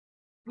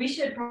we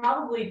should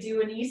probably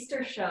do an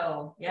Easter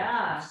show.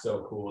 Yeah.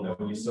 So cool. That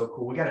would be so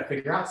cool. We got to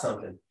figure out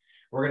something.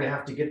 We're going to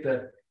have to get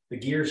the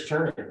gears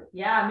turning.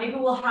 Yeah. Maybe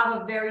we'll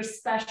have a very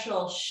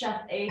special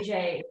Chef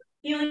AJ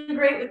Feeling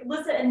Great with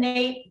Lissa and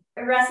Nate,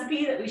 a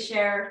recipe that we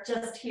share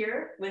just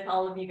here with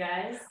all of you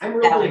guys. I'm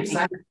really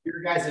excited for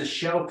your guys'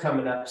 show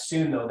coming up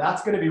soon, though.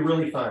 That's going to be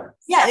really fun.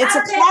 Yeah, it's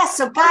a class.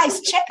 So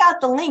guys, check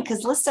out the link,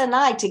 because Lissa and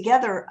I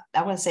together,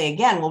 I want to say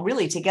again, well,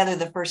 really together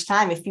the first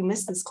time. If you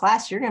miss this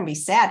class, you're going to be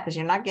sad because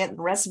you're not getting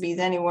recipes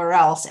anywhere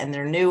else, and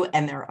they're new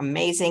and they're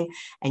amazing,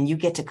 and you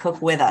get to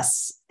cook with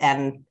us.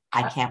 And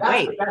I can't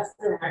wait. The best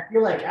thing. I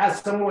feel like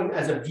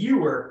as a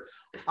viewer,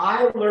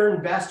 I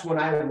learn best when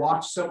I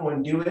watch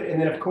someone do it. And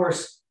then of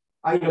course,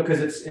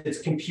 because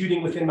it's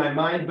computing within my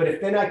mind, but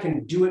if then I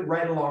can do it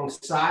right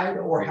alongside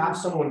or have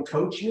someone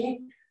coach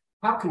me,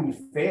 how can you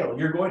fail?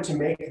 You're going to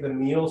make the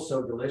meal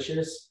so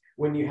delicious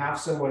when you have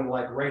someone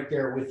like right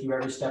there with you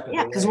every step of the way.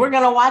 Yeah, because we're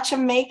going to watch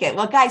them make it.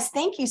 Well, guys,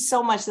 thank you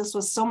so much. This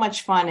was so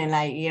much fun. And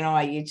you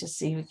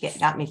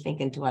got me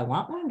thinking, do I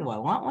want one? Do I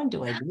want one?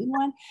 Do I need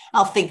one?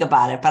 I'll think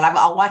about it, but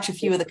I'll watch a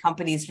few of the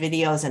company's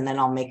videos and then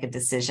I'll make a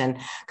decision,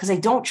 because I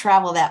don't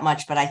travel that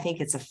much, but I think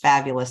it's a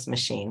fabulous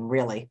machine,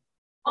 really.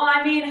 Well,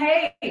 I mean,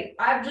 hey,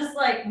 I'm just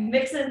like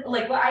mixing,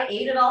 like I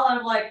ate it all.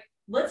 I'm like,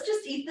 let's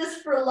just eat this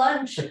for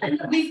lunch.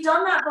 And we've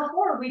done that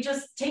before. We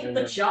just take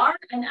the jar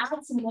and add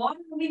some water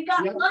and we've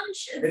got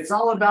lunch. It's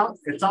all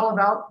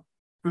about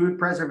food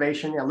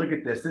preservation. Yeah, look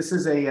at this. This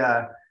is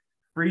a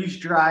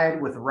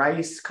freeze-dried with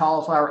rice,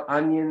 cauliflower,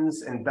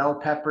 onions, and bell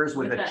peppers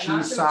with a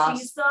cheese sauce.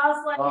 Cheese sauce,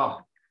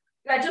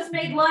 I just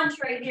made lunch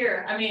right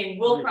here. I mean,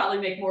 we'll probably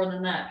make more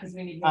than that because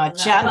we need more than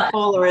John that.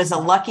 Kohler is a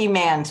lucky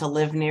man to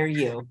live near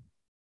you.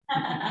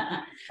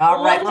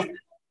 All right. Well,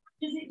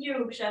 visit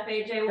you, Chef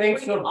AJ. We'll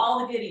bring you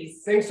all the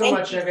goodies. Thanks so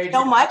much, Chef AJ.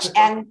 So much,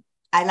 and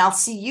I'll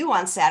see you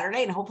on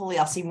Saturday, and hopefully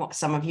I'll see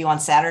some of you on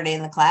Saturday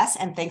in the class.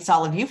 And thanks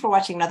all of you for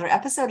watching another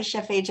episode of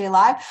Chef AJ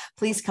Live.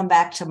 Please come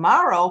back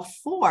tomorrow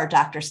for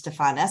Dr.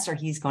 Stefan Esser.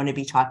 He's going to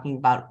be talking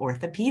about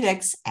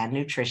orthopedics and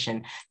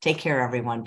nutrition. Take care, everyone.